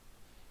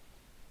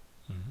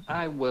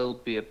 I will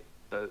be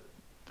about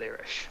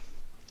there-ish.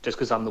 Just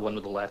because I'm the one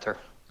with the letter.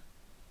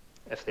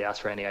 If they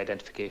ask for any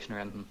identification or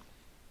anything.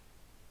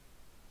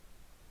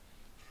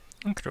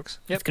 Okay, folks.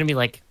 It's Yep. gonna be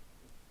like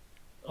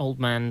old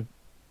man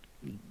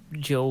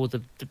Joe,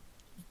 the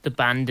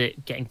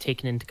bandit, getting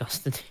taken into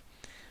custody.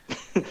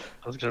 I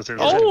was gonna say.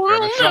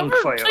 Oh, drunk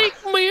never fire. take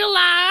me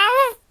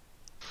alive!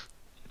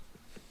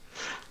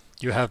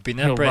 You have been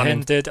No, running.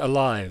 apprehended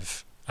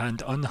alive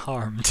and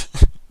unharmed.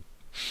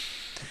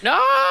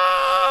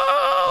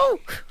 No!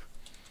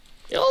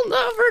 You'll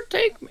never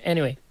take me.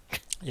 Anyway,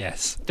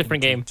 Yes.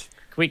 different game.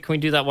 indeed. Can we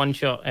do that one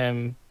shot?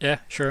 Yeah,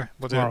 sure.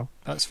 We'll do it. Tomorrow.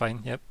 That's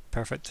fine. Yep,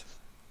 perfect.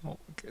 We'll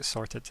get it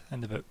sorted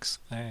in the books.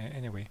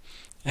 Anyway.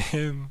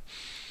 Dear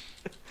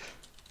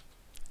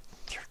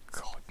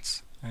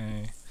gods.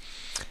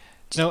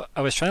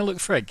 I was trying to look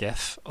for a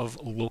gif of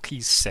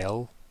Loki's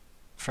cell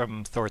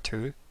from Thor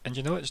 2, and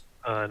I know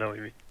what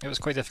you mean. it was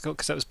quite difficult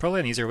because it was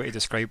probably an easier way to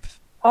describe,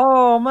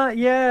 Oh man,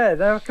 yeah,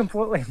 they're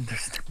completely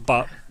understood.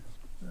 but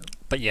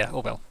yeah, oh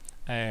well.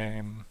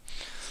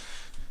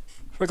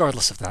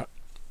 Regardless of that,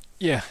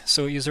 yeah.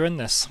 So you're in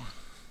this.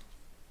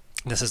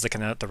 This is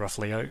the rough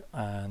layout,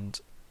 and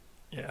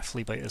yeah,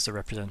 FleaBite is the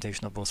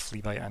representation of both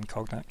FleaBite and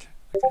Cognac,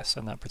 I guess,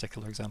 in that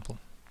particular example.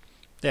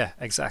 Yeah,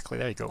 exactly.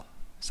 There you go.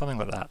 Something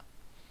like that.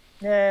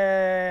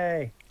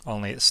 Yay!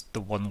 Only it's the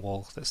one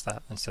wall that's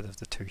that instead of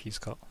the two he's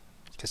got,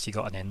 because he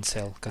got an end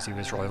cell because he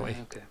was royalty.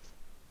 Okay.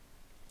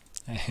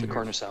 The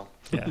corner cell.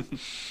 Yeah.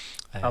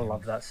 I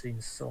love that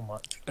scene so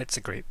much. It's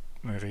a great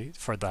movie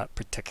for that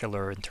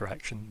particular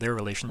interaction. Their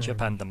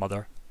relationship and the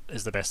mother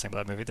is the best thing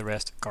about that movie. The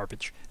rest,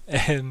 garbage.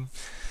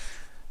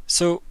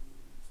 So,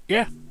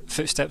 yeah,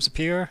 footsteps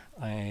appear.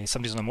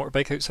 Somebody's on a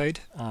motorbike outside,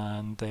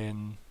 and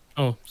then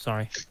Oh,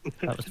 sorry,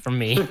 that was from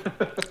me. is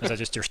that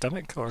just your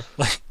stomach or?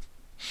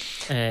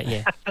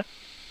 Yeah.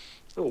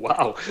 Oh,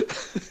 wow.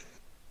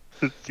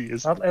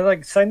 Yes.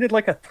 It sounded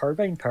like a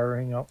turbine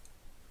powering up.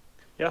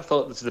 Yeah, I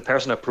thought this is the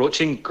person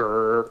approaching.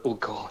 Grrr. Oh,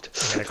 God.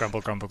 Yeah,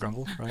 grumble, grumble,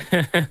 grumble.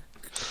 Right.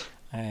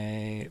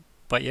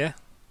 But yeah,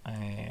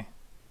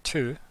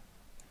 two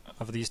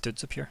of these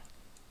dudes appear.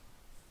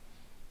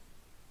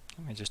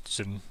 Let me just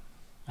zoom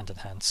and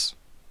enhance.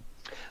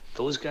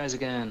 Those guys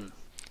again.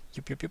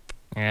 Yup.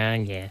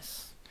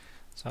 Yes.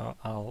 So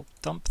I'll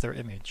dump their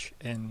image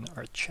in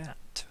our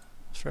chat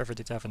for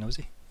everybody to have a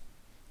nosy.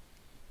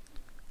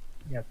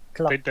 Yeah, They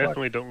clap, clap.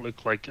 definitely don't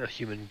look like a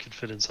human could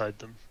fit inside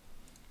them.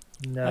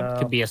 No. That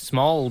could be a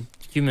small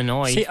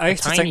humanoid. See, I a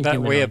used to tiny think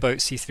that way humanoid.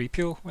 about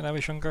C-3PO when I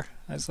was younger.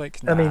 I was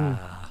like, nah. I mean-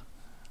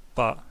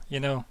 But,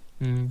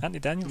 Mm. Anthony I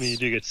Daniels. mean, you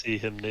do get to see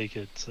him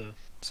naked, so.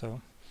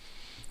 So,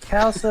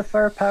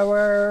 Calcifer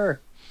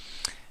power.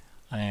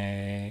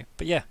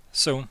 but yeah,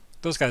 so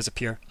those guys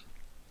appear.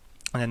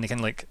 and then they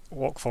can like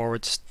walk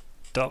forward,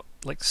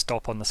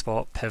 stop on the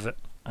spot, pivot,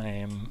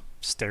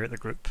 stare at the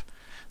group.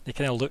 They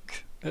kind of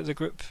look at the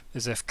group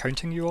as if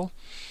counting you all,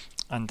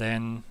 and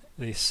then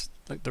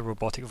the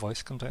robotic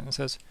voice comes out and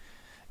says,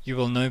 "You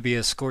will now be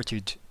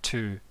escorted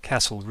to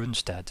Castle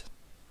Runestad.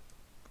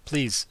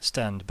 Please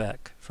stand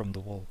back from the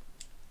wall."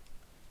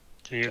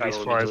 Can you at I least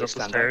will fly us immediately up the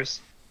stand back.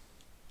 stairs?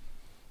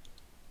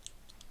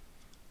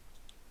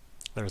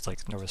 There was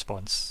like no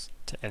response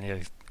to any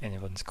of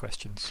anyone's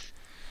questions.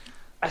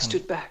 I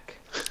stood back.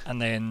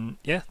 And then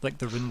yeah, like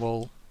the rune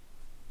wall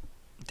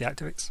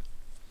deactivates.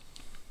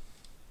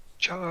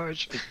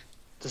 Charge!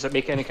 Does it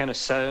make any kind of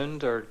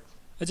sound, or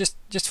It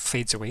just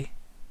fades away.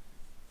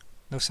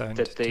 No sound.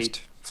 Did they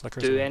just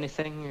flickers do away.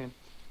 anything?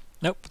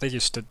 Nope, they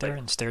just stood there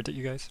and stared at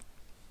you guys.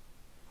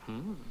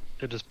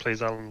 It just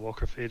plays Alan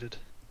Walker faded.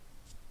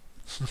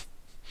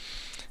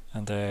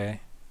 And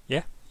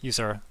yeah, yous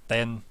are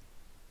then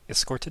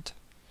escorted.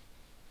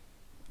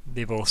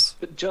 They both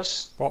But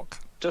just walk.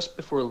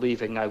 before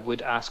leaving, I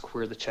would ask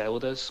where the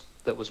child is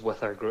that was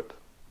with our group.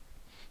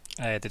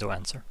 They don't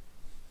answer.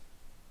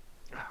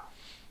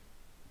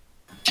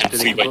 Can Do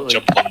they FleaBite completely-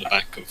 jump on the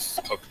back of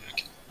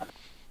Cognac?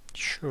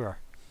 Sure.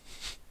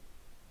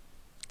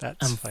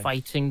 That's I'm fine.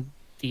 fighting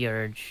the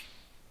urge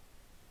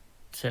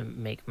to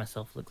make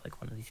myself look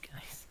like one of these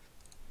guys.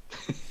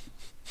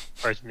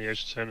 Fighting the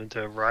urge to turn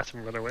into a rat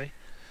and run away.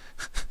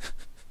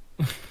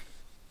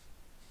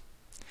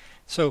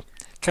 So,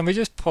 can we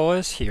just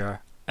pause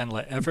here and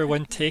let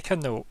everyone take a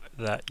note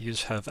that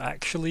yous have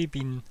actually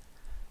been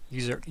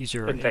you're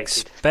Invited.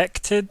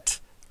 expected,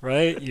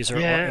 right? Yous are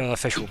Yeah. on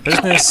official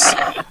business, You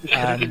could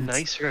have been and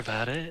nicer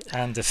about it.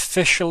 and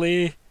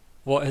officially,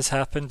 what has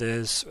happened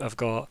is I've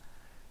got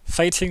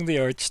fighting the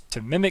urge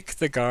to mimic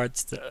the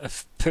guards that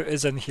have put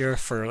us in here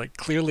for like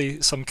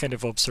clearly some kind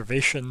of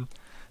observation,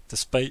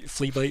 despite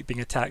FleaBite being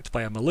attacked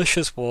by a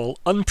malicious wall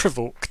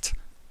unprovoked.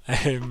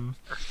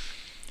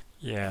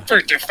 Yeah.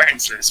 For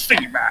defenseless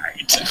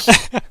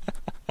FleaBite!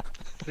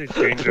 These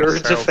We're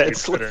dangerous cells we put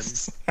in.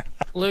 defenseless.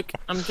 Look,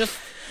 I'm just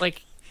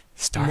like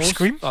most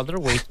Starscream? other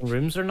waiting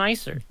rooms are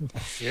nicer.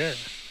 Yeah.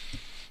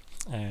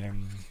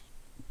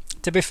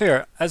 To be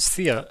fair, as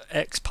Thea,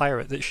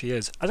 ex-pirate that she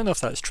is, I don't know if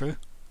that's true.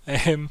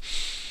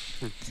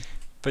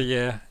 But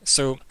yeah,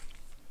 so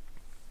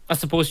I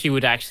suppose she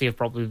would actually have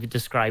probably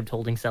described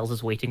holding cells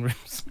as waiting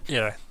rooms.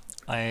 yeah,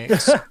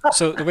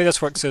 so the way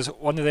this works is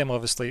one of them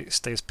obviously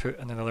stays put,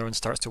 and then the other one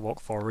starts to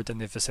walk forward,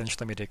 and they've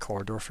essentially made a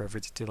corridor for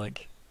everybody to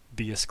like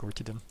be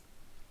escorted in.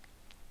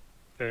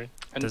 Okay.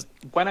 And Does-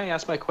 when I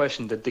asked my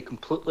question, did they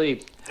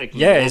completely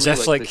ignore Yeah, as me, if,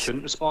 they like-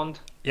 couldn't respond?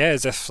 Yeah,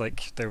 as if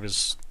like there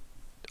was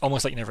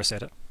almost like you never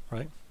said it,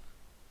 right?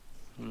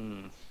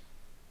 I'm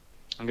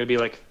gonna be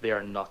like, they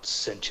are not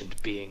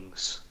sentient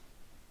beings.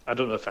 I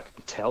don't know if I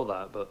can tell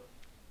that, but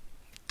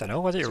Don't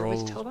know. What do you does it always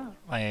roll? tell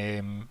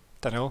that?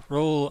 Don't know.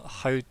 Roll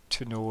how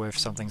to know if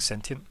something's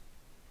sentient.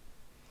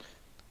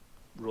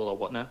 Roll a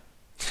what now?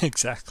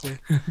 Exactly.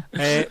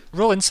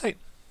 Roll insight.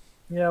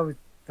 Yeah,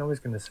 I was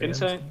going to say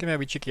Insight? Give me a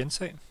wee cheeky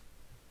insight.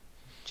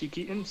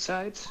 Cheeky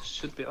insights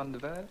should be on the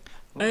bed.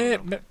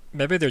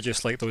 Maybe they're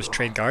just like those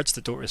trained guards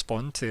that don't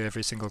respond to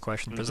every single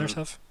question prisoners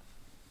have.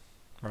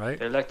 Right?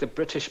 They're like the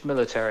British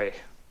military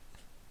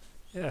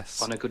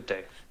Yes. on a good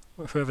day.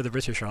 Whoever the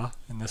British are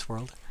in this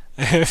world.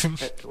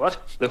 What?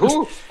 The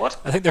who? What?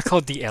 I think they're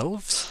called the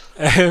elves.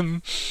 Oh,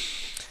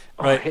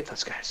 I Right. hate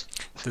those guys.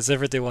 Does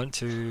everybody want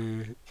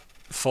to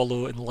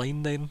follow in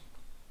line then?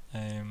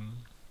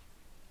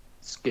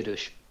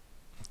 Skittish.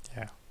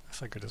 Yeah, I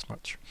figured as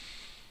much.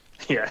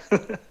 Yeah.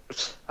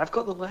 I've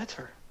got the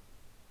letter.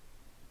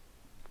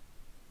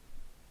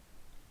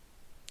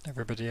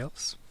 Everybody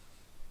else?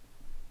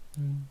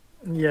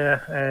 Yeah,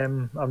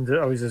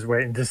 I was just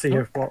waiting to see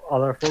if what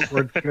other folk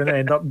were going to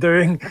end up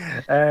doing.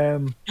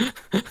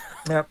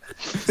 Yep.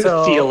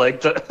 So, Feel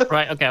like that.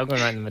 Right, okay, I'll go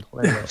right in the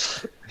middle.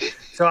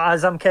 so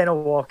as I'm kind of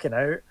walking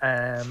out,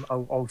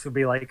 I'll also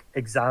be like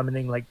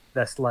examining like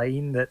this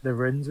line that the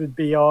runes would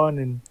be on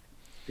and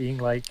being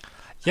like,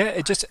 Yeah,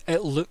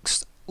 it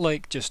looks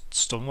like just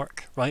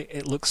stonework, right?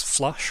 It looks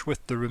flush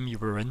with the room you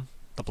were in,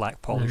 the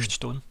black polished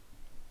stone.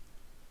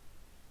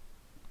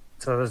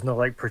 so there's no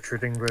like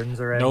protruding runes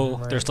or anything.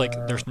 No, there's like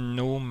that. there's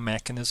no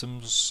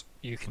mechanisms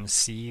you can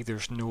see.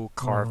 There's no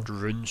carved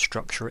rune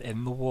structure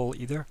in the wall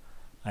either.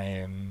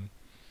 And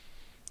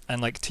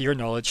like to your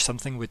knowledge,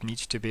 something would need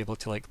to be able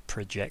to like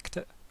project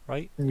it,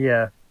 right?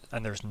 Yeah.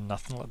 And there's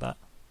nothing like that.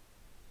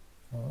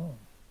 Oh.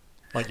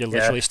 Like you Yeah,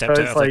 literally so stepped out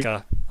it's of like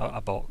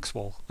a box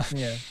wall.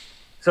 Yeah.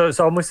 So it's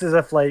almost as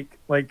if like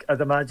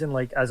I'd imagine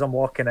like as I'm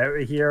walking out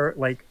of here,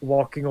 like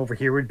walking over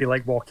here would be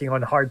like walking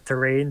on hard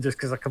terrain just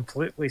because I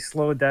completely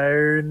slow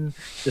down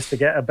just to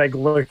get a big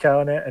look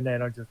on it, and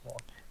then I'll just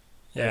walk.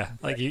 Yeah,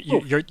 like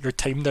your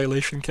time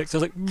dilation kicks.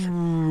 It's like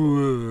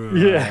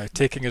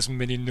taking as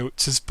many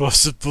notes as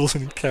possible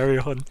and carry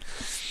on.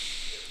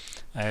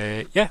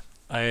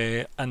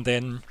 And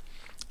then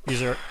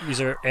these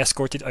are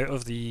escorted out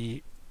of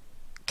the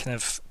kind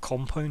of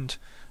compound.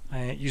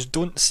 You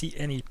don't see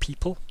any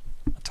people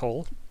at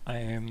all.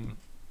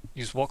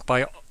 you walk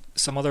by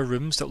some other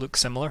rooms that look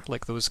similar,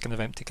 like those kind of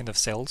empty kind of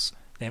cells,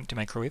 the empty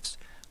microwaves,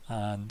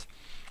 and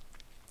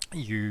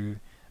you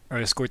are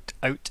escorted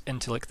out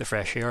into like the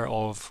fresh air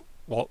of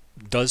what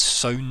does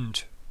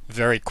sound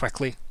very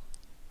quickly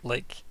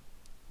like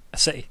a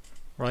city,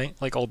 right?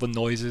 Like all the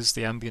noises,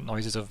 the ambient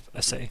noises of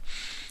a city,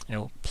 you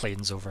know,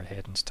 planes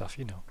overhead and stuff,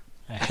 you know.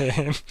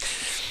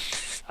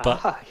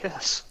 But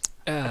yes.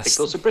 I think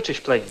those are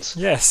British planes.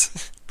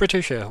 yes,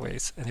 British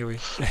Airways. Anyway,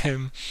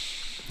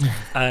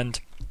 and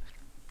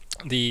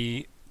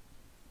the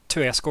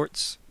two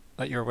escorts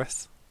that you're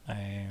with.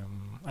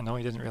 I know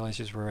you didn't realise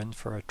you were in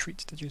for a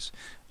treat, did you?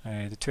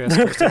 The two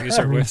escorts that you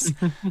are with,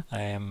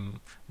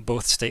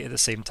 both state at the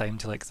same time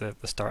to like the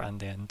start and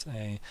the end.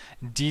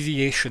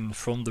 Deviation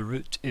from the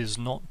route is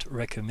not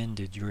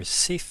recommended. Your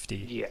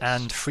safety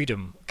and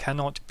freedom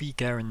cannot be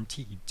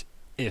guaranteed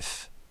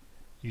if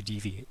you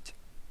deviate.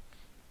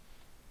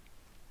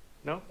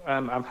 No,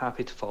 I'm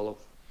happy to follow.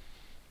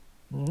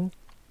 Mm-hmm.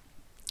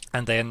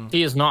 And then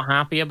He is not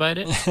happy about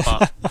it.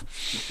 But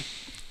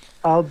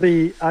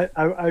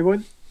I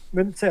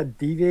wouldn't say I'd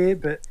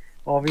deviate, but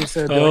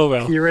obviously I'd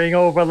be peering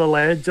over the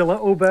ledge a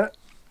little bit.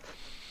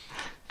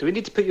 Do we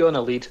need to put you on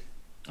a lead?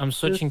 I'm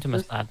switching to my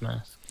sad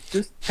mask.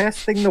 Just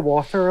testing the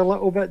water a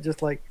little bit,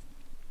 just like,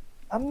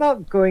 I'm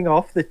not going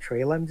off the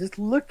trail, I'm just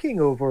looking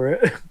over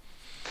it.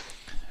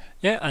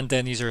 yeah, and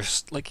then he's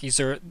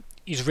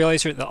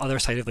realised you're at the other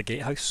side of the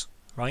gatehouse,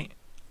 right?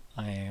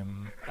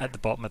 At the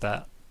bottom of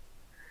that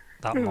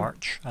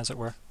march, as it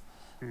were.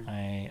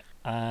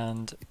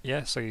 And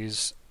yeah, so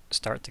he's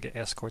start to get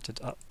escorted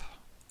up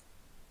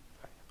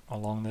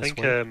along this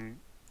way.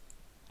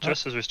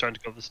 Just as we're starting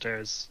to go up the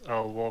stairs,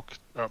 I'll walk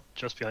up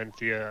just behind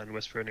Thea and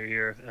whisper in her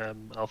ear,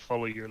 I'll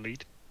follow your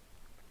lead.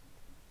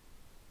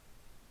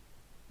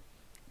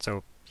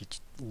 So you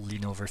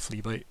lean over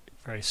FleaBite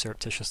very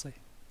surreptitiously.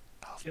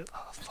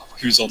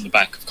 Who's on the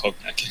back of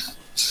Cognac?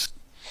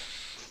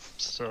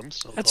 So I'm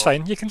still It's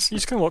fine. You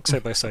can walk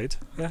side by side.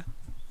 Yeah,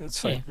 it's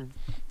fine.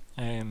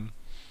 Yeah.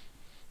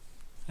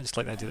 I just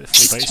like the idea that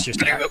FleaBite's just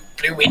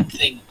blue wind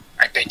thing.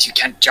 I bet you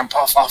can't jump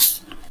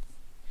off.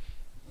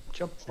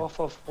 Jump off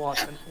of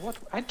what? And what?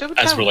 I don't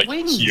as have we're like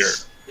wings. here.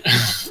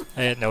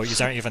 no, you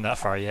aren't even that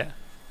far yet.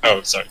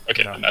 Oh, sorry.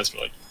 Okay, No. and as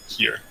we're like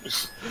here.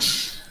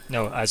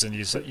 No, as in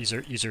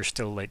you're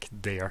still like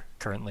there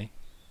currently,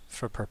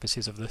 for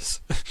purposes of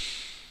this.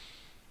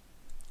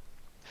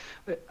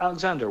 Wait,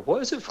 Alexander,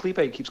 what is it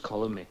FleaBite keeps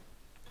calling me?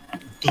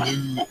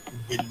 Blue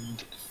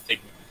wind thing.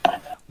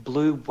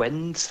 Blue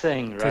wind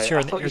thing, right? you're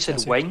I an thought you said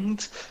air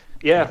winged.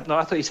 Yeah, no,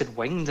 I thought you said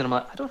winged, and I'm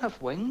like, I don't have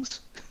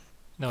wings.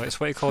 No, it's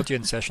what he called you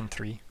in session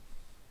 3.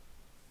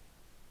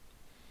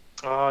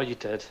 Oh, you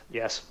did.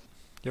 Yes.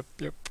 Yep.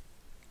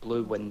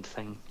 Blue wind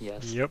thing.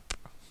 Yes. Yep.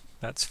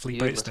 That's You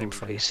FleaBite's little name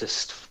for you.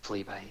 racist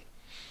FleaBite.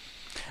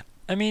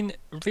 I mean,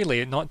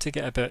 really, not to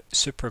get a bit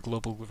super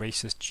global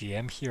racist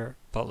GM here,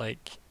 but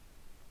like,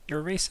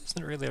 your race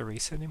isn't really a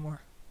race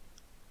anymore.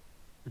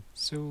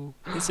 So,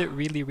 is it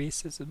really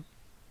racism?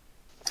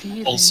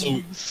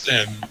 Also,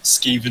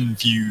 Skaven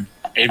view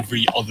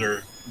every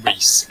other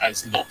race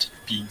as not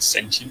being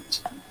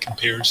sentient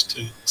compared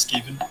to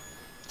Skaven.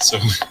 So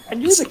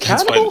And you're the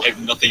that's why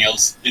cannibal? nothing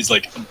else is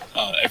like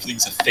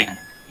everything's a thing.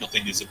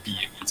 Nothing is a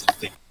being. It's a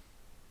thing.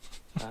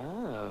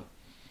 Oh.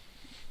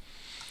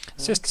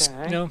 It's just,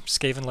 Okay. you know,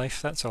 Skaven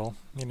life, that's all,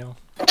 you know.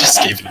 Just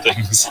Skaven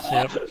things.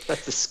 Yep.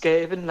 That's the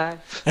Skaven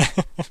life.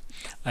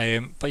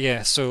 But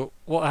yeah, so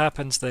what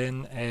happens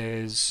then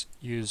is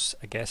you,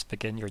 I guess,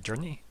 begin your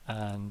journey,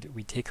 and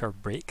we take our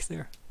break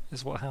there,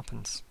 is what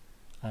happens.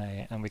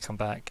 And we come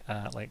back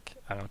at like,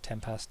 I don't know,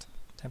 10 past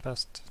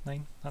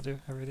 9, I'll do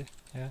every day,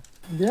 yeah.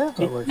 Yeah,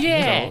 that works.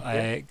 Yeah.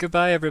 So,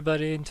 goodbye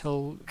everybody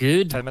until 10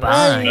 minutes.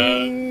 Goodbye.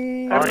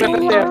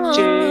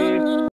 Everybody,